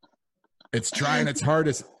 It's trying its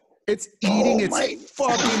hardest. It's eating Oh its my-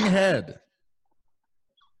 fucking head.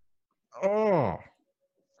 Oh.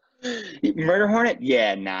 Murder hornet?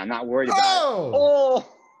 Yeah, nah, I'm not worried about it. Oh,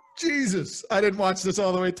 Oh. Jesus. I didn't watch this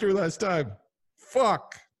all the way through last time.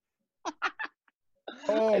 Fuck.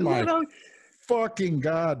 Oh, I my love how- fucking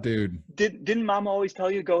God, dude. Didn't mom always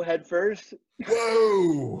tell you go head first?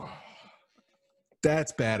 Whoa.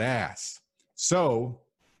 That's badass. So,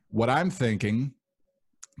 what I'm thinking,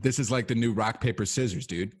 this is like the new rock, paper, scissors,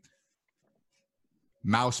 dude.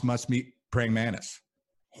 Mouse must meet praying mantis.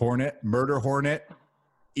 Murder hornet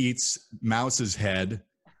eats mouse's head.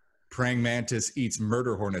 Praying mantis eats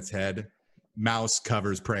murder hornet's head. Mouse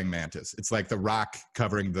covers praying mantis. It's like the rock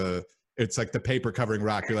covering it's like the paper covering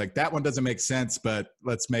rock. You're like, that one doesn't make sense, but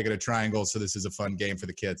let's make it a triangle so this is a fun game for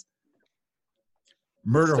the kids.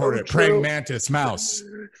 Murder So hornet, true. praying mantis, mouse.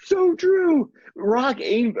 So true.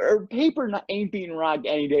 Paper ain't beating rock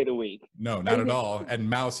any day of the week. No, not at all. And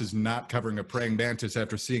mouse is not covering a praying mantis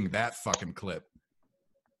after seeing that fucking clip.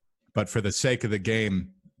 But for the sake of the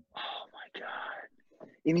game, Oh my God.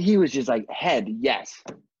 And he was just like, head, yes.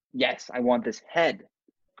 Yes, I want this head.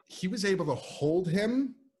 he was able to hold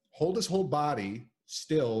his whole body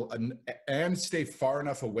still and stay far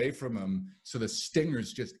enough away from him so the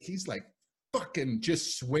stinger's he's like fucking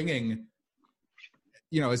just swinging,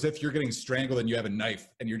 as if you're getting strangled and you have a knife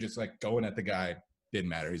and you're just like going at the guy. Didn't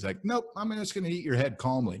matter. He's like, nope, I'm just going to eat your head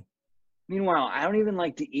calmly. Meanwhile, I don't even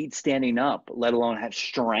like to eat standing up, let alone have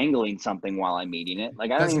strangling something while I'm eating it.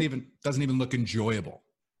 Like I don't Doesn't even look enjoyable.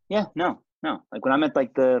 Yeah, no. Like when I'm at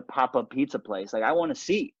like the pop-up pizza place, like I want to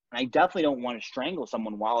see. And I definitely don't want to strangle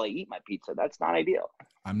someone while I eat my pizza. That's not ideal.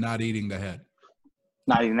 I'm not eating the head.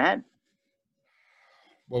 Not even that,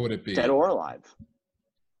 What would it be? dead or alive.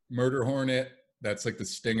 Murder hornet. That's like the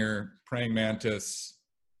stinger. Praying mantis.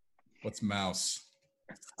 What's mouse?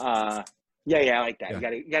 Yeah, I like that. Yeah.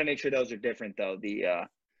 You gotta make sure those are different though. Yeah.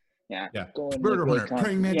 Go in, Murder like, hornet, really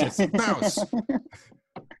praying mantis, yeah. mouse.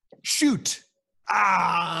 Shoot.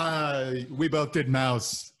 We both did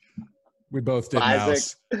mouse. We both did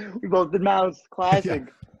mouse. Classic. We both did mouse. Classic.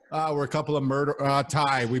 We're a couple of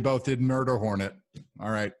tie. We both did murder hornet. All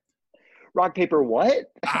right. Rock, paper,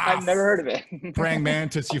 what? Ah, I've never heard of it. Praying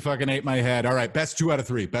mantis, you fucking ate my head. All right, best 2 out of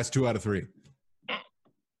 3. Best 2 out of 3.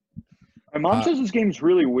 My mom says this game's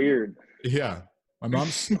really weird. Yeah. My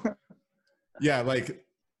mom's yeah, like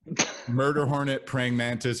murder hornet, praying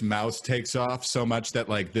mantis, mouse takes off so much that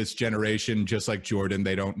like this generation, just like Jordan,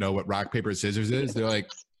 they don't know what rock, paper, scissors is. They're like,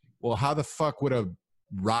 well, how the fuck would a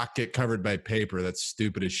rock get covered by paper? That's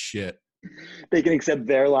stupid as shit. They can accept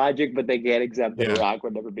their logic, but they can't accept that Yeah. a rock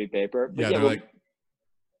would never be paper. But Yeah, they're well, like,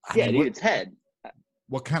 I yeah, mean, dude, it's head.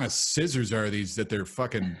 what kind of scissors are these that they're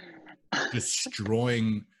fucking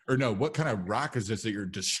destroying? Or no, what kind of rock is this that you're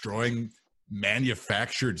destroying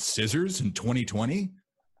manufactured scissors in 2020? Do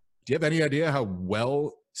you have any idea how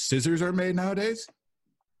well scissors are made nowadays?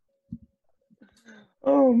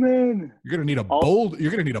 Oh man. You're gonna need a All- boulder.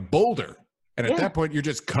 You're gonna need a boulder, and at Yeah. that point, you're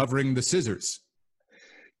just covering the scissors.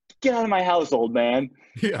 Get out of my house, old man.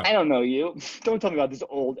 Yeah. I don't know you. Don't tell me about this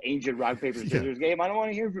old ancient rock, paper, Yeah. scissors game. I don't want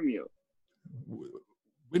to hear from you.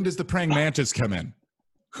 When does the praying mantis come in?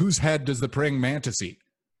 Whose head does the praying mantis eat?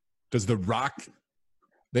 Does the rock?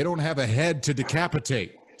 They don't have a head to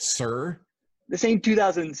decapitate, sir. This ain't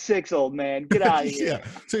 2006, old man. Get out of here. Yeah.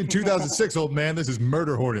 So in 2006, old man, this is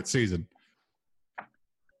murder hornet season.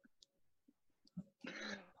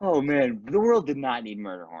 Oh man, the world did not need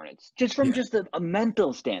murder hornets. Just from Yeah. just a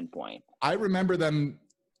mental standpoint. I remember them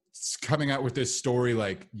coming out with this story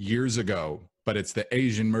like years ago, but it's the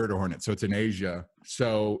Asian murder hornet. So it's in Asia.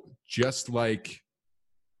 So just like,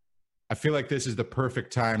 I feel like this is the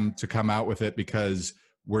perfect time to come out with it because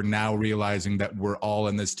we're now realizing that we're all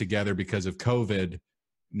in this together because of COVID.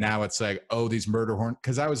 Now it's like, oh, these murder hornets.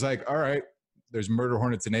 Because I was like, all right, there's murder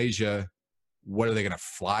hornets in Asia. What are they going to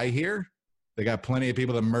fly here? They got plenty of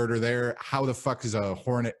people to murder there. How the fuck is a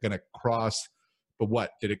hornet going to cross? But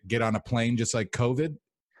what? Did it get on a plane just like COVID?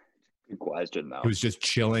 Good question though. He was just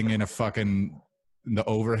chilling in a fucking in the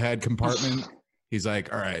overhead compartment. He's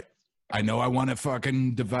like, all right, I know I want to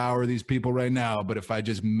fucking devour these people right now, but if I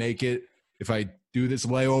just make it, if I do this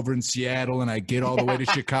layover in Seattle and I get all the way to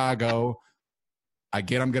Chicago, I'm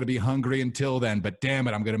going to be hungry until then, but damn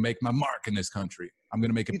it, I'm going to make my mark in this country. I'm going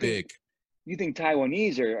to make it You think- big. You think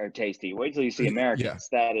Taiwanese are tasty? Wait till you see Americans.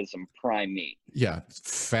 That is some prime meat. Yeah.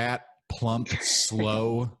 Fat, plump,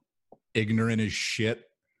 slow, ignorant as shit.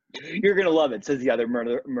 You're gonna love it, says the other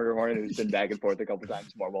murder hornet who's been back and forth a couple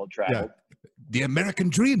times more well traveled. The American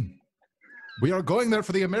dream. We are going there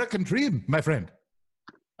for the American dream, my friend.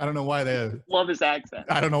 I don't know why Love his accent.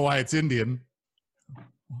 I don't know why it's Indian.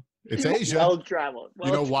 It's Asia. Well traveled.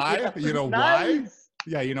 You know why? You know why? Nice.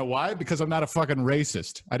 Yeah, you know why? Because I'm not a fucking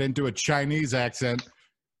racist. I didn't do a Chinese accent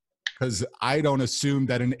because I don't assume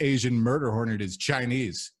that an Asian murder hornet is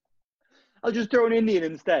Chinese. I'll just throw an Indian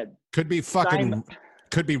instead. Could be fucking, Sign-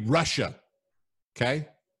 could be Russia. Okay?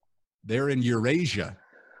 They're in Eurasia.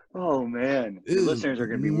 Oh man, the Ew, listeners are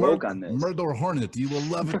gonna be woke on this. Murder hornet. You will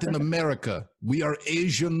love it in America. We are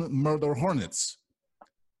Asian murder hornets.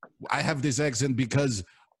 I have this accent because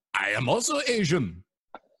I am also Asian.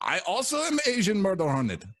 I also am Asian murder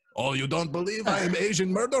hornet. Oh, you don't believe I am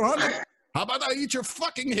Asian murder hornet? How about I eat your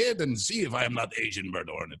fucking head and see if I am not Asian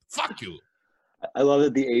murder hornet? Fuck you. I love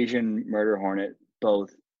that the Asian murder hornet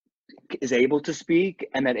both is able to speak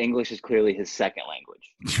and that English is clearly his second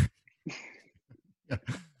language.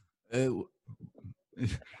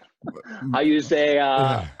 How you say?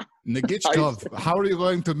 Nigichkov, how are you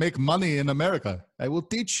going to make money in America? I will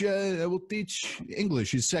teach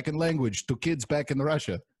English, his second language, to kids back in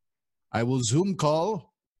Russia. I will Zoom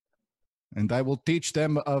call, and I will teach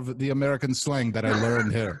them of the American slang that I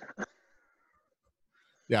learned here.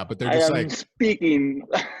 Yeah, but they're I just am like speaking.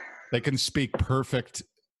 they can speak perfect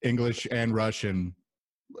English and Russian.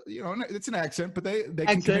 You know, it's an accent, but they can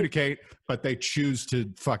Accent. communicate. But they choose to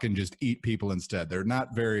fucking just eat people instead. They're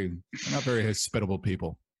not very hospitable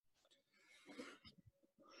people.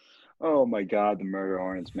 Oh my God, the murder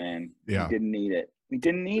hornets, man. Yeah. We didn't need it. We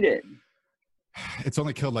didn't need it. It's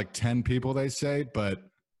only killed like 10 people, they say, but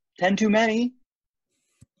 10 too many.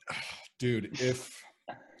 dude,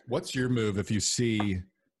 what's your move if you see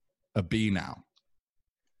a bee now?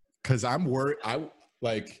 Because I'm worried. I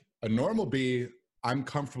like a normal bee. I'm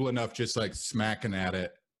comfortable enough just like smacking at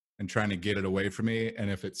it and trying to get it away from me. And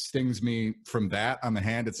if it stings me from that on the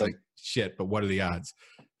hand, it's like shit. But what are the odds?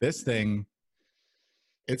 This thing,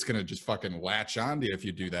 it's gonna just fucking latch onto you if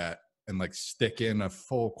you do that and like stick in a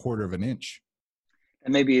full quarter of an inch.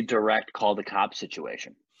 And maybe a direct call the cops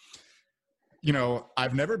situation. You know,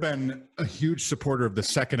 I've never been a huge supporter of the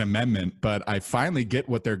Second Amendment, but I finally get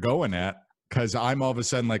what they're going at because I'm all of a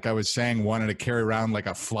sudden, like I was saying, wanting to carry around like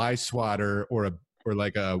a fly swatter or or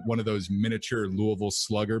like one of those miniature Louisville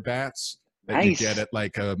Slugger bats that Nice. you get at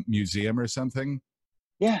like a museum or something.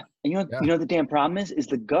 Yeah, and Yeah. you know what the damn problem is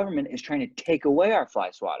the government is trying to take away our fly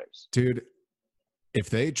swatters. Dude, if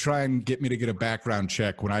they try and get me to get a background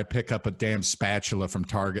check when I pick up a damn spatula from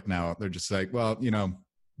Target now, they're just like, well, you know,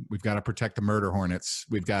 we've got to protect the murder hornets.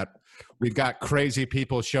 We've got crazy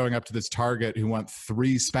people showing up to this Target who want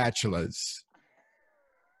 3 spatulas.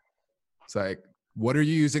 It's like, what are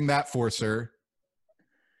you using that for, sir?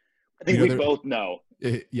 I think You know, we there- both know.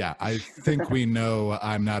 Yeah, I think we know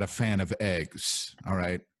I'm not a fan of eggs. All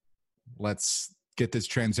right. Let's get this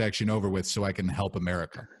transaction over with so I can help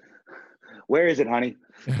America. Where is it, honey?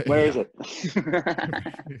 Where is Yeah.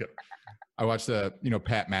 it? I watched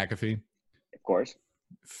Pat McAfee. Of course.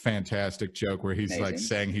 Fantastic joke where he's like Amazing.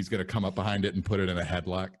 saying he's going to come up behind it and put it in a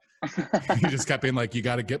headlock. He just kept being like, you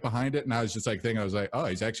got to get behind it. And I was just like thinking, I was like, oh,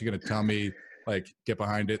 he's actually going to tell me like, get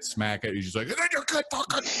behind it, smack it. He's just like,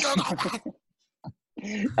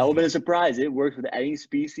 Element of surprise. It works with any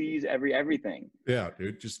species, everything. yeah,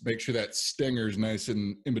 dude, just make sure that stinger's nice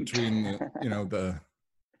and in between the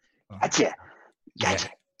Gotcha. Gotcha.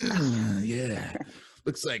 yeah.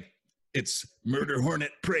 Looks like it's murder hornet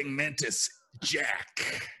praying mantis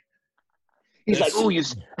Jack. He's like, That's- oh,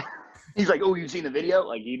 you've seen the video?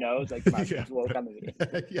 Like he knows. Like, come on, Yeah. just work on the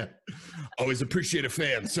video. Yeah. Always appreciate a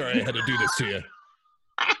fan. Sorry I had to do this to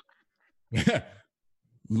you.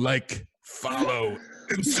 Like, follow,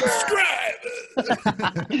 and subscribe.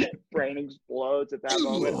 Brain explodes at that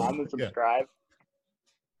moment on the Yeah. subscribe.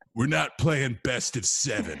 We're not playing best of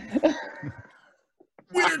 7.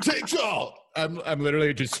 Winner takes all. I'm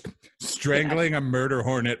literally just strangling a murder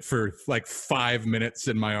hornet for like 5 minutes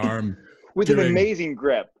in my arm. With an Doing- amazing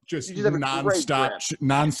grip. Just You just have a great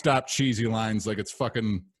nonstop cheesy lines like it's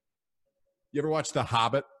fucking. You ever watch The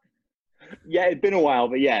Hobbit? Yeah, it's been a while,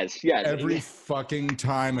 but yes. Every fucking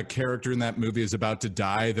time a character in that movie is about to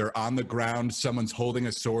die, they're on the ground, someone's holding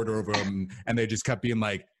a sword over them, and they just kept being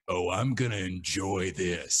like, oh, I'm gonna enjoy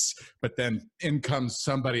this. But then in comes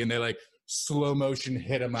somebody and they like slow motion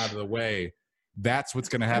hit him out of the way. That's what's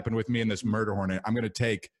gonna happen with me in this murder hornet. I'm gonna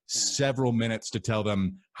take several minutes to tell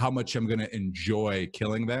them how much I'm gonna enjoy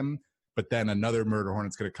killing them, but then another murder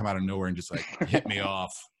hornet's gonna come out of nowhere and just like hit me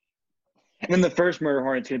off. And then the first murder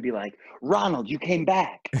hornet's gonna be like, Ronald, you came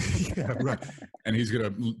back. Yeah, right. And he's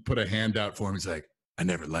gonna put a hand out for him. He's like, I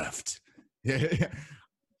never left. Yeah.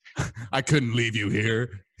 I couldn't leave you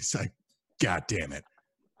here. He's like, God damn it.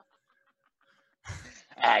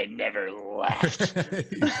 I never left.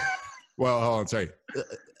 Well, hold on, sorry.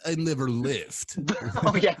 I never lived.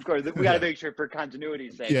 Oh yeah, of course. We gotta Yeah. make sure for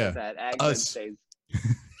continuity's sake Yeah. that accent Us. stays.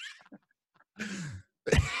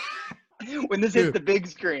 When this hits Dude. the big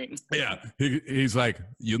screen. Yeah. He's like,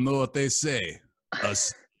 you know what they say.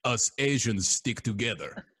 Us Asians stick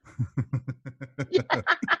together.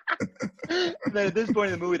 Then at this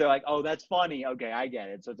point in the movie, they're like, "Oh, that's funny. Okay, I get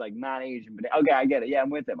it." So it's like not Asian, but okay, I get it. Yeah, I'm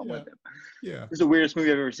with him. I'm Yeah. with him. Yeah. This is the weirdest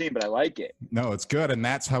movie I've ever seen, but I like it. No, it's good. And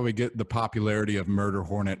that's how we get the popularity of Murder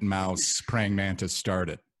Hornet Mouse Praying Mantis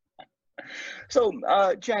started. So,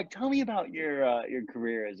 Jack, tell me about your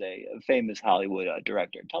career as a famous Hollywood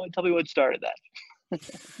director. Tell me what started that.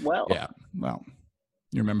 Well, Yeah. Well,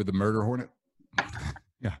 you remember the Murder Hornet?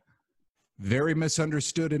 Yeah. Very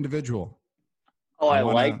misunderstood individual. oh, I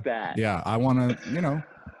wanna- like that. Yeah. I want to,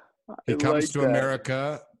 he I comes like to that.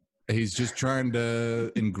 America. He's just trying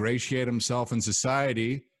to ingratiate himself in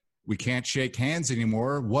society. We can't shake hands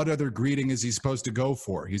anymore. What other greeting is he supposed to go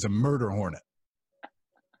for? He's a murder hornet.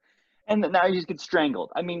 And now you just get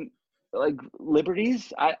strangled. I mean, like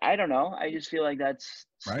liberties. I don't know. I just feel like that's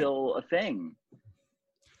Right. still a thing.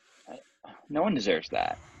 No one deserves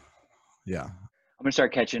that. Yeah. I'm gonna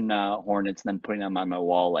start catching hornets and then putting them on my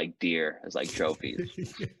wall like deer as like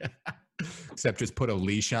trophies. Except just put a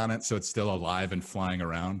leash on it so it's still alive and flying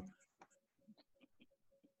around.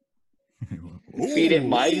 Feed it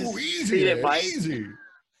mice. Easy, Feed it mice. Easy.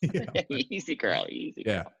 Yeah. Easy, girl. Easy.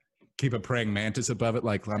 Yeah. Keep a praying mantis above it.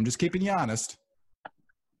 Like, I'm just keeping you honest.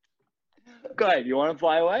 Go ahead. You want to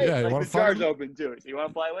fly away? Yeah, you like wanna the fly jar's away? open too. You want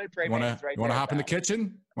to fly away? Pray You want man's to right you wanna there, hop in the pal.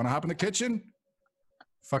 kitchen? Want to hop in the kitchen?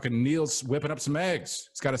 Fucking Neil's whipping up some eggs.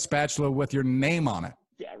 He's got a spatula with your name on it.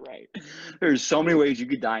 Yeah, right. There's so many ways you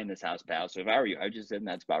could die in this house, pal. So if I were you, I'd just sit in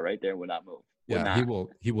that spot right there and would not move. Would Yeah, not.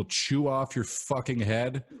 he will chew off your fucking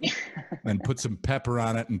head and put some pepper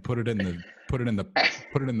on it and put it in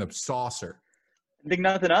the saucer. Think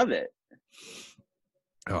nothing of it.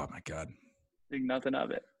 Oh my god. Think nothing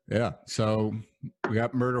of it. Yeah. So we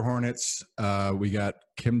got murder hornets. We got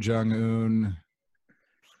Kim Jong Un.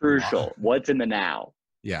 Crucial. What's in the now?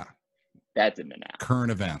 Yeah. That's in the now.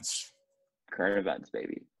 Current events. Current events,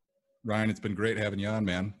 baby. Ryan, it's been great having you on,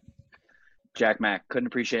 man. Jack Mack, couldn't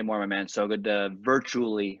appreciate it more, my man. So good to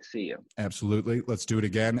virtually see you. Absolutely. Let's do it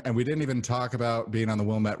again. And we didn't even talk about being on the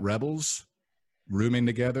Wilmette Rebels, rooming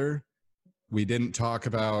together. We didn't talk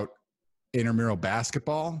about intramural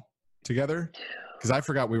basketball together because I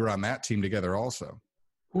forgot we were on that team together also.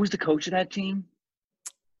 Who was the coach of that team?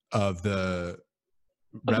 Of the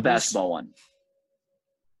The basketball one.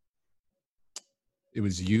 It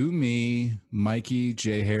was you, me, Mikey,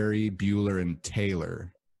 Jay Harry, Bueller, and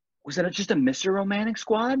Taylor. Was that just a Mr. Romantic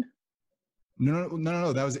squad?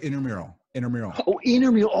 No. That was intramural. Oh,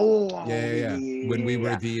 intramural. Oh, Yeah. When we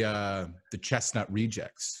were the Chestnut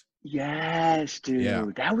Rejects. Yes, dude. Yeah.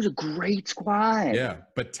 That was a great squad. Yeah,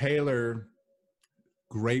 but Taylor,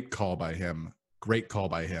 great call by him.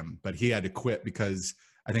 But he had to quit because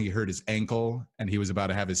I think he hurt his ankle and he was about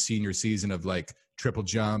to have his senior season of like triple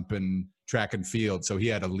jump and track and field. So he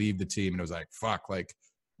had to leave the team, and it was like, fuck, like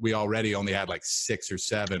we already only had like 6 or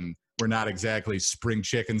 7. We're not exactly spring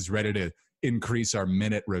chickens ready to increase our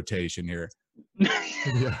minute rotation here.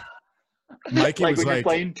 Yeah. Mikey like was when like, you're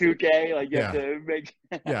playing 2K, like you Yeah. have to make.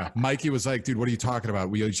 yeah, Mikey was like, dude, what are you talking about?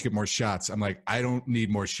 We just get more shots. I'm like, I don't need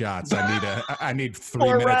more shots. I need 3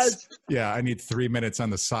 Or minutes. rest. Yeah, I need 3 minutes on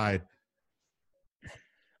the side.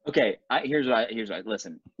 Okay, here's what I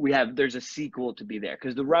listen. There's a sequel to be there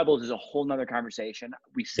because the Rebels is a whole nother conversation.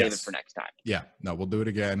 We save Yes. it for next time. Yeah, no, we'll do it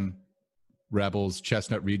again. Rebels,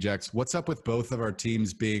 Chestnut Rejects. What's up with both of our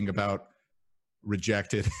teams being about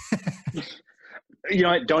rejected? You know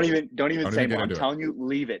what? Don't even say even more. get I'm into it. telling you,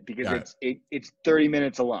 leave it because Got it's 30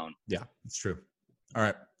 minutes alone. Yeah, it's true. All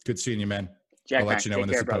right, good seeing you, man. Jack I'll Mack, let you know take when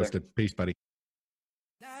this care, is brother. posted. Peace, buddy.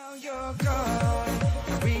 Now you're gone.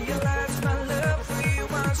 Realize my love for you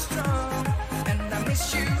was strong, and I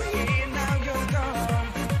miss you here. Now you're gone.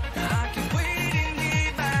 I keep waiting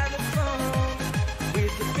here by the phone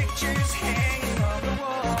with the pictures hanging on the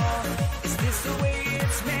wall. Is this the way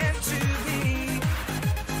it's meant to be?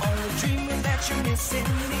 Only dreaming that you're missing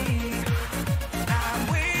me.